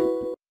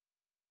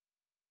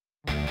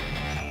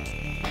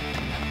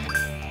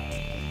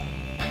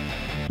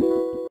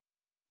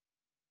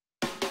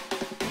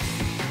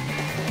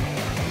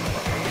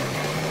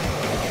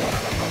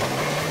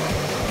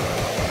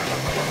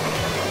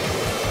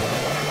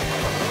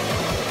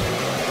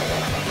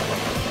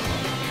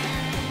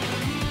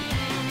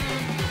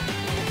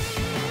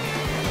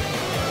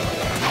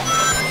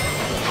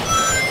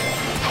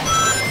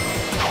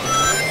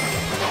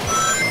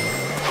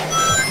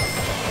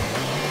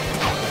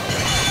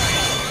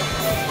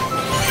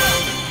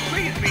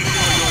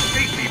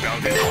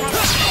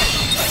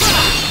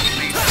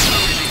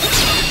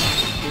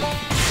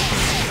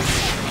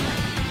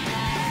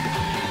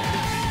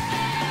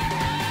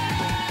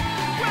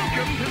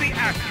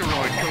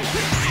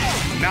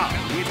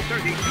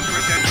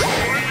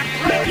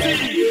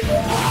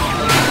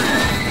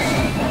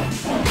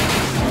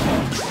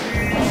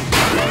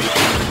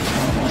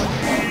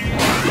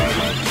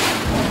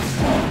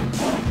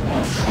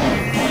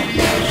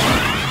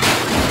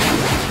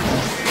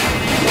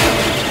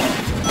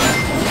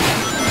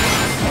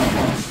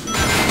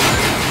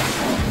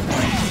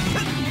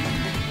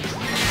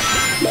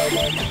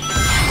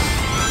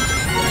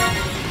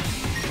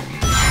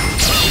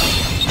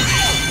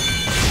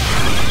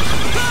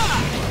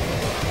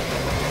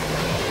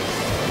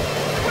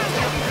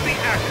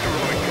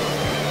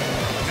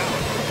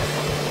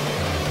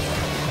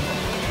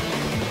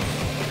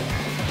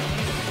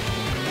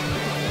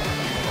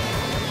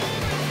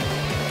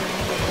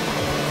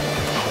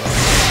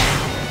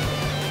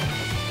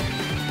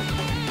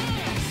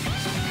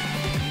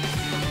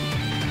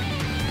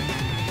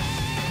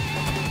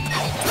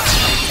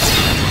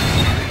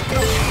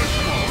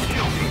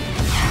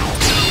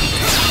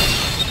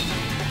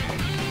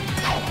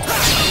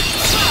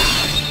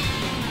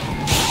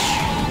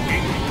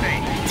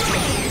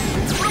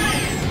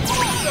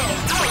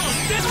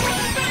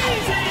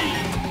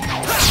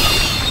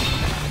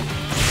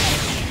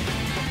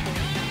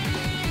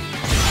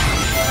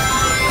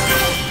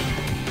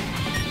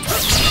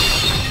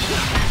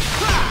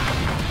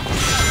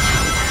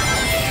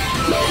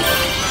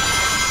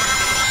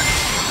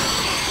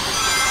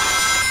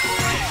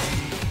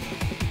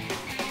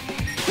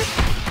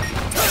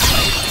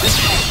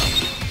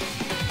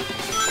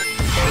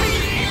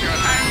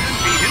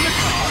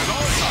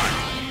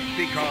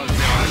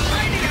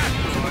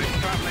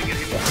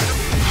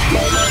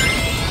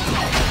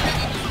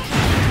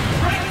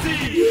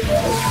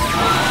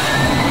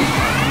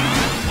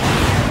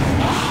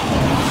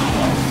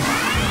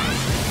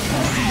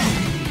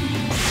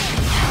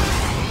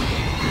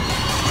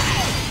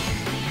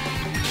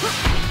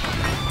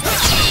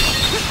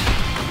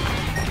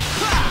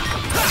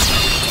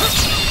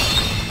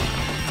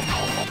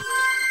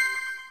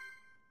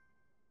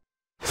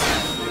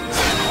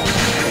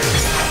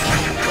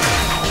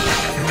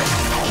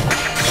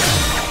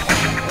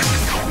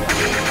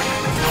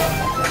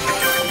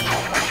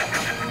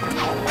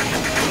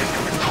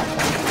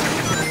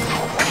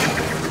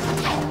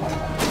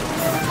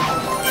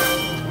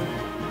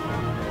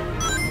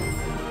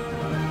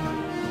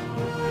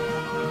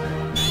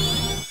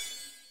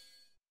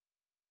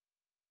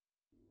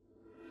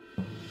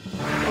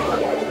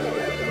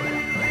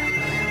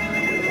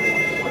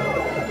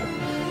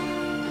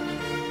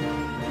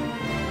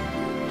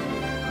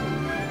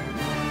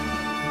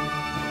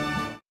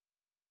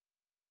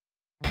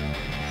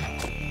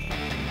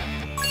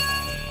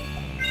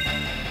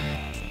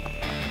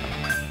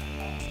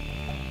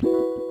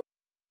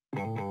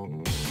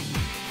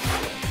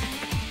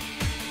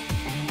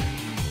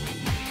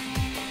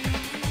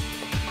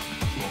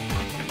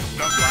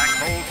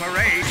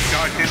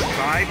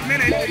 5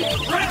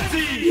 minutes.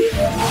 Frenzy!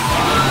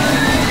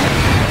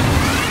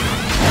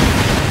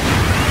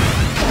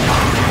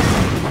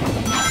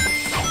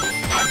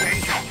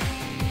 Attention.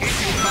 If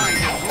you find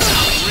a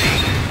gold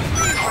ring,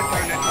 please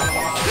return it to the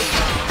box.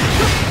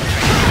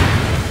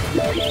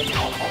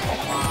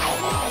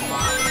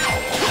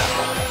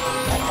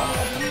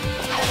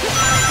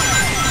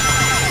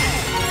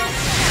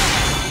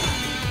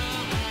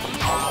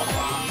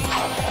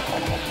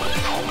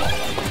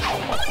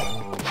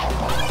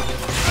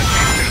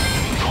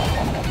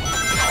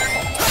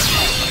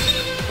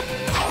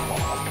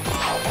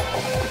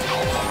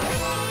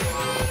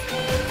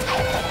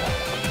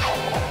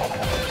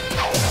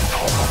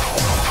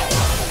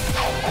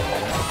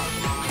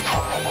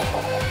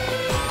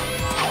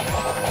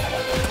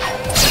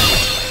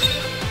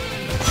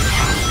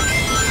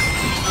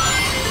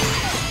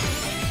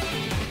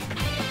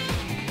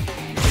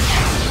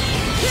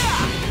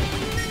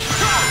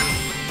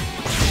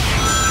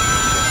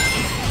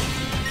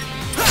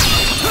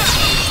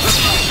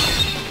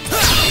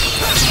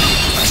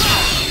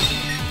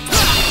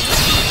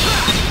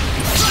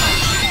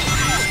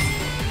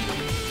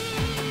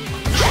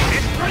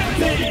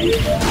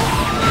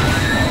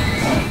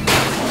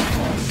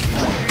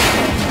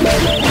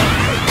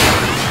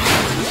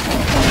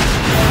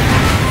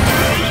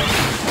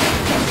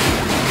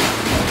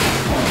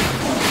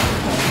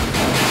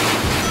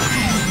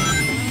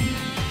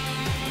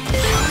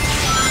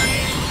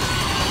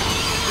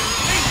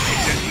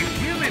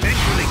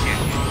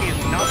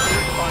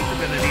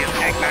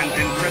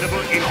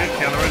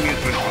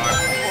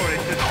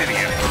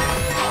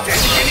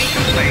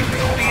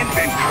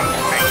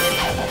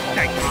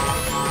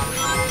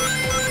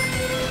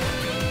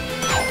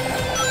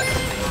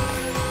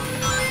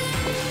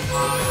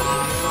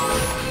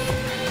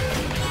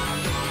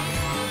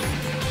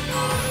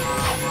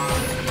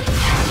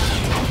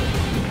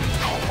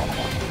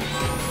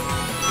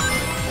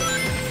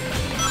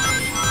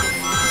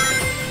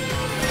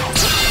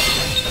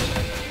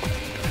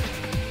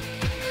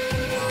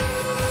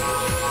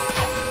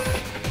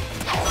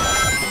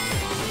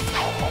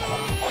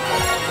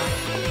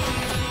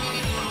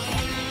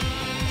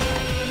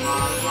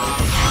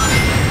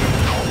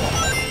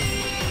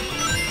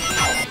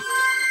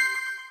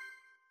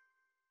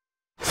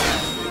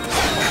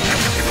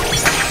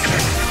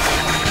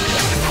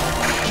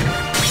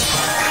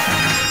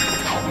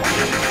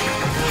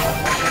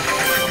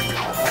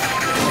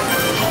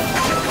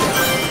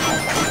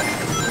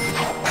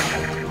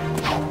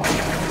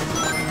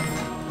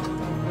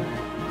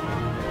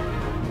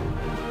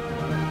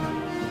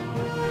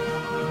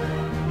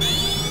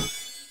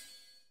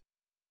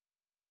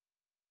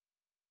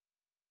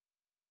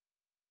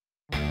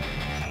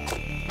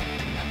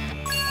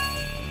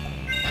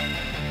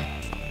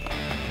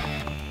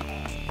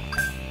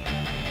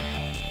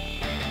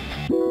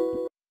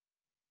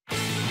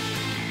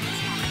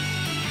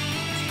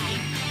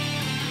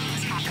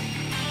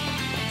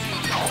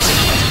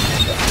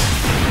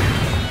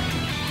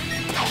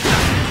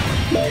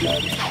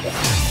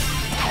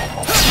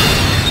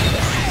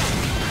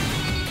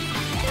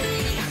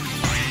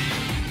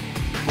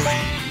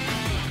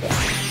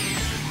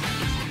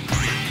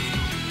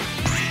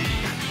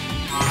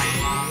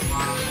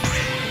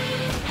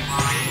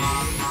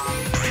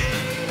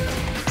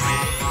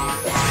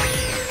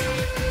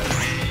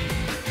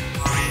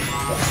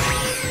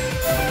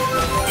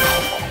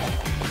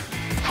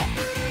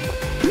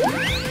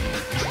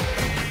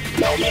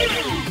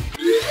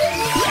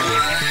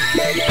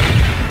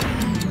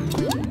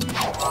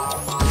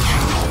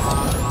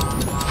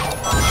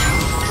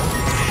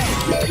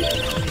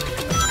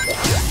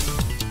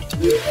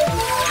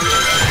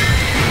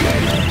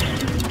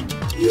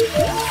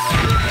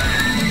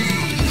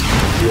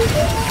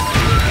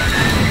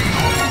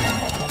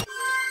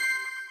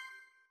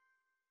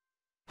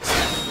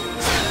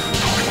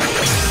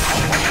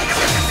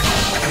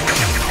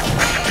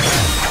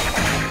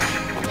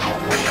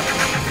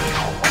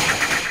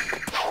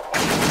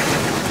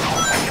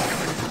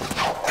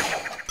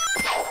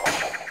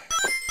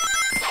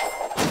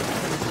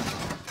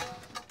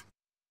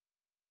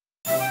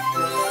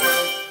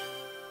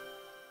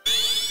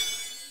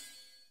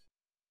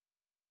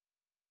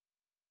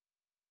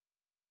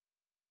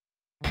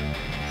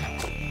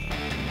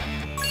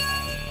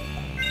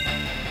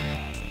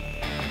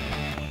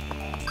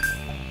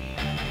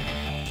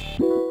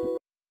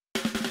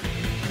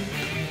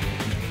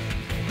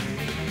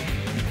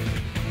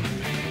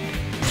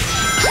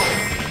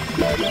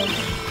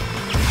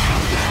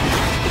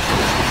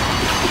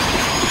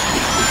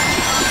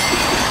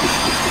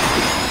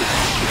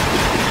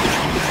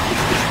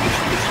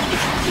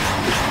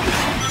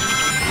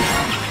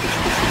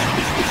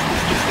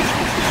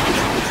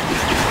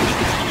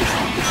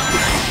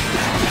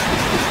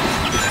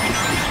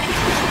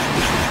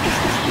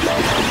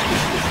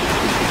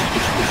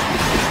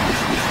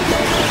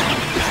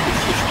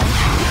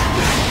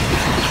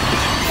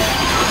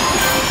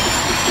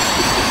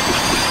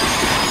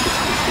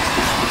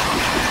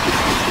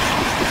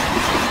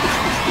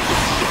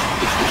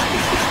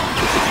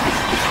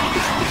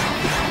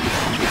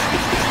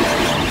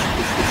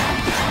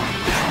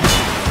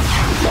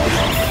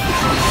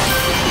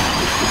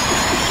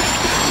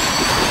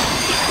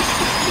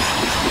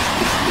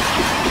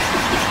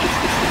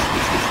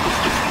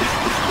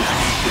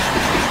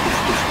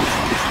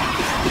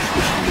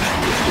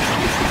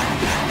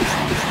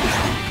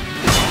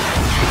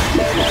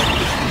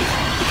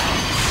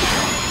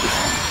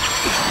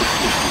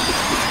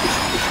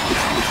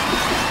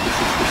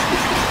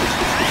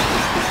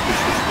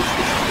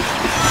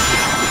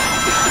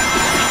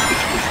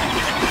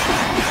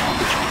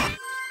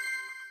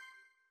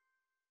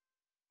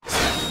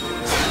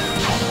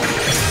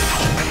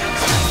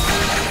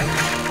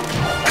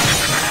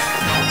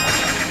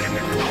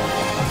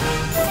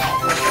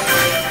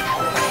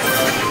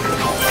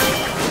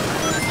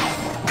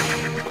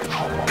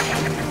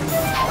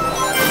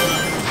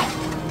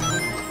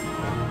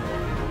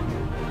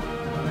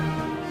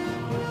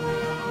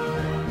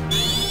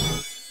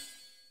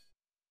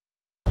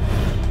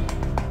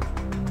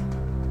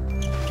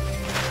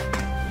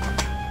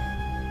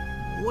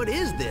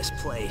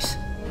 place.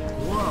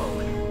 Whoa.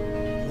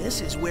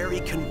 This is where he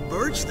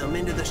converts them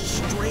into the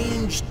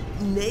strange,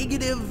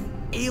 negative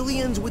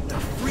aliens with the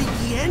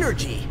freaky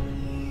energy.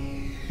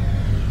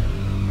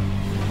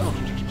 Oh,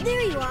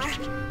 there you are.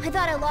 I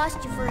thought I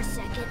lost you for a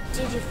second.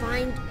 Did you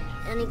find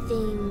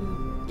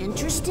anything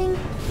interesting?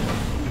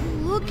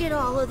 Look at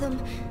all of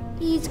them.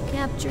 He's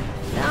captured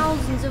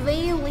thousands of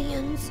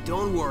aliens.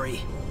 Don't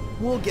worry.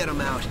 We'll get them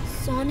out.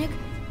 Sonic,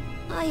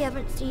 I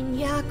haven't seen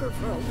Yacker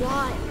for a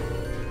while.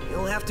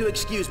 You'll have to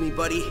excuse me,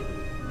 buddy.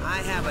 I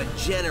have a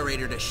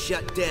generator to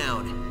shut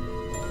down.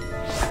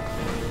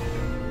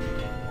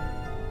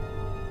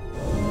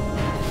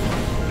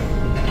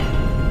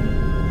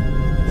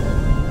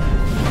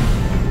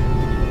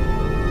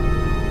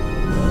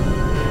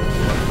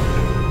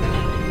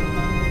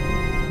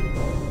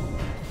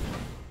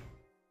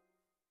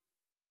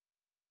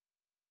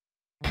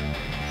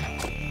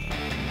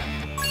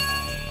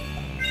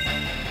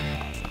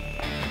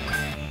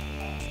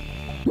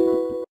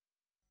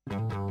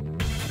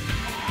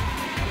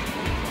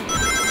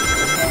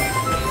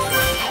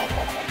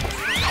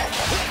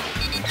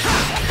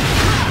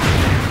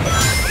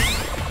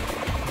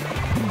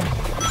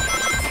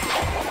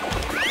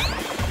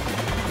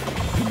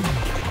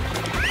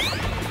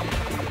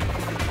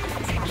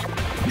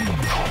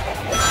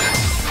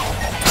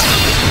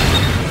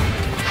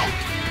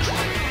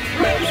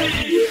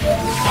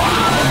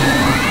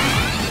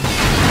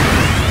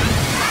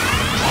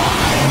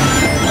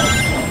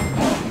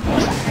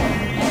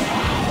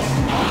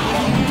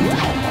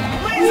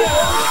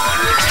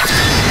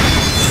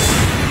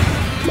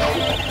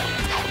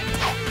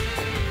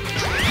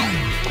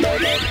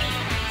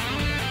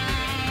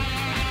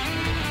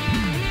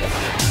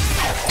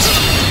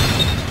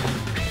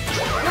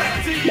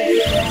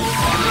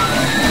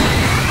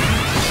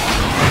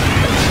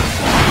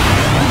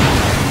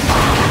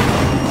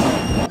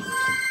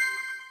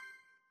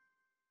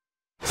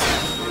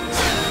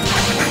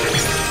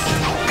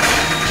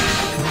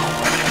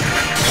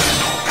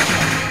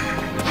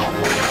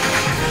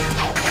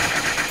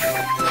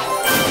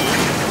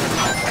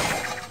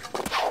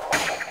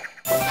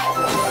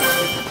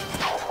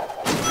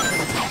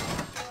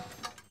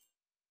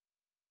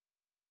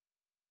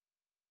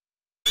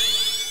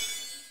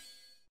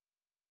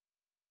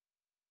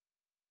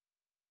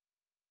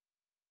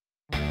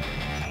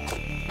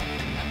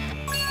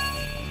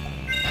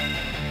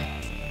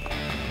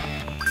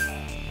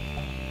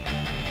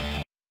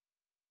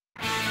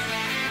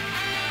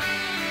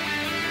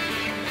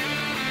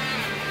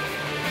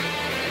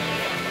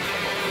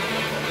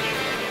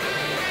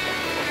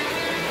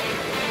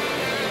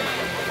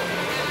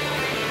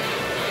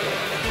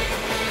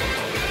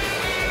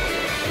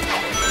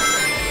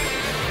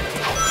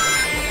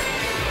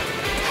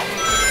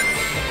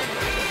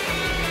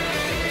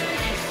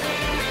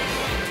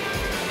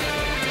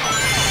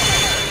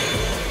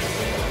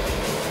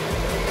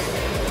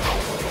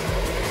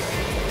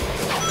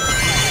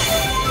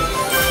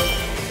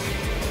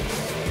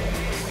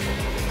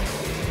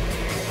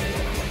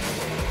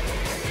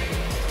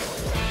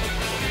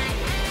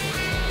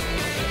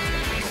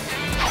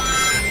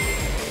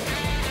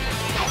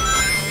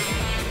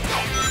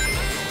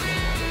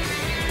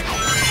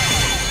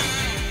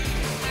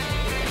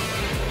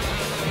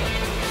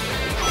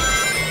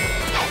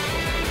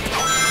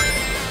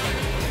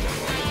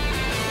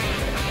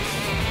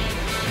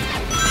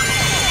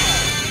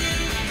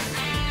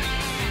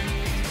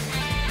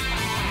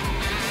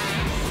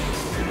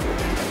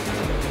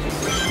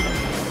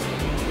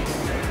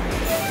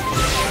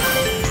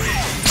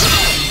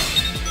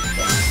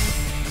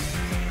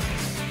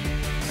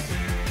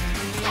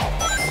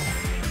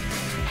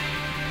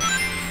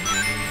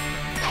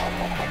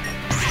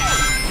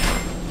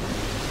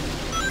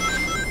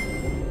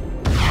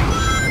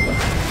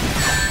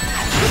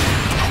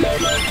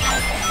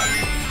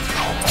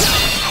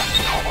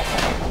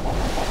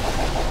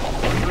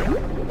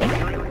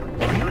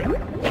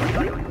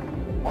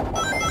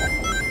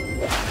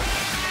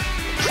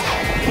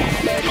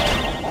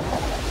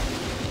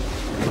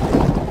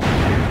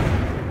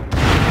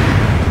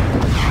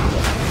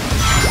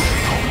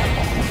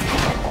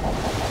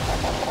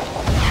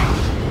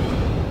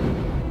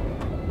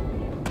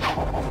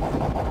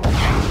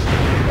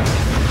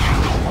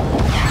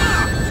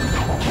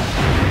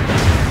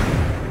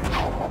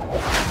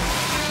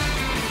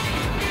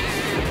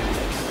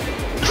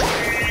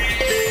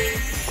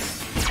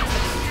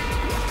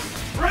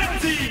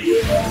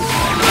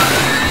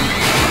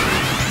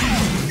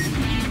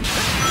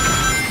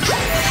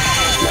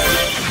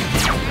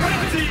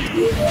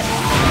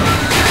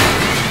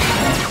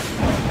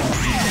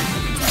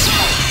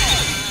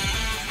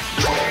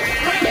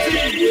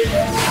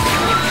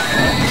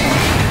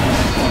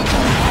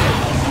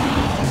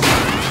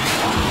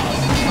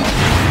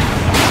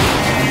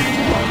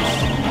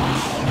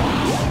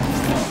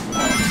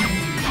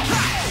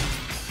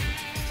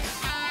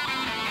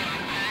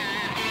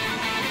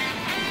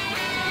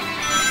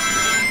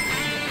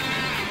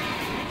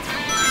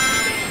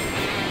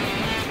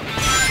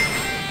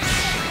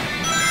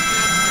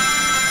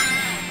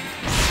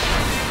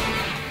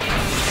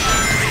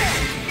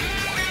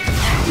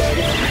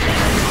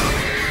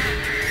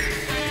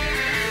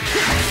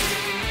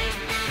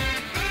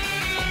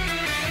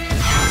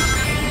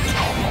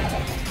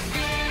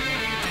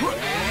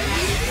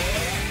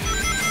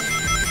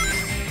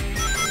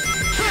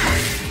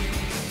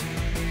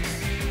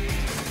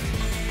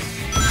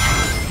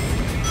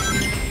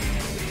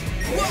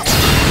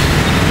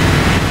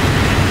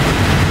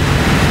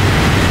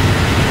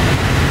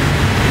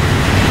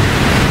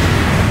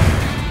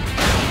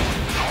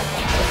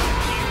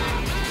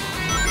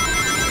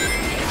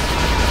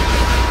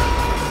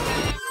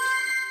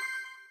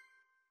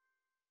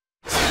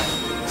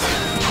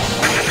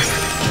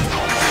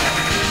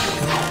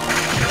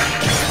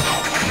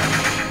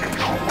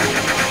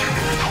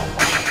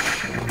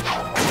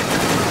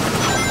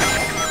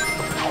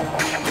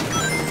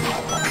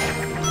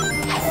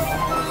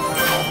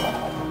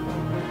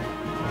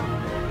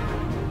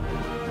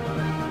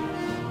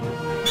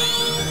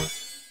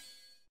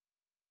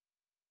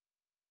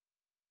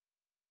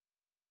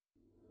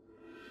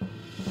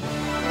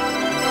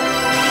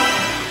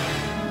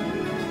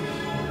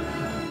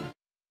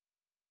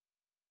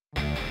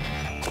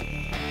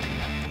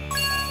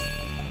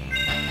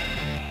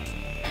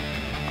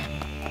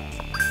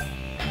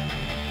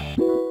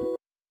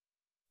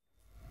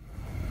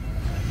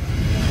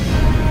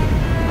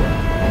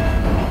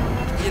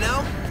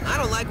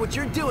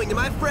 doing to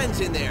my friends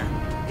in there.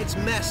 It's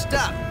messed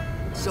up,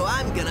 so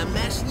I'm gonna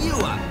mess you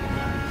up.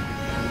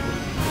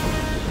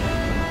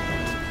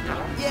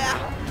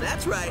 Yeah,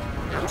 that's right.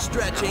 I'm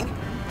stretching.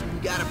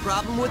 You got a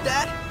problem with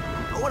that?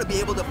 I want to be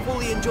able to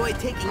fully enjoy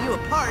taking you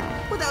apart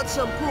without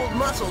some pulled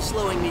muscle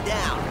slowing me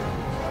down.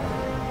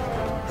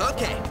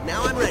 Okay,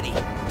 now I'm ready.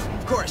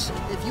 Of course,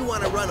 if you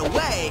want to run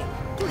away,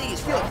 please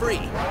feel free.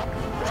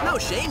 There's no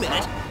shame in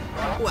it.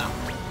 Well,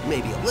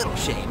 maybe a little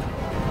shame.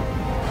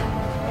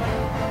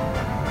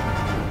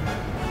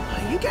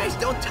 You guys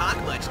don't talk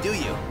much, do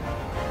you?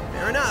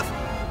 Fair enough.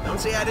 Don't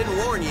say I didn't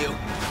warn you.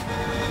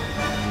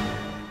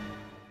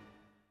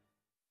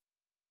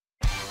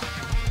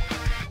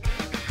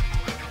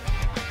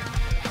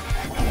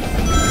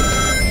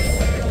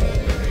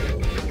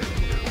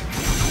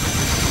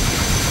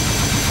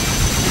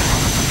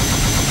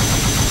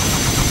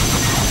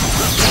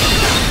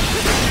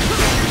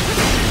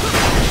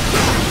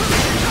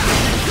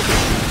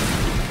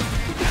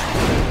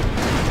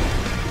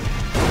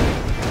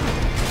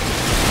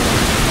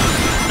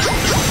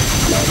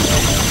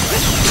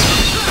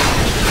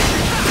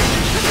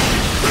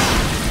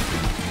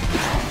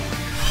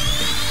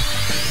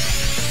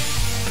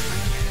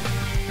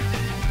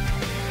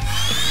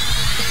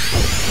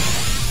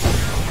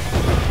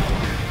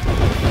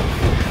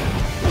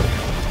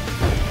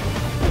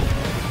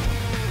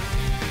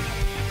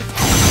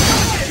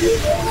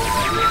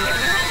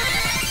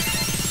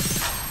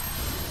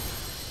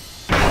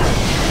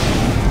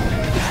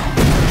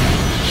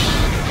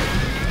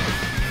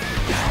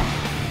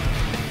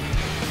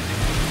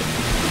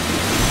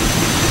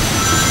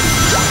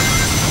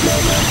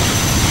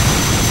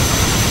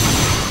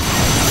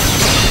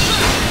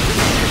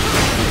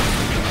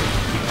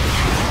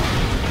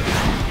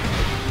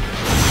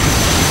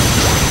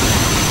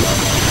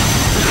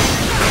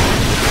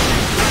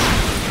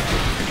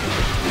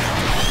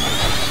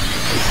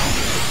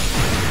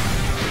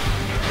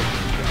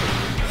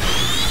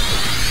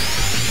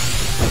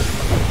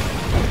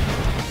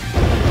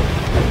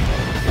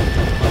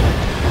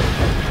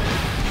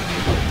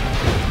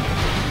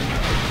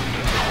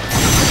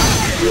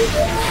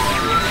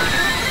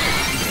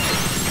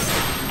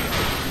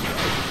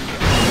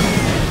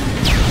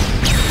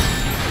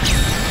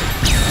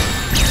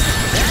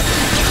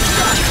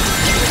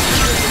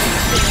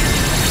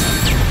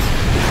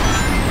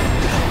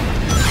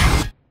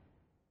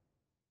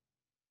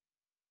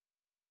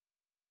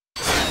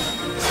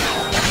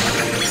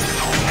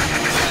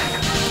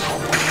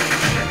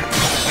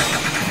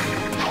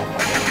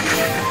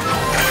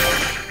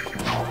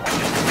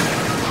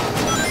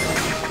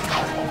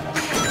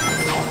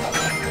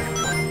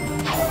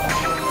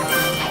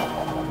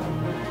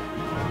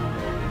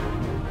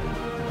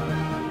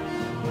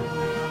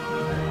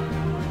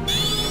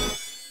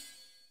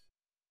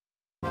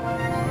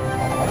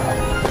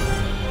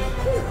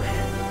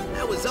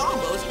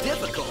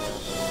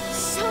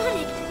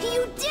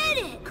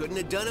 Couldn't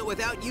have done it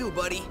without you,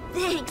 buddy.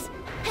 Thanks.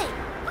 Hey,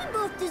 we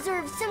both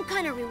deserve some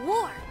kind of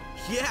reward.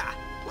 Yeah,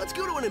 let's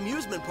go to an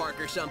amusement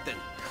park or something.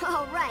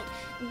 All right,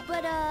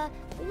 but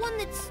one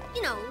that's,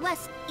 you know,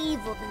 less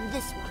evil than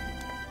this one.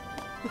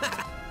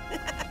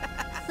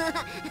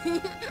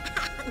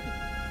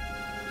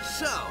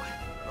 So,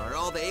 are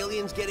all the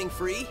aliens getting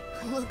free?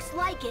 Looks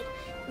like it.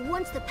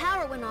 Once the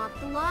power went off,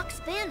 the locks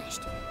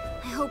vanished.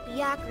 I hope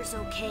Yakker's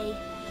okay.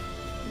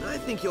 I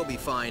think he'll be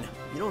fine.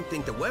 You don't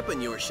think the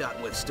weapon you were shot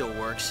with still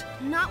works?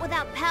 Not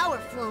without power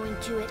flowing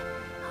to it.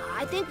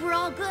 I think we're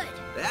all good.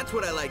 That's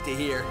what I like to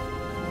hear.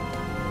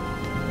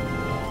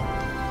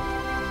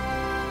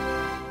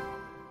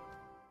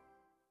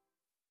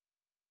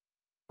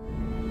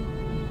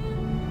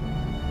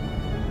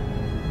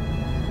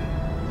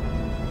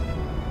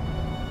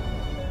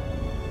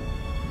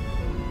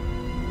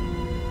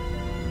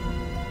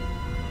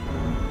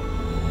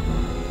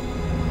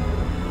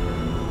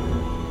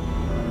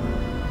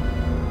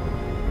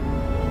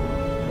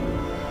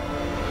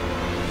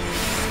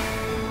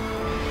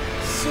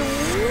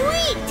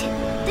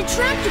 The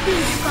tractor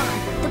beam's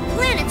gone. The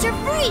planets are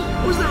free.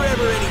 Was there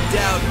ever any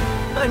doubt?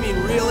 I mean,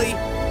 really?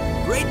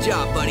 Great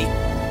job, buddy.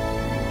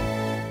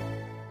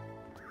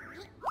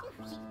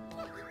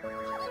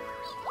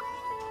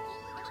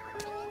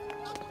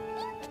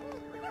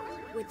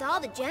 With all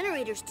the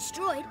generators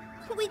destroyed,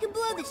 we can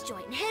blow this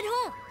joint and head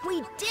home.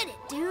 We did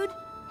it, dude.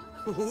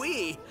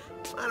 We?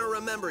 I don't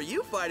remember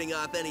you fighting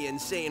off any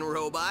insane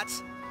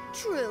robots.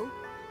 True.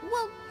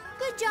 Well,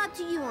 good job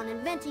to you on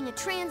inventing a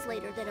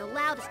translator that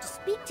allowed us to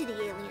speak to the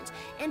aliens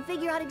and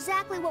figure out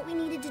exactly what we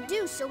needed to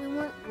do so we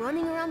weren't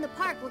running around the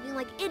park looking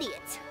like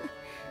idiots.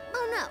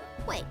 Oh no,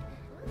 wait.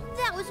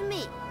 That was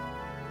me.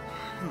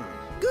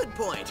 Good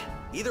point.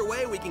 Either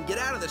way, we can get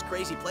out of this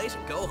crazy place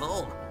and go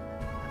home.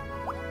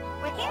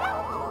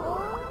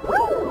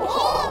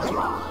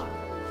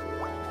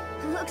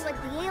 Looks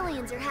like the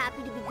aliens are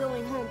happy to be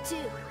going home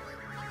too.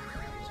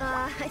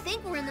 I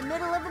think we're in the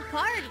middle of a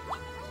party.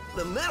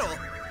 The middle?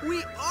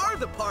 We are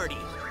the party.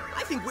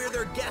 I think we're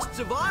their guests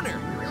of honor.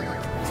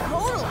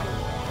 Totally.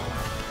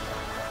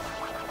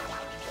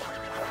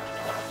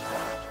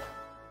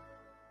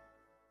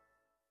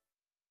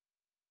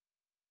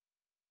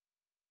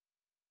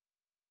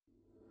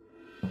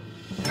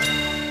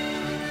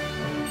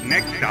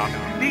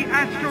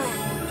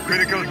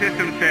 Critical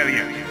system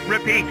failure.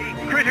 Repeat,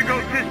 critical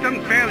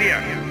system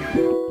failure.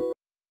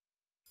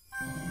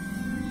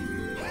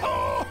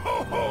 Ho,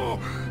 ho, ho!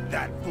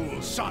 That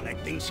fool Sonic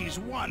thinks he's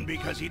won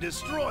because he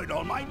destroyed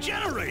all my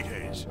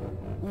generators.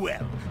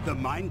 Well, the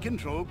mind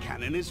control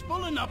cannon is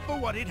full enough for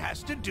what it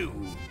has to do.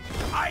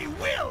 I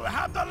will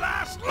have the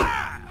last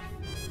laugh!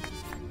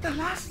 The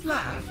last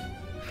laugh?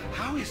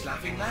 How is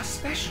laughing last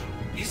special?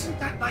 Isn't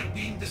that like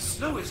being the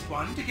slowest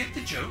one to get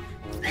the joke?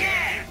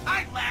 Yeah,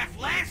 I laugh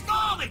last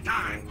all the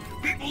time.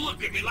 People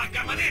look at me like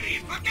I'm an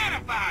idiot.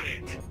 Forget about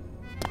it.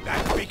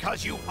 That's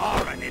because you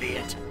are an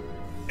idiot.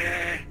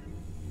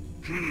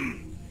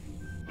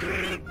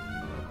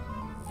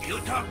 You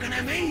talking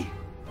to me?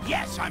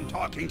 Yes, I'm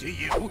talking to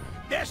you.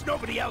 There's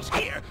nobody else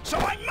here, so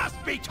I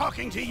must be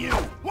talking to you.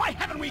 Why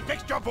haven't we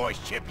fixed your voice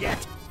chip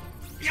yet?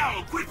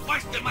 Yo, quit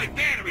busting my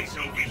batteries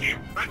over here.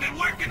 I've been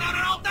working on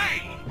it all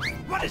day.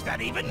 What does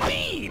that even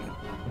mean?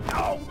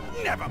 Oh,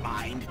 never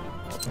mind.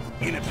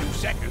 In a few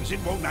seconds, it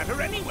won't matter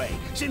anyway,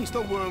 since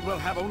the world will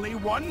have only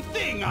one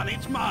thing on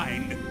its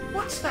mind.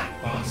 What's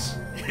that, boss?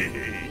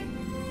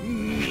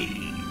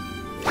 Me.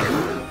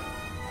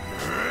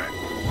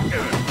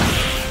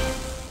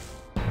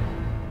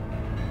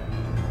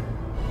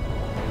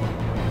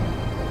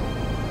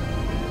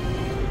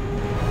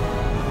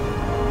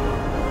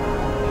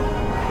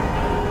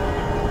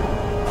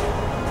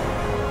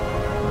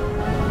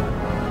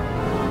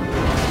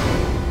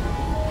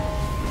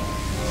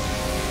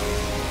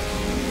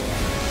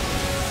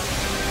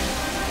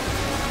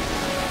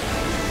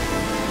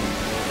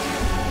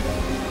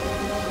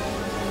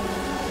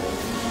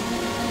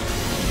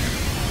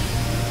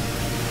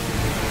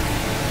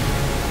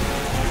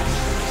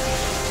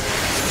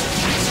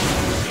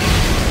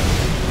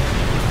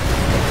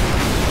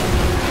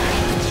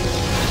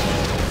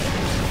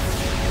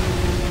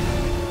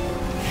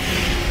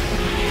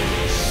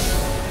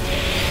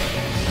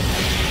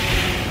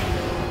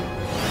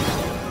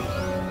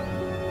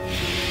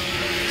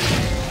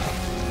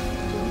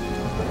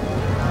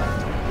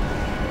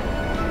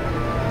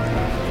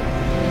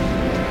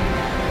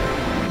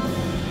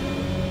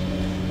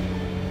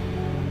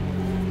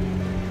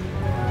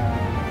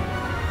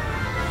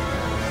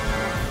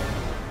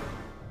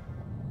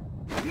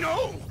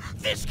 No!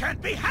 This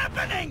can't be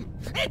happening!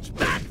 It's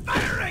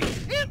backfiring!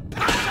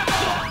 Impossible!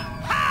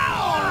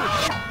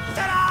 How?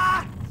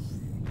 Ta-da!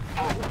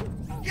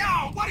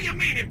 Yo, what do you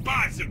mean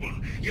impossible?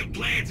 Your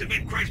plans have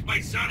been crushed by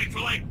Sonic for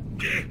like,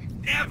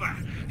 ever.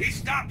 He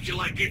stops you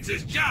like it's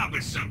his job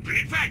or something.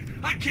 In fact,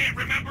 I can't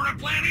remember a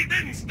plan he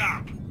didn't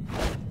stop.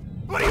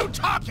 What are you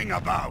talking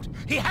about?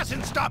 He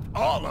hasn't stopped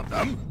all of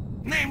them.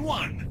 Name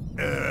one.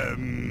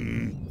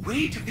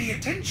 Way to pay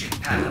attention,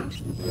 pal.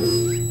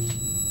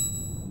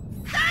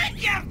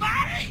 Thank you,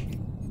 buddy!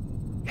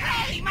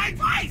 Hey, my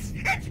voice!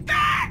 It's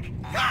back!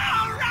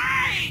 All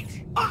right!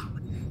 Ah,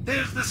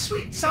 there's the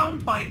sweet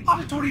sound my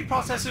auditory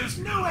processors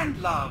know and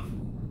love.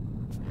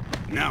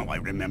 Now I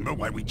remember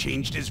why we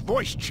changed his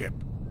voice chip.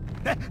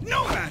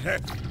 No matter!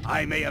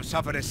 I may have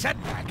suffered a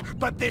setback,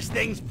 but this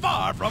thing's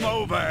far from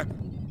over.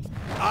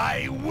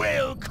 I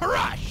will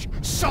crush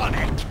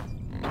Sonic!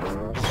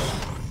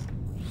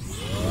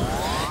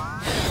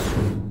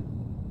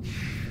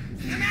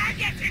 The man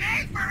gets an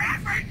A for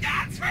effort,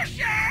 that's for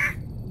sure!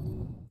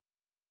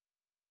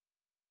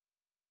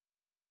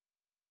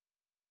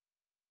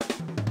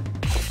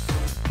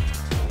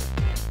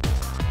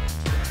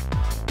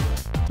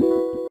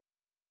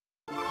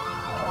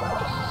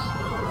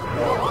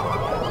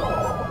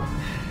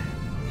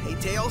 Hey,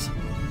 Tails?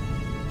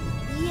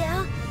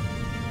 Yeah?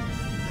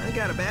 I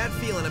got a bad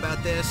feeling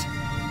about this.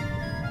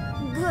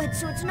 Good,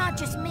 so it's not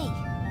just me.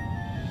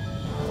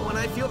 When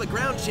I feel the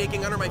ground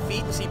shaking under my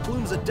feet and see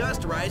plumes of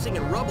dust rising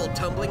and rubble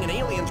tumbling and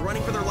aliens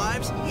running for their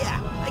lives, yeah,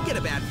 I get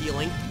a bad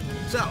feeling.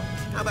 So,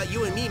 how about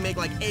you and me make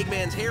like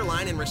Eggman's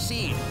hairline and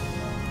recede?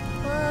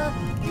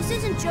 This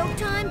isn't joke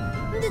time.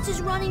 This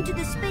is running to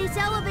the space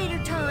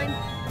elevator time.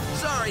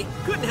 Sorry,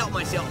 couldn't help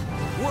myself.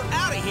 We're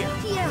out of here.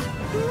 Yeah,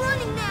 we're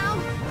running now.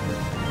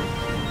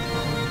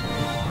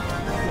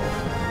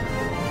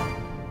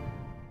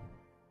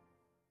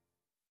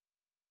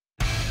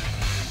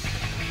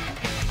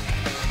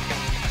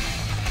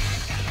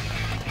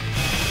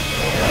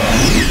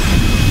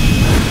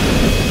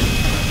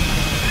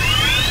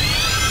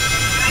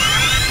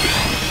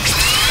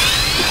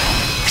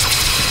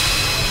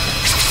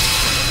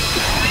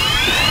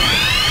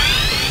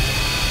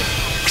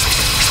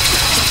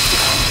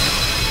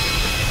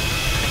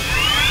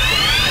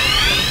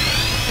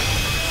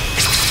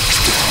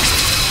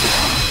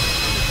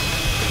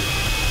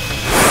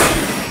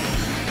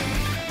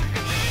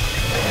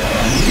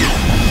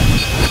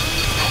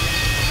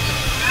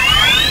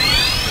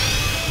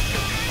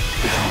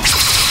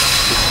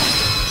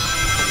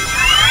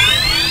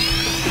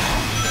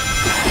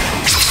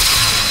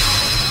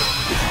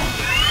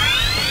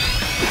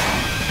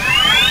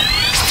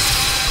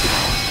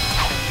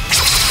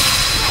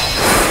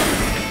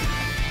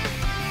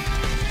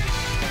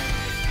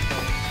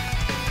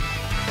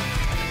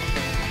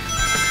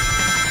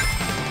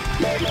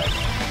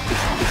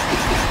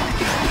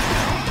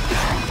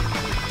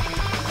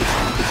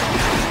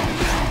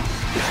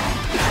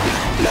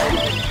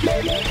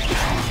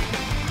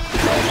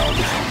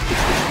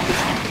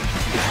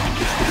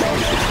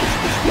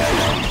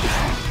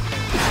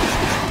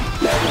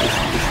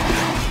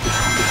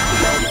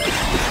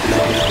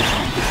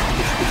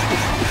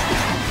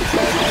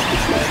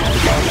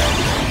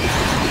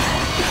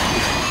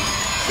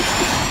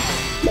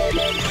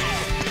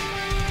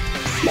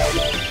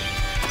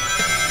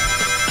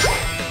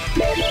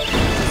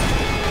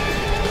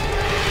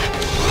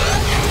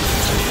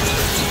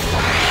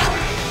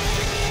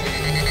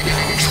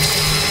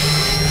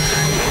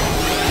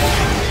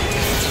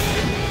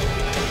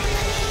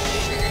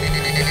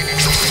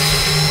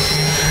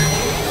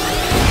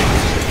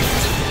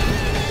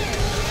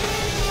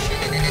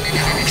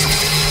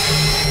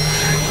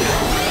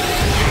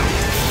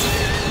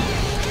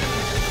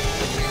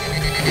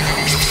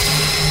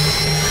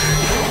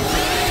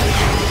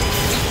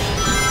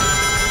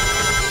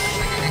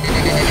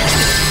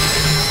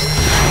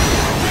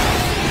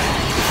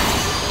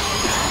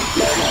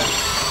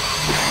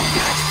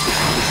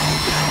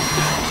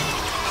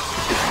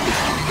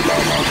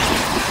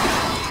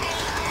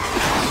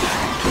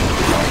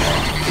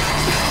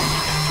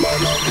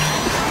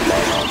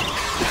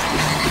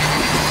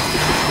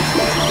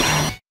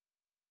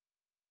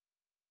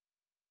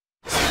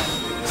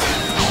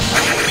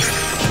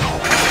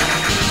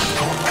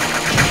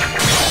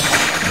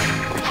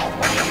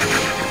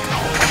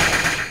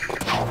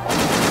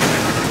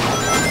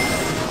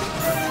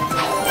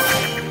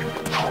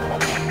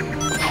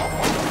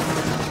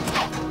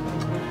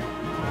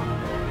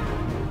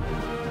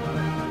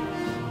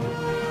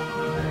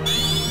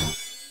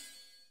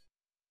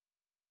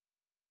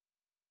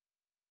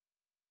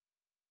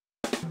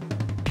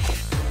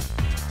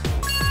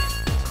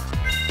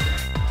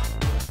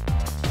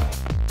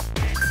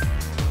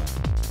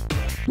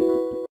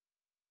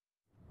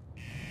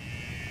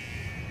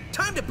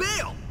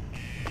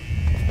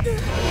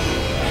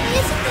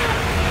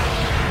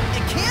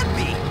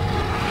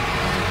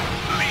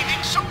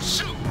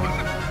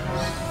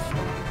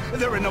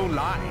 There are no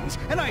lines,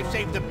 and I've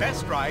saved the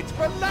best rides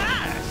for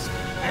last.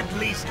 At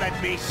least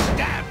let me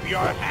stamp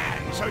your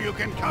hand so you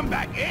can come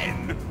back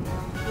in.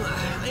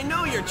 I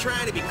know you're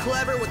trying to be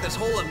clever with this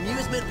whole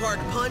amusement park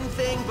pun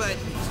thing, but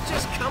it's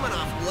just coming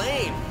off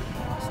lame.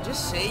 So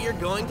just say you're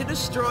going to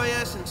destroy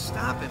us and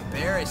stop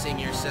embarrassing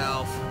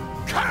yourself.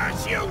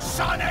 Curse you,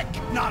 Sonic!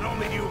 Not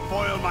only do you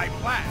foil my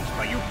plans,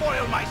 but you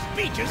foil my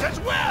speeches as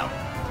well!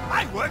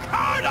 I work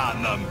hard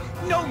on them!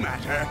 No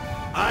matter,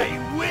 I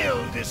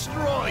will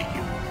destroy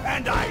you,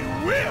 and I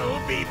will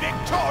be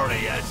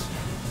victorious!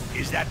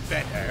 Is that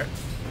better?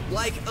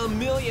 Like a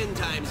million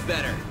times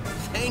better.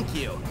 Thank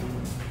you.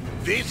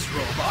 This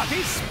robot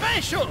is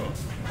special!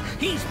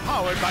 He's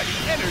powered by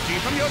the energy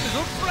from your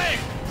little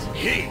friends!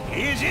 He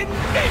is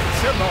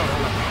invincible!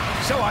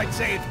 So I'd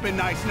say it's been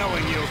nice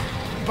knowing you,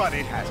 but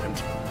it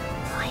hasn't.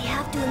 I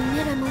have to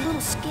admit I'm a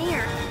little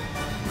scared.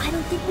 I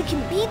don't think we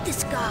can beat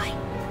this guy.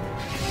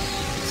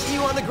 See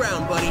you on the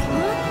ground, buddy.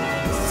 Huh?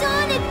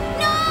 Sonic,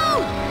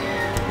 no!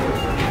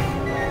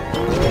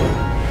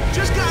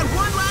 Just got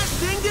one last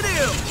thing to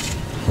do.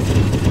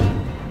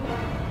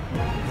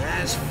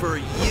 As for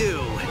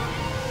you...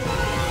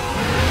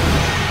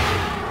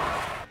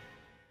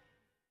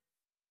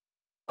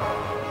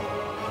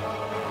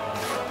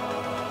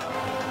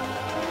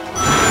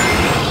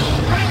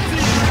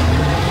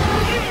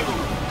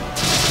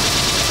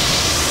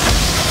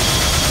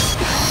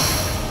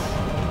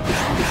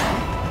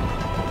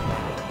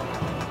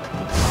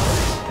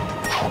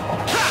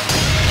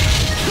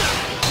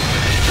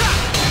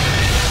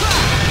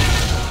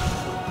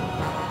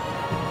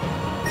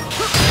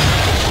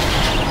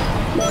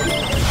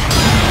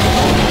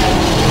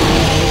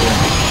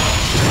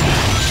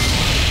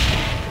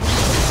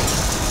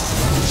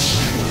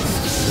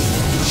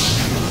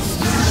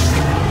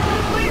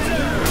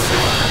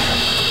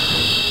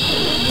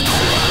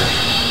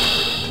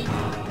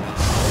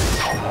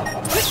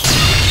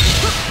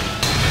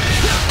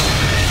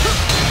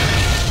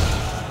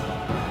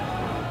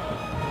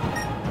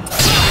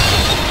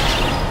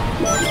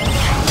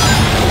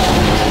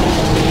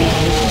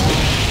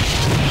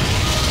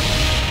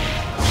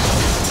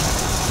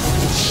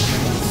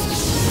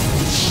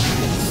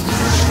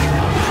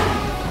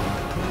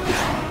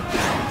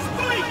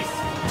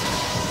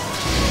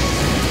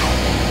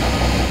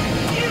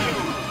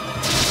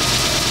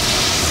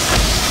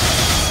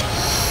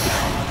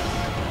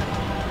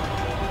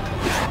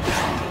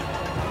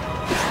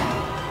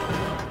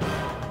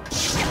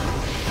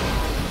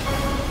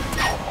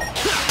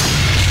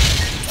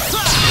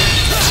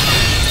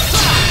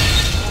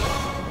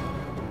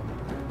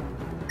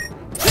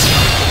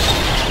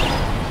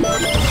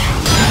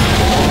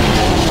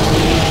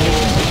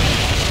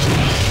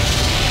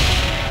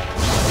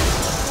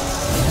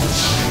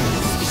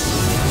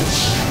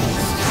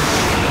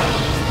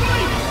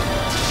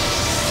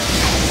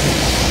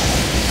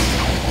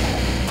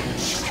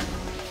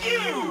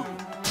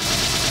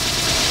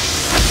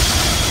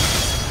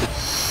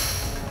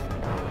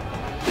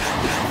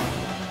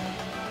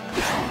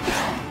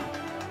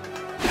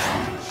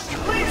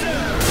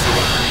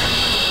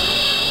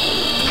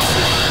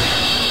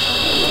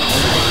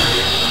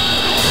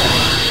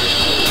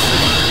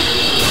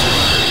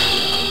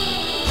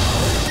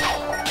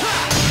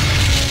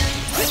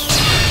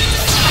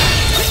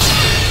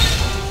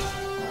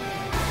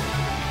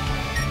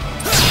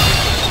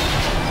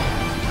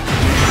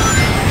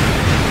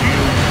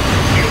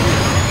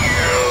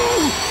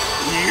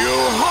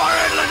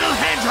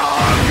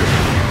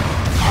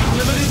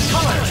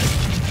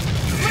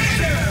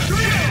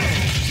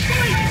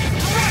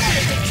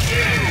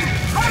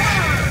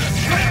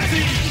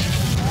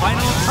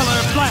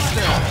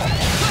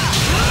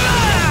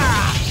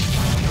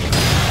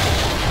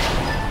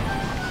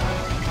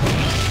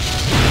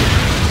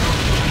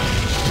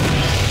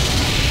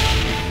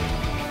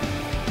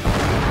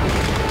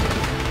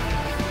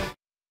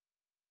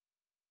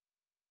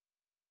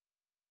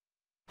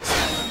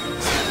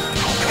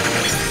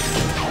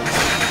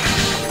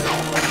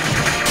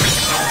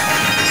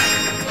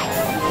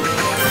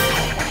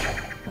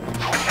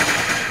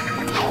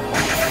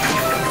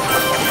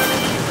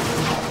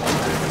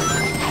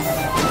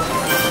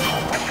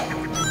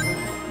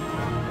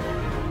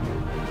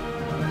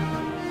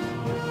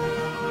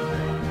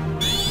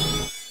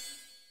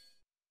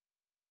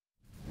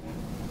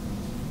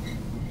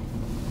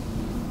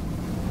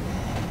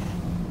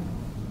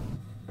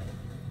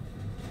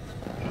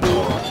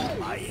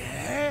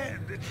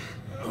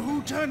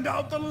 Turned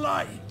out the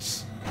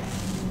lights.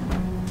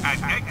 At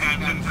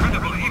Eggman's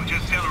incredible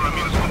interstellar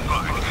amusement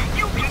park,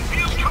 you can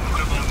feel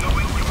comfortable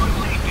knowing your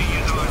safety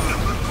is our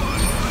number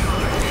one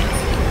priority.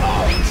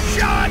 Oh,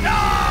 shut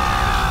up!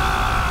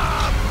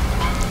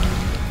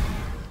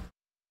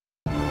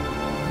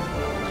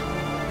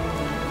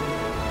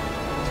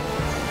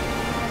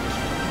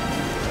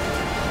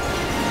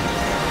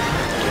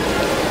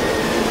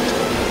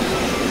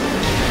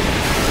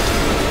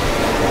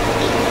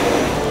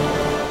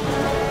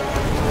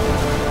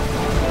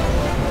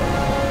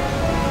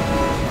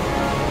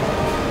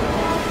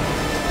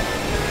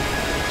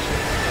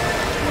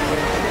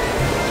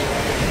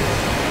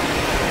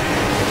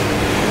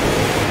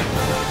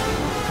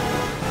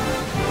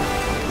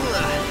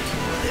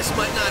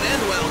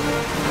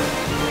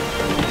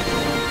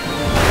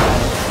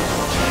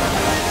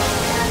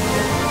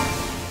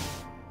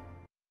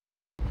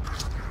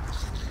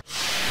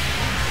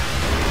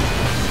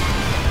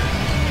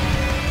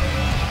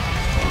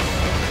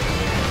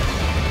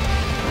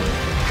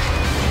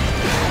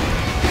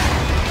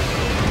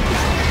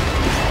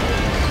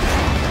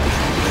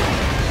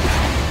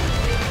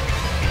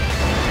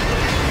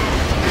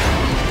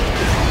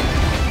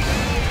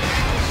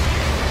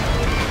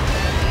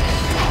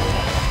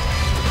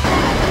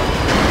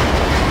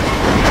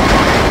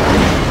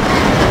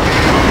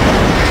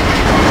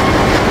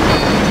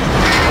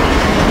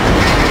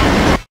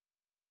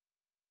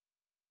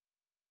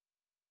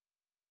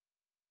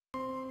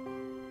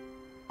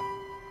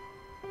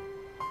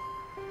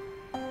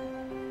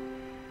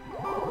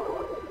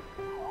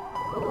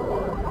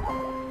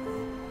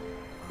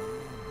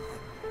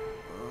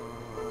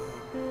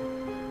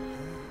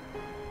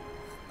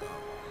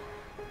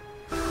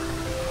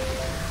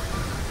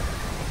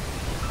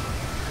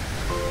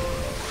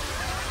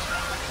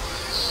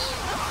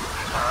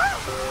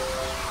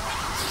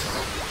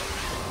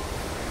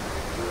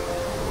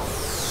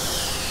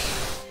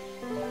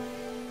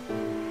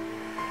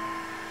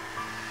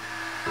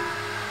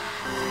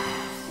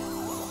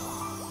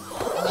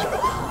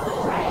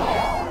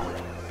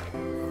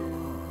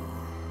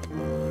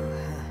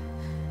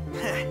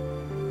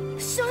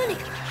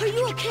 Are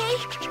you okay?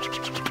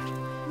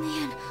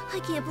 Man,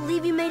 I can't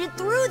believe you made it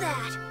through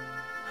that.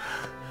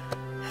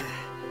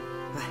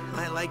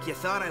 Like you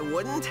thought I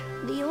wouldn't?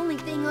 The only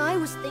thing I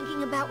was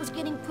thinking about was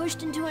getting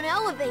pushed into an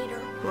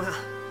elevator. Well,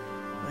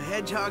 a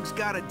hedgehog's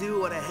gotta do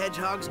what a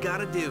hedgehog's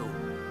gotta do.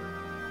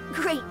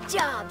 Great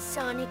job,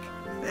 Sonic.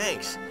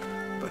 Thanks,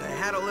 but I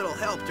had a little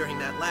help during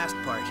that last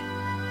part.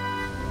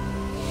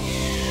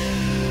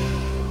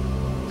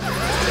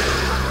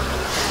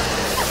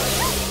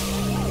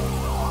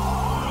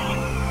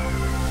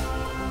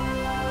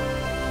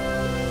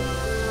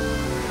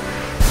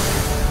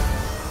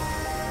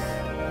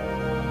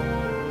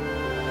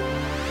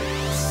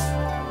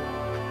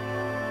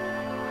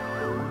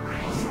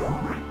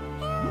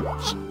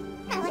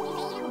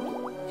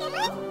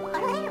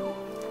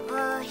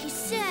 He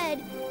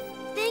said,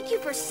 thank you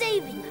for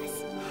saving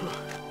us.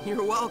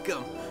 You're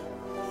welcome.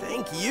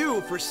 Thank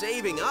you for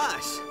saving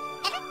us.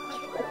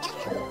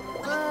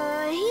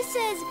 He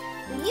says,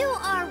 you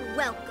are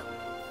welcome.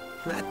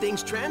 That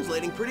thing's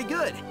translating pretty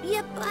good.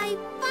 Yep, I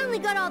finally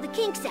got all the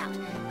kinks out.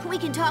 We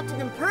can talk to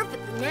them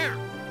perfectly now.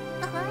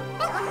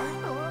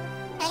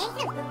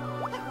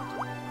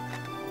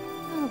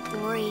 Oh,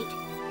 great.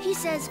 He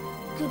says,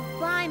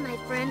 goodbye, my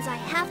friends, I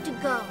have to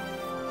go.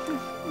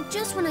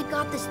 Just when I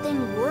got this thing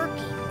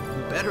working.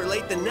 Better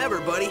late than never,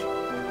 buddy.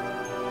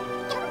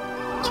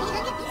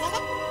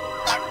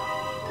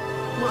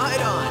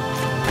 Right on.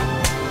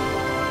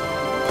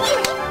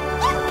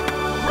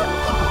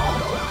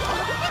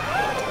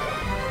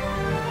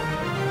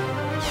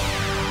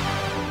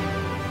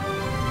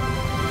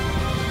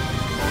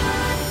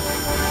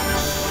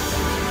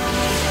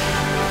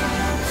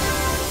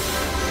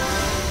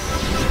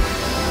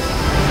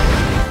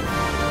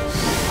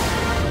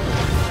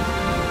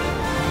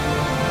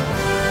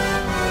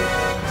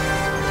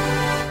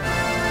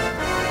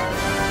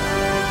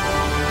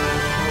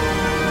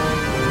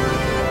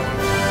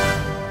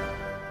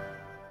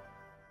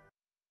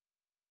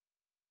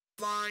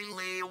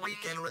 Finally, we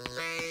can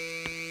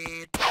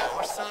relate.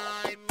 Our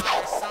side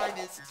by side,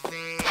 this is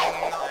fate.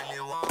 I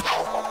knew all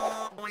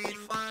along we'd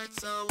find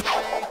some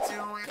way to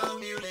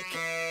communicate.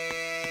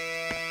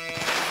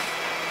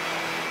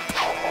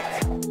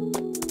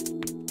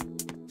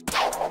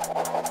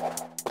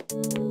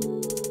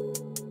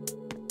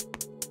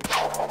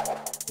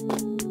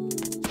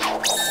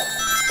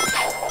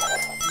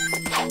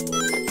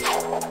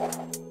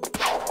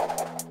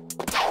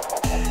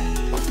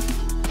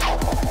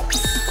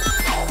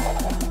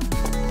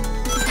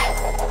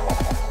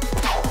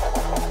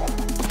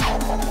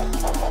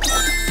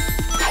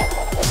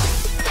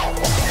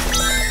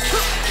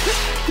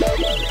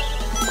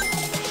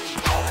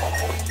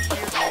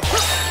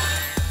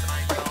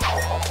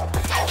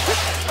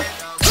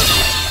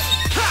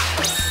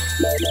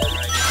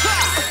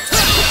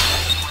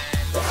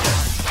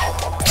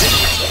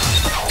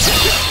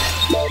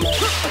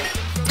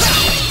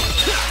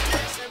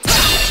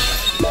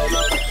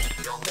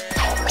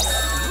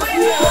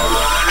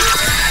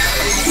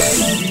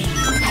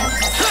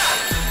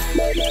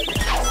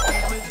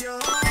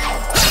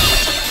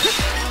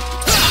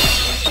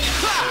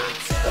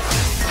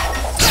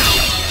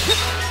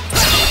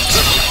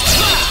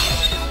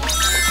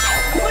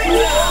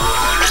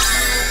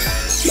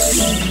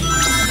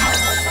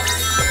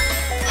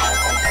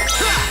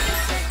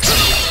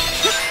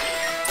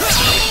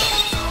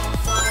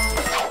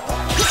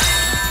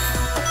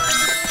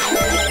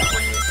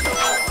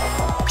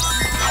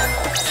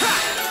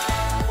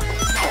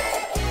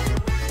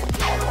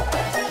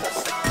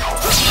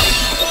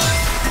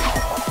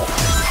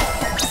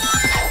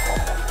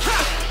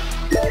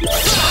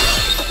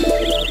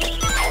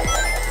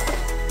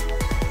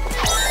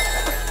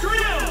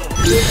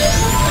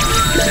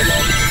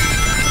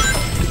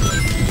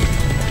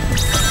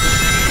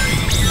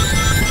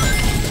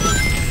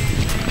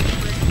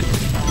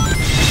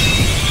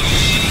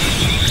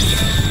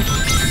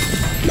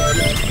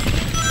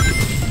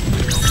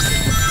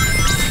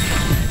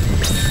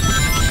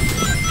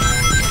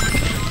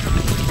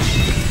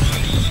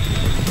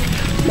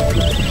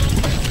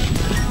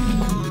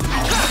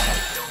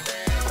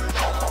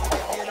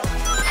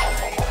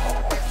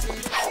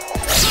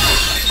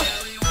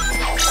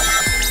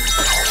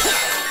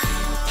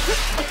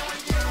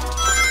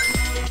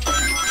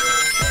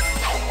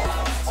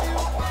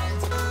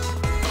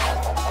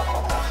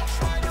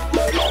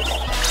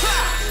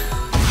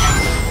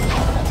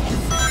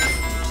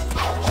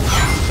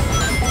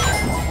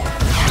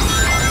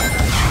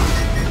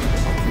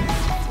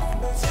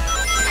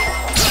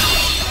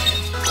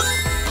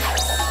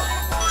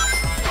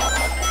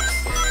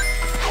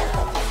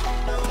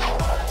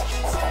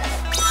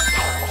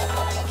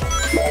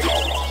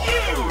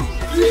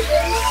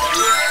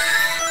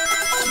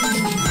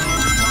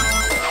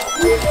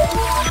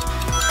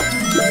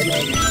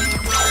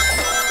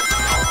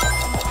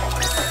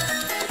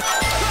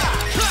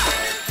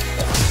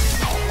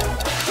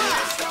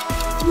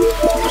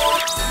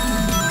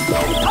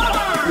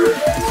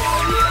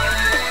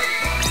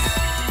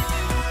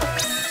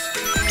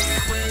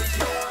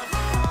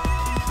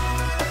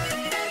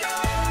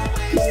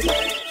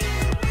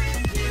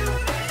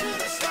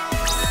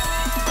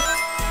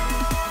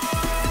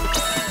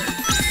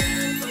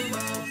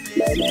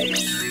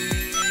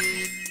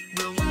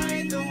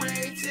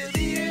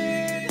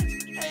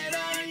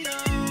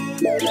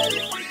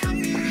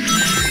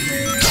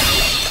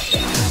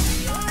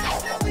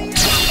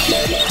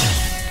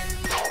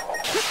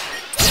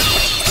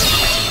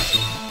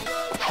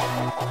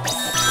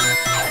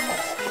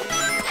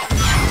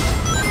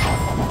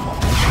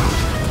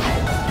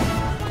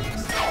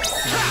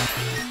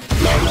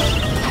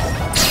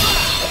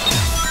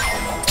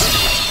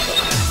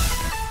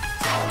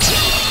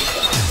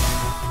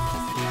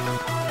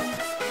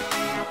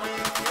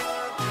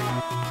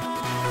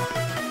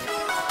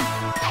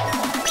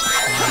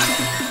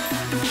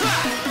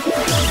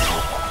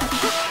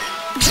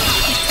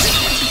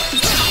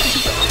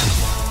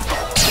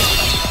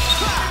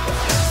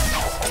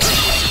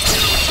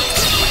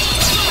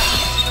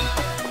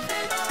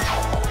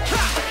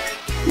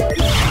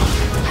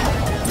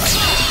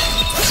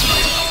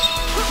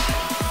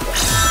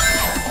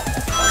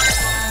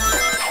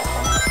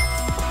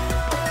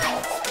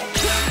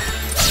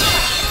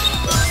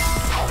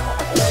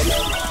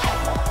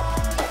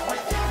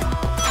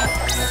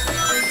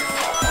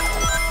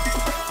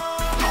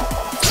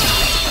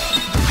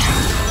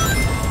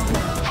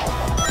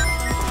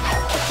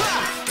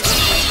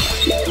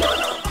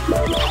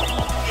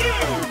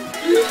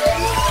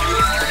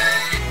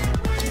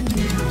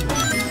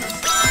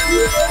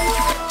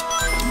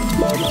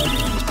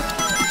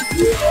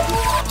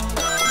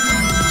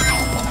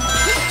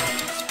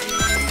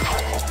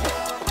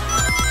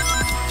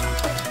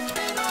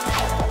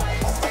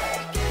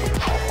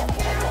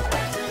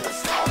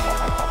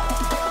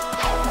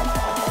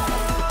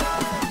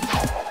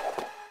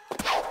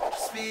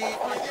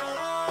 with your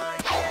heart,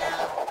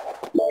 yeah.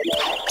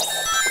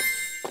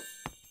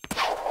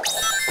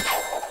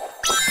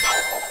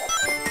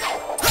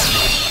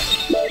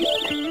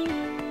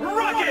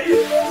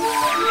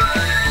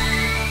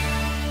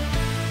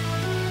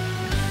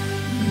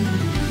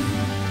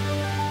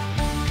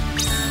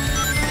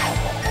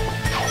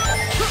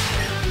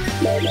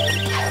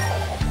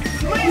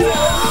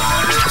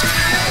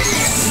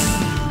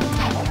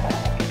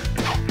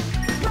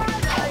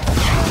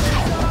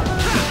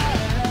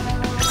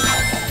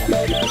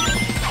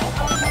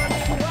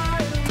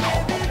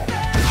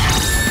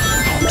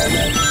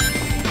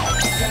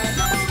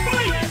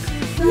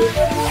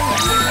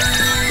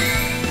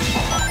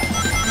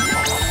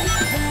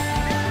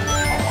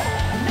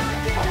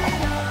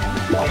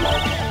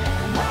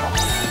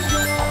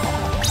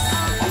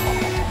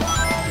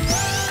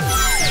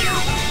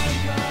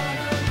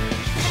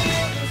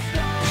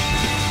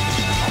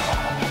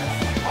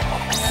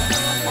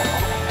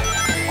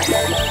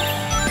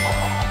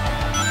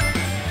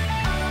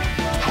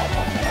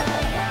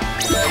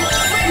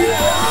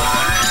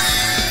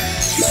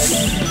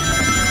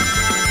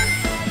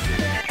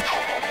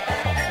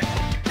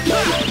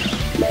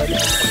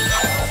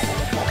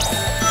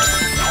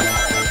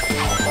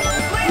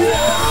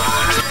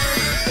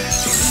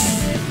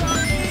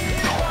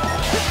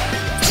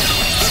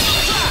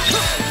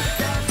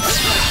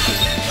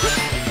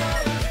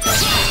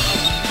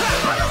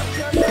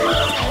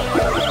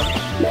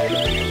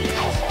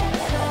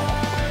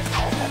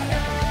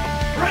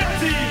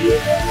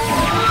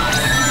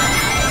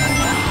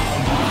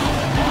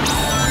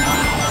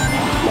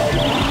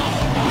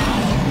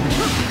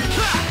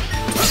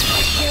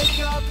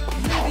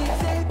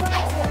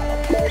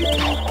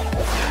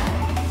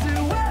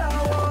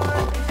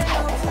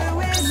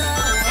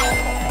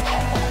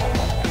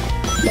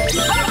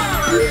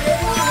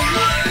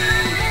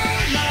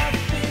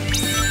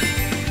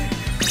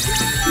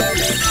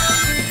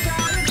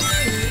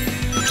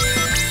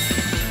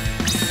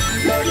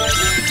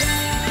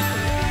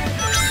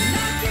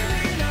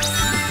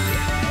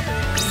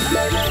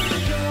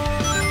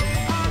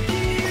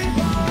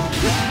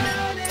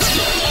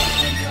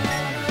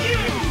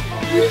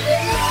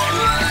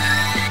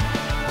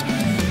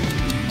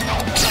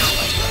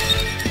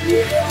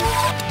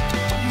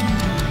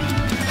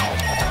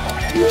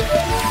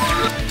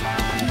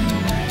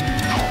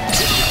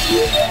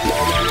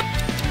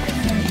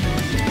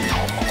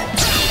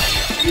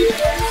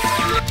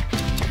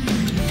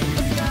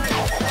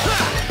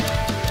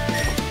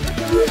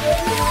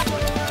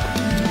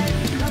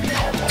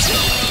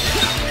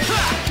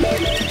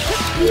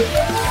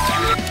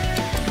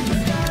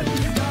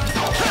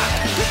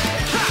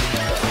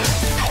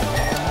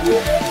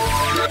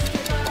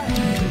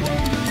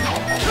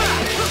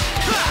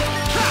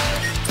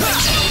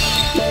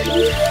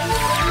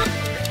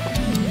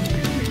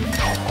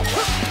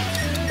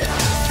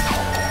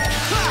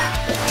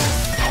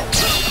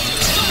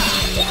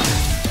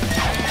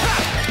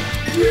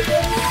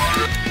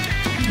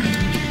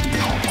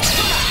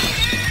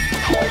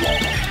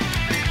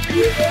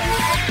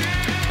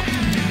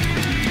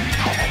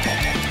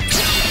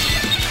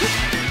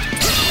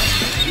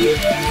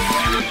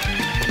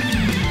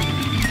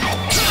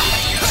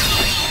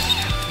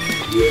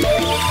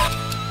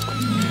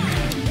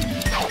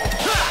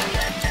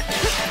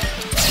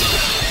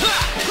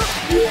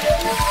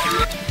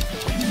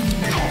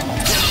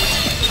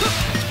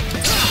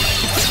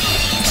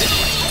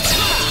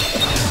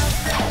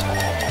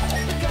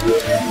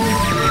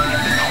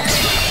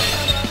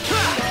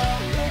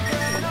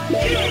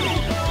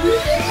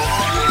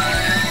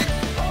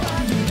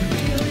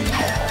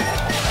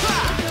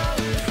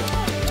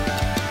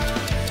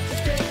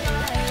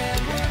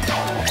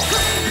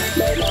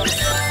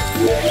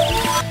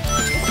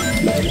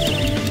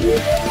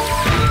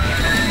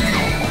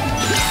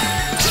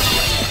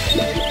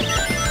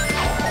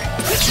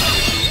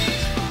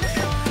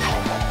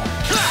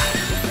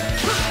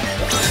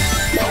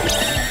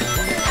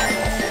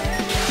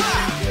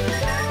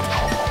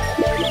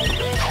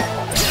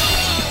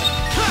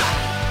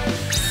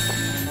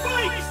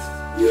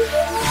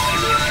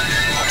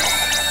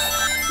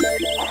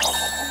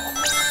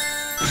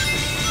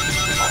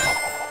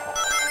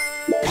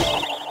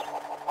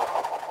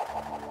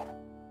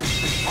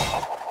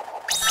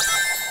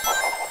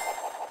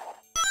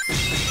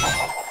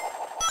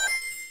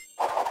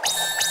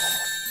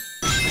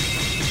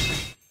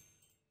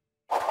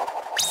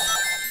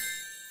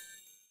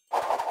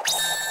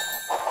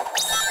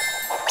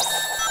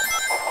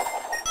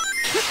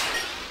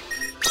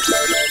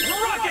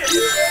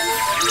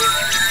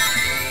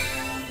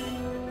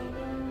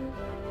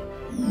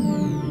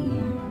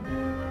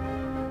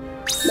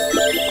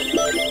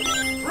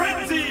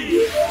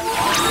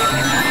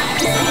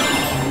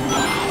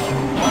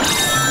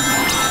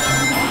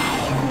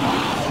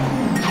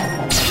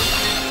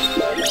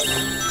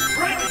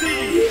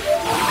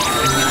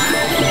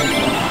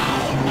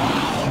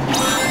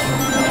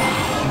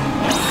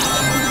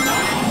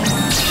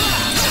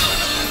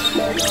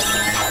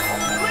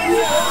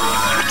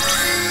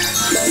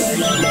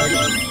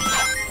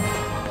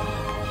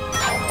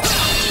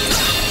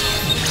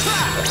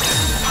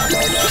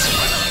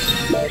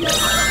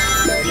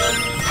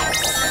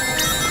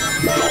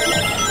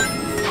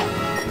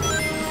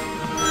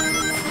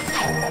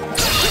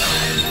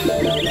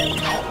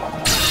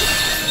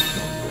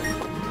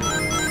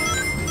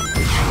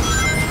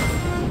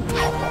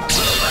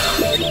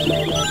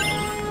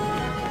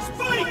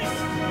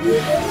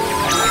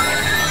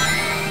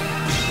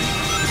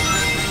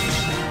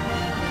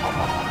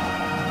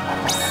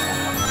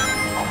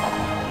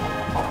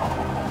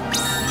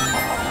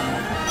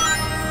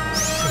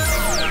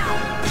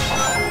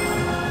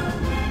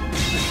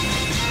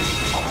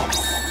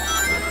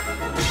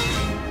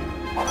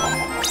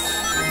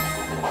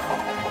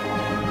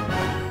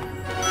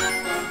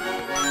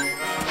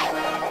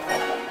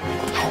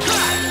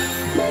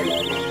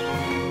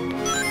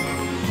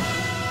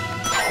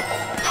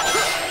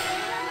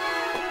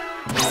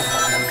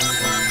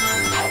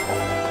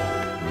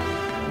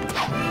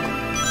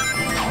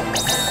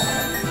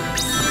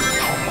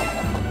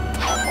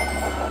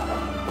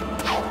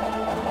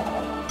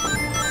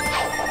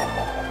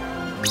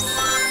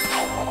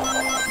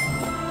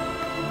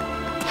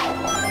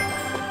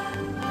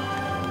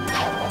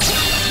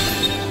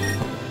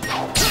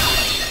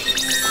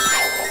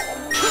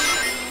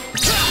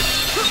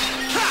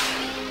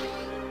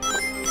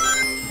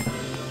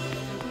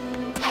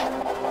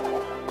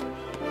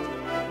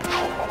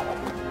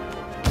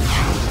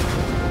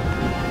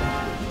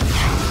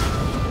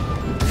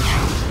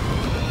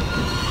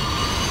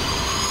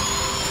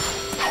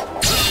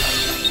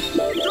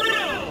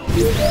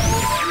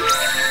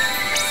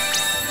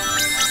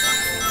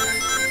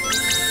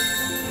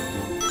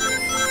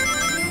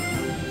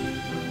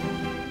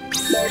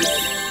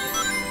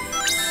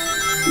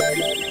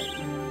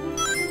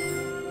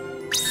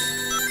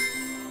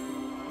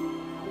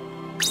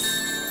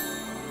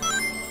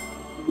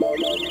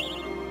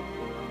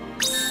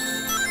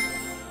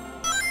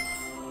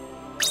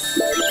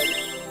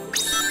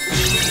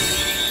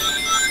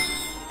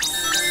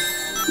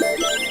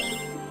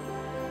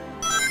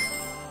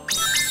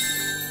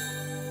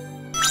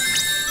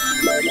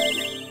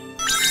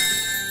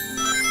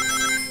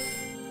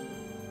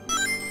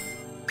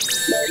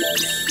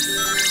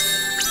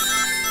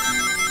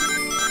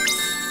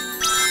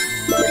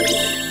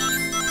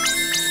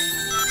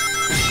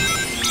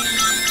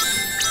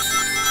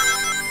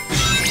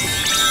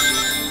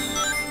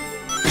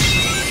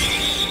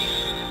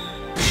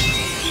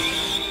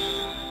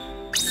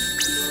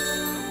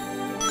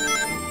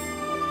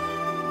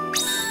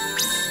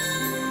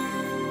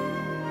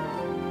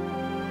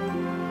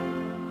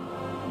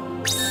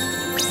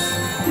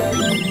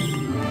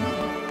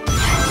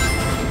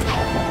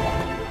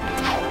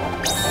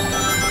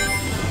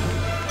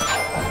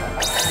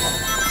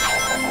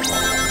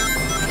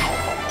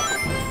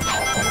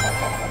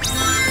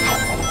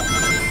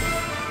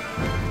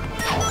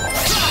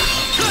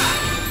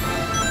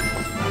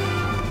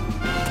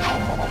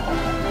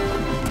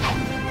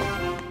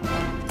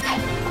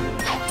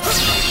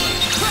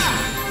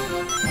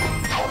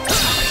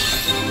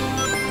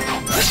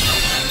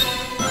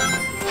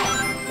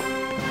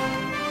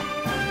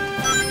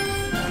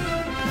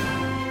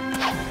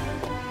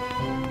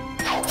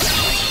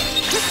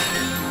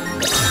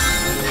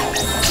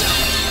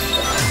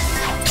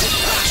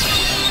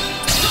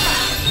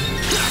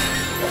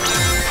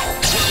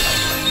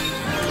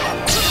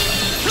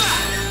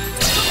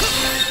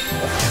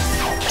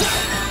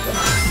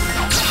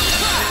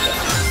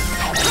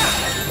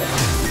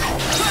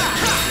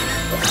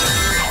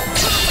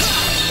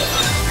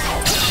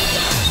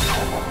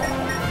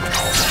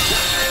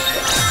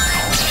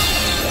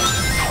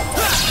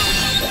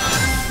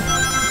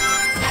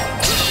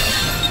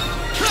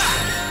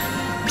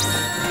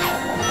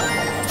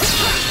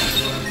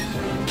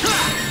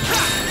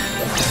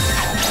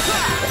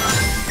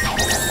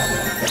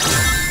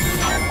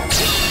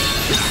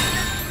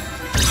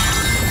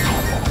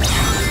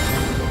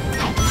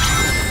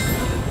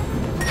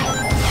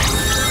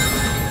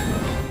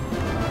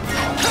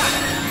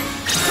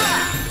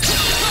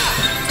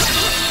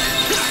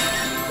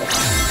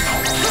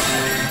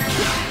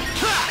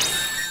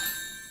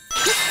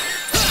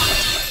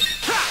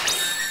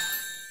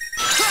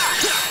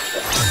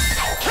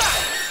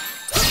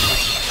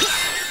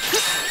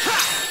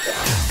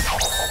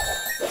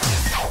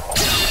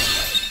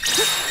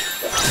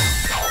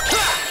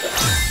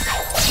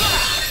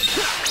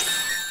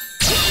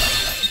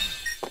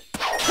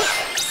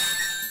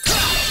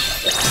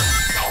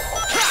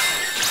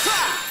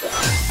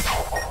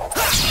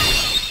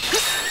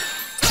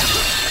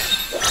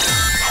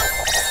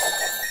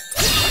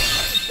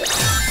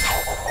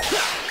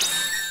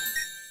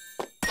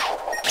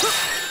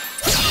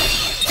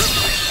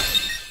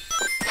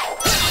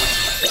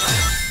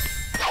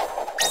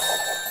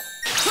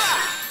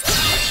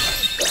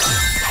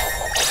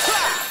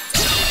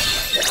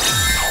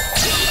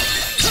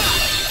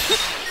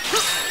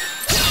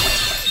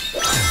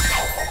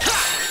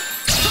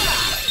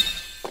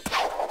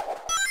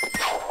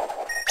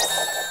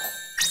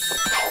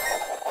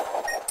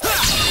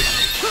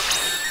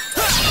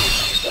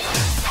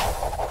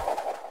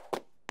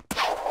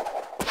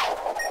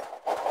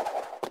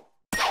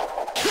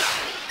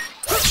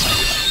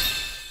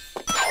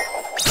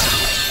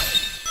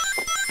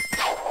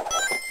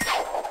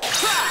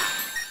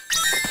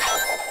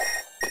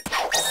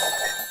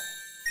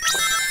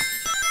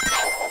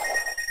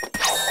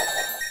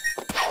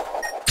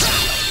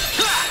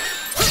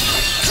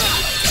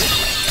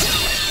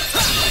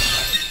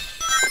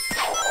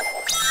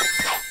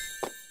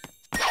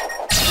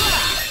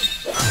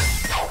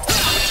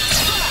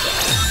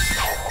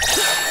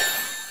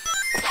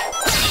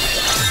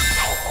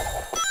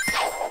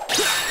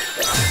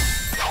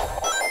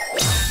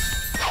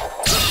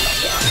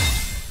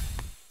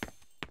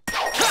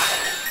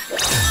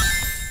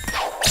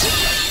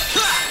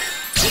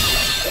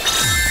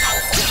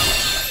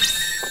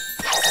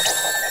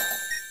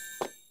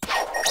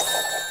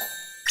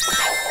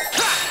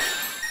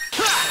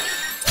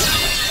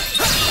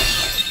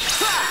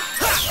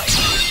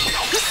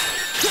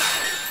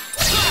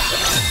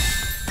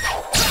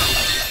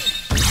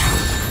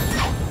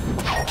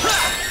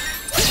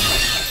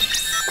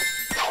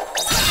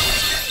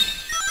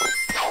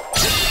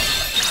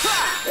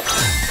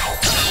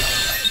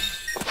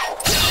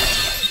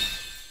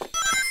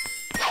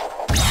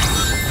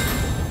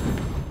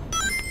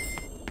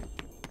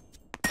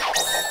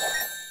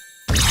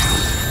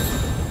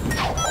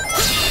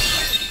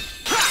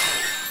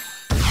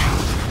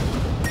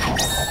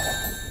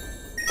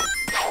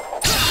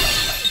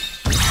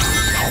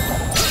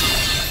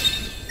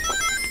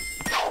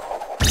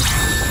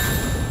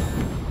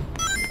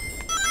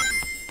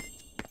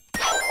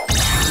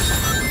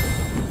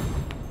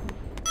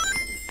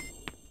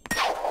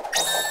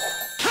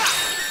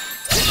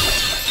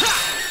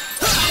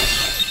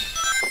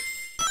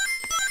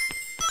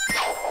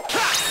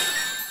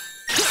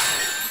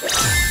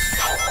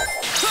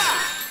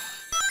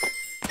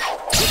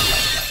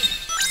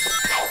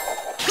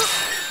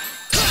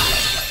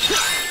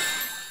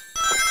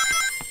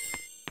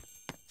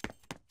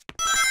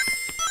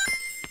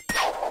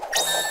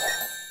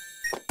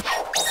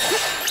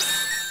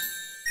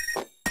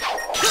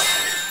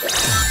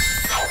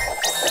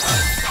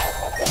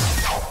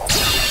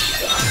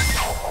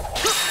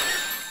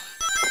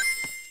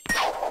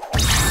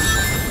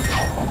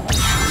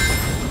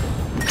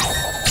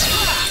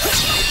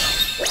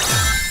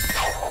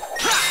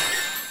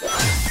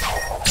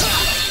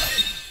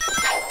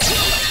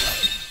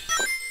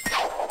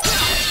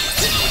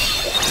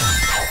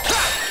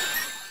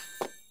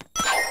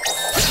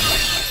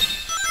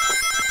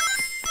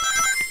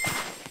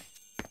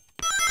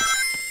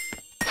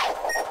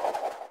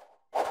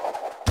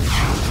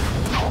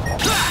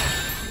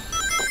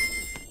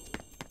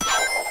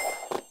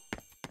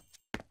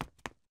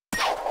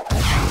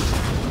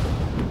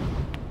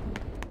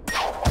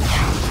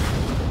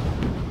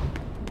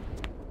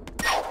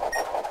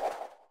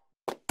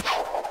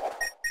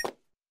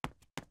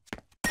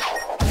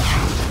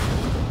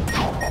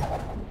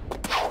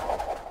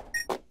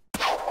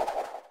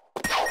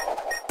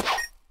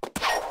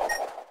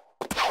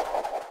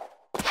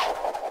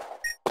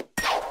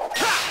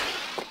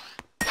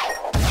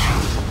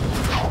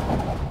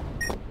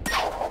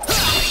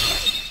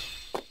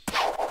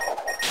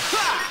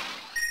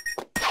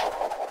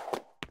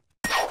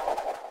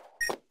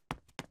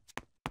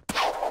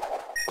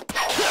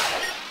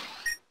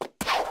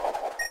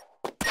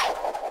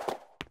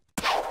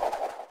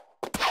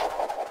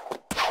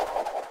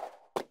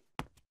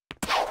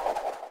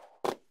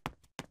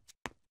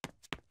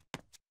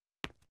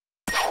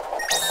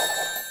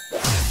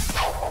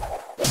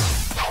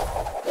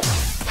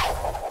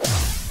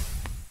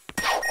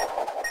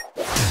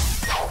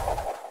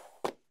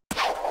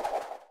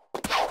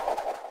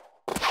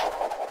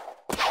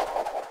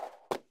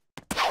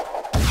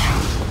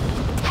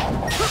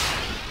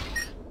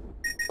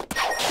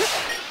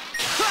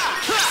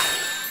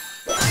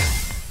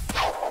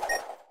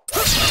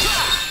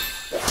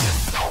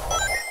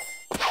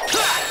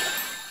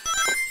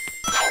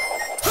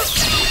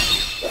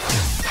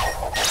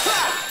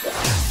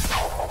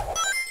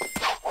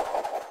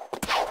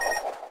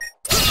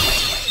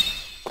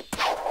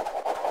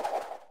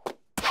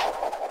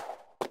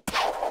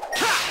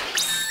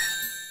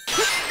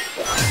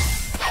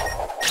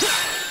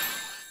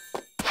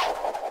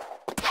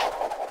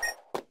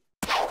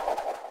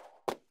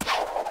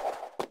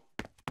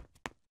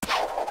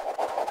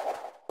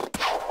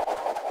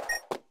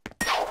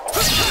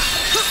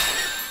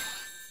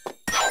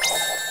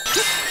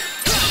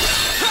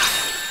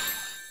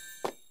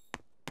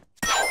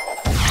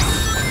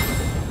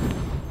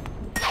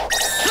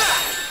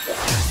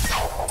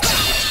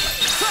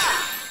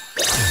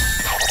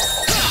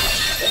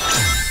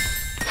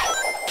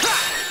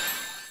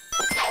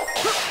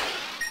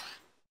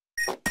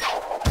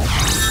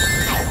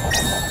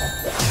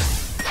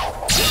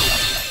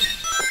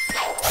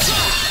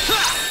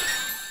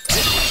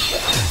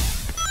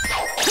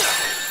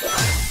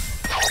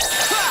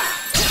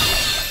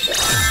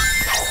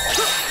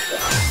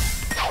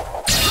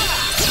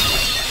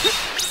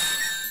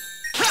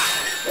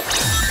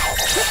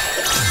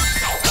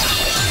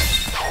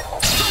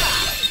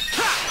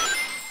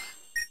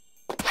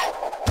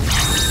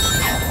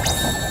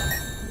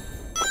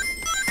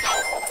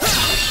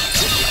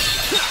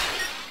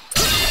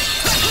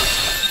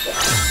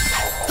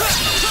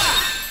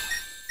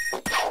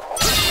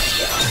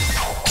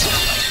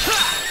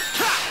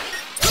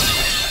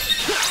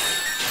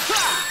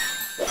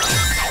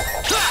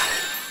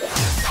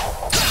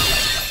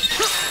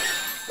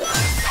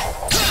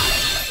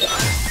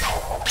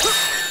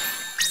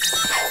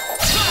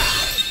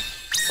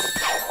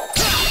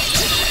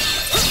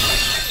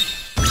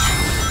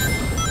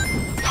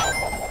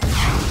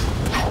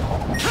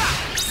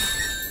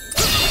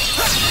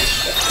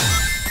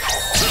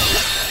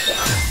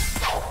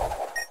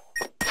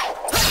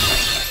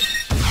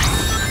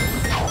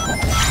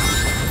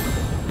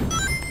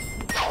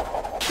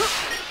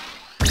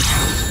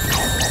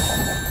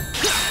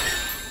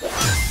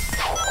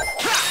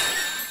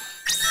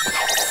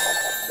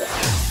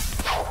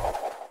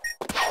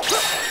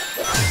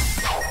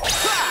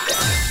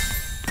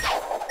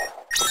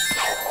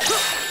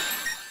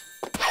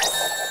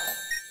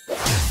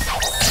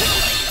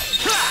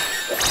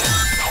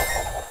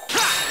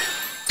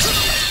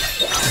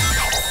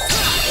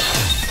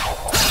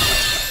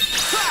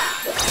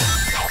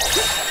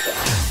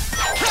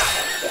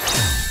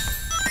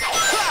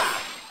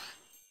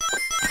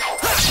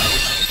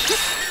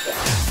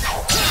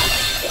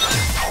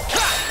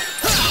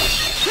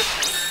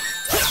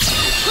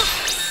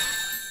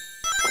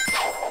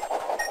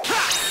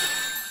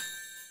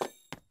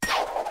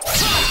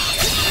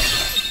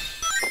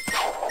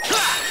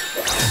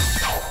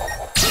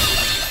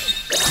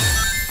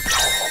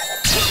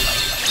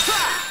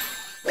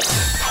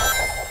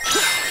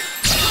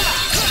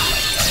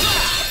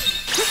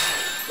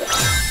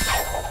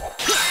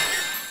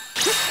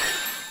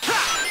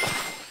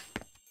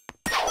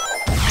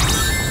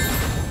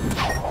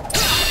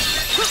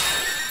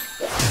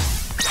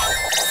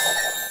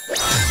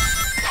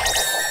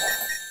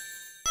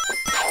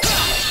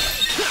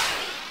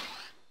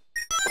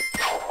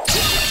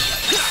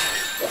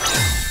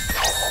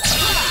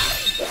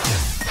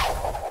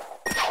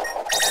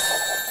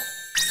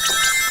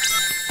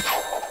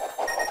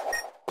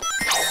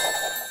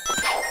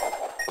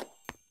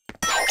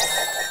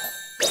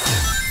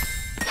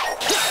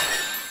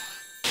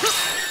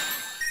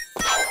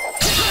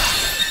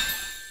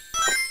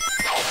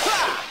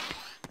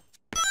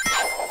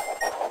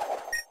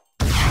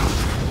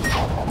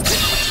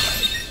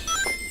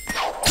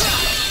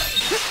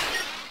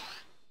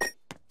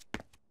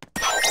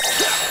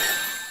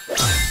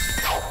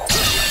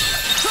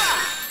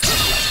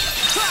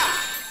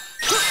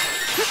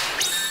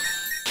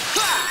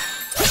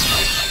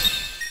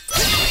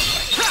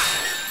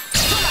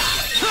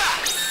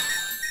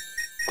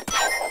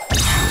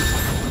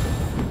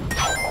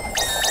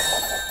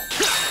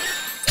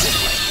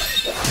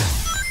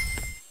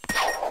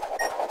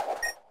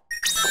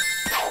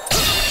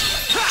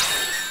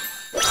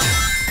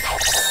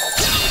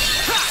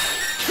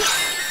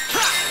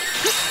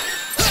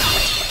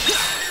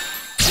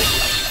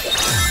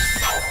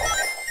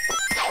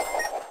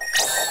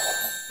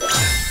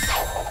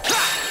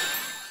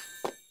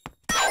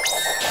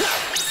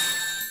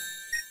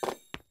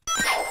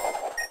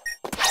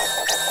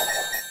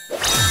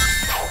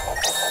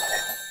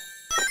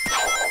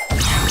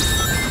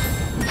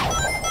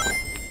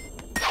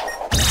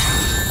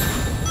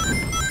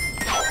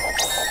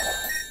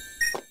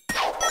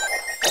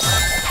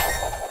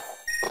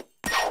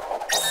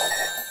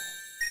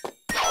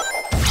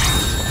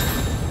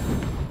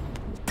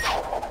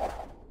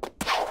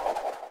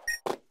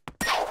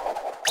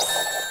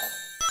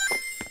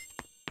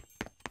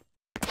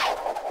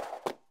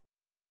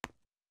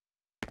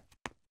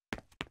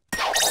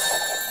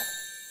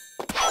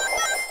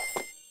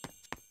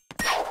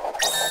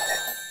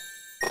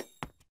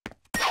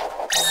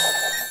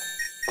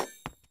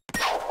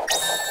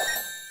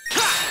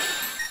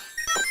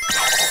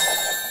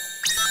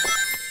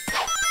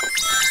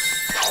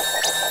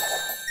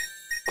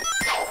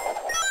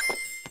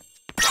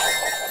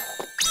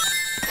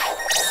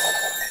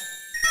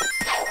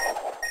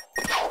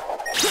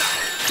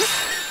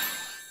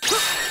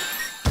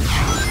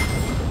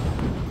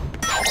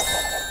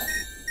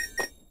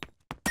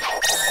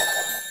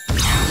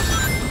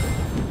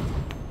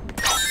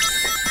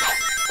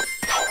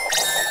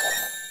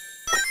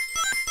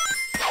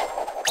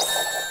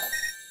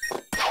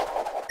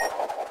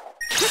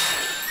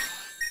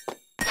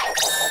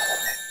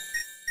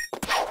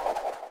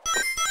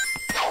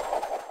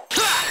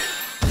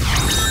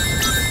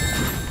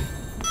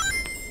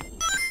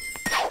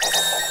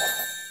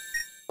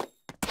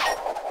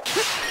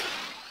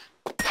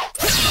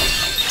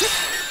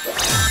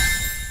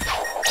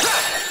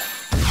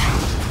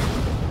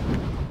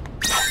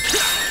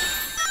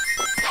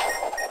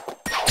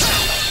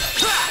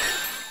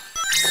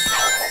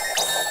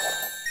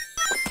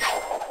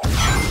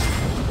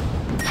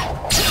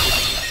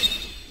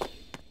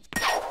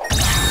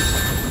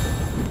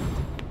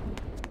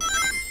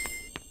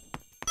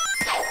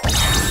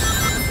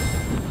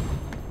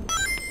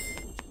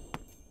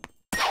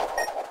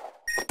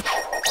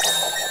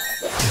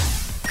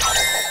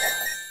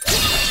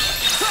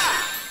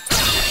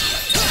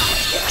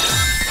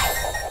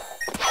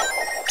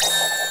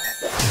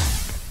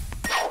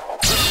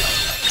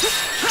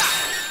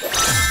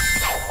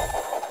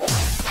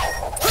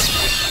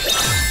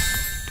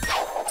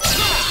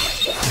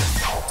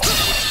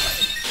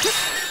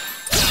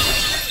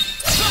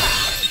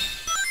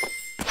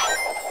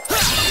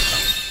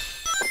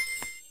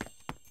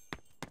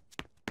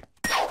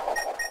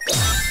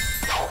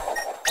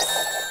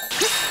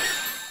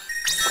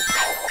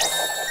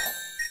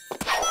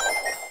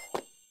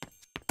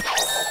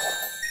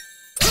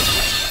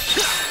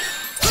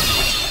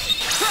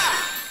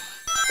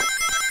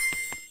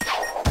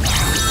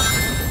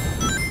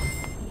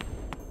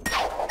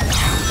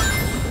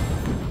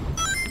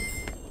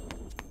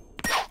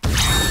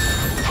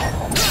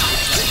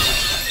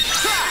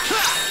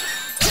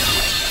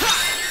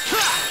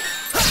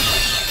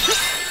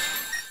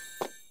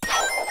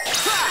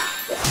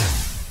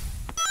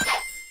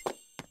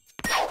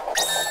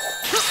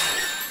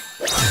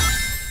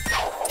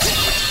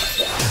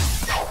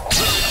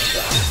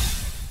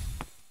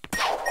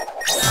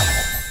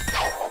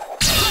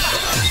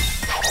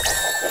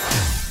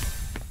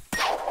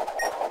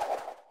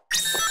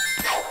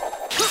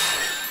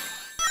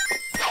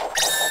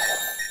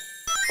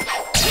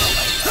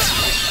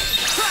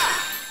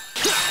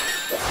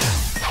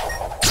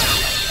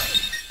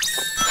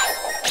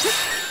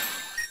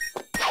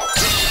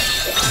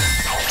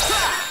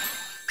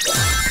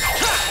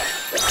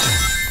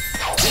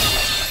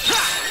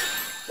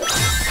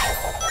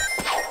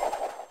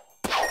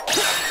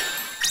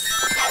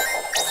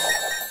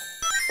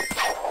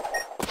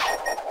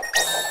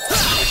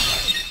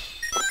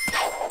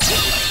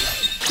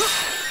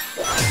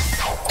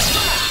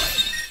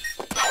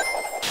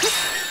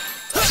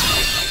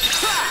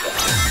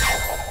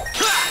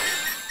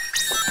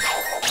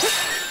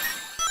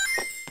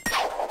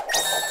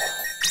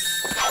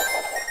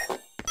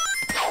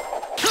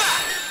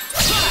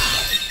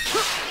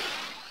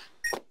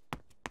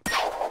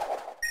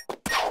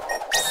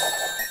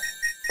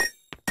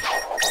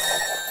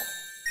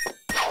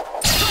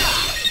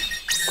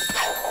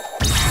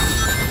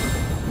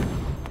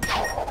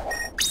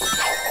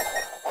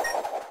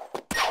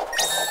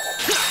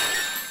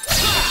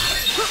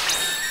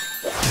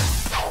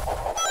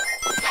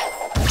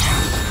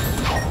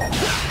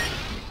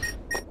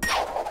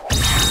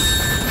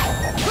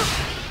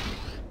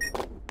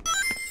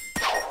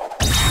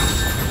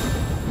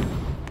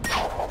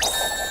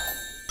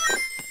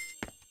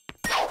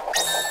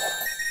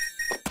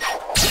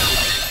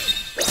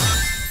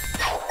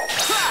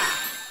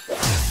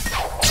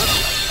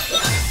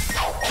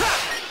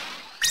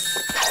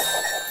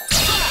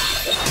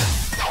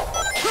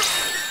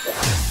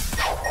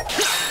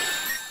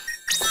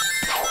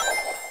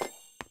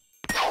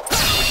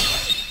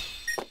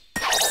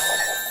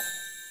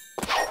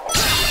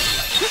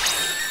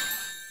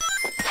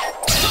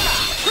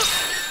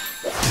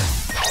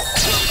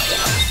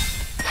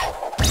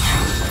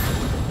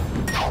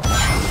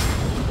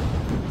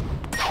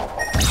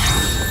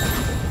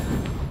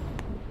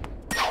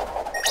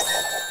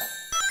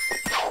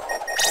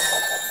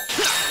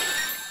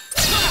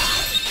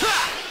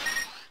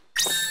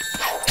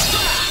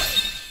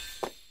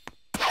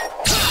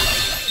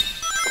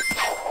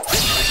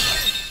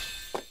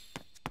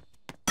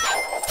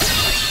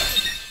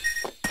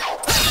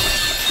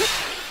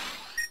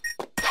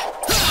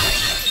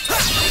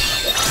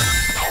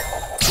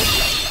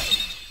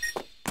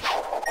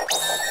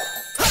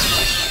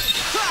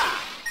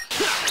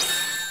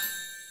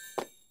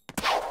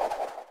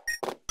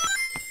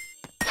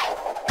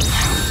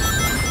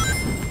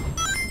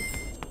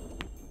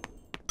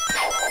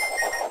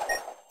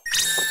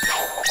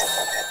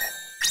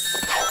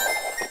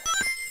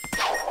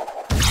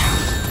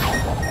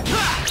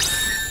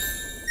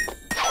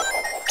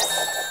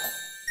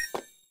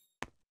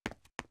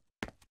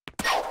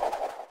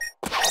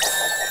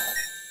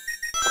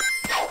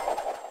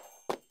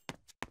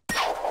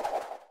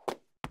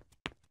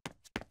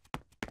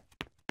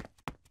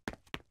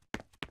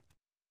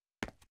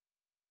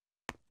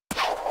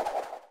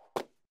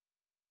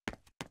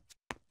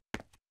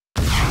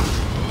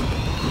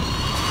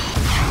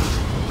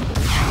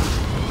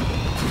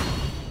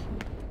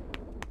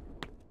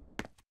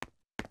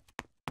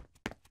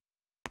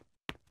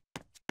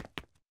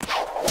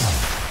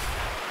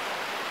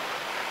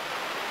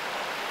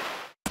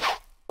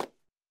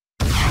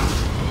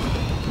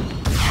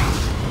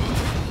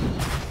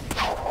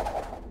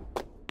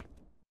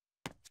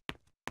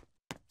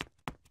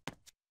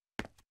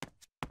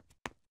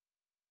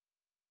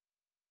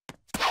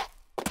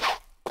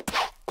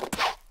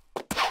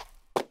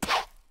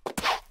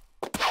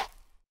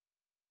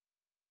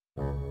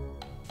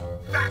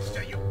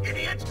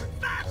 idiot!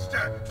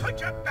 Faster!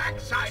 Put your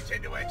backsides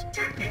into it!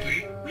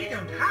 Technically, we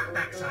don't have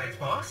backsides,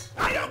 boss.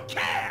 I don't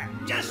care!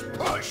 Just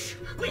push!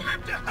 We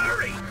have to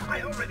hurry!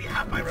 I already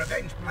have my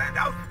revenge planned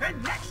out,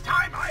 and next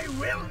time I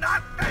will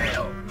not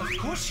fail! Of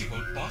course you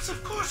won't, boss.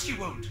 Of course you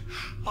won't.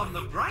 On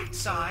the bright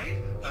side,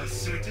 a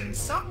certain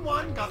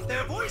someone got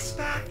their voice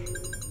back.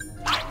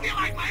 I feel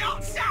like my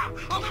own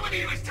self! All I want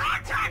to do is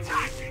talk!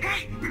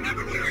 Hey,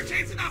 remember when we were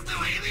chasing those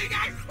little alien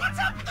guys? What's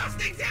up with those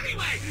things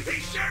anyway?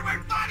 They sure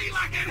were funny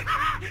looking!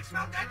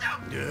 Smell good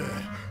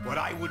though? What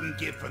I wouldn't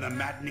give for the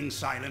maddening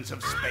silence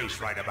of space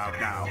right about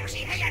now.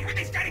 Sushi, hey, I heard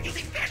they started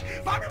using fish!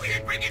 Bummer we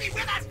didn't bring any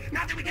with us!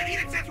 Not that we can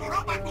eat it since we're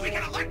robots, but we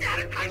could have looked at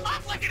it! I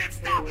love looking at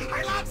stuff!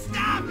 I love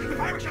stuff! The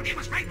fireworks show game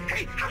was great!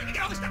 Hey, how did we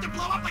get all this stuff to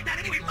blow up like that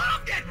anyway?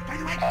 Loved it! By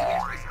the way, did we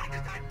destroy Sonic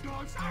this time? No,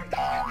 I'm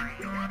sorry.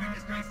 You haven't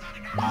destroyed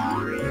Sonic.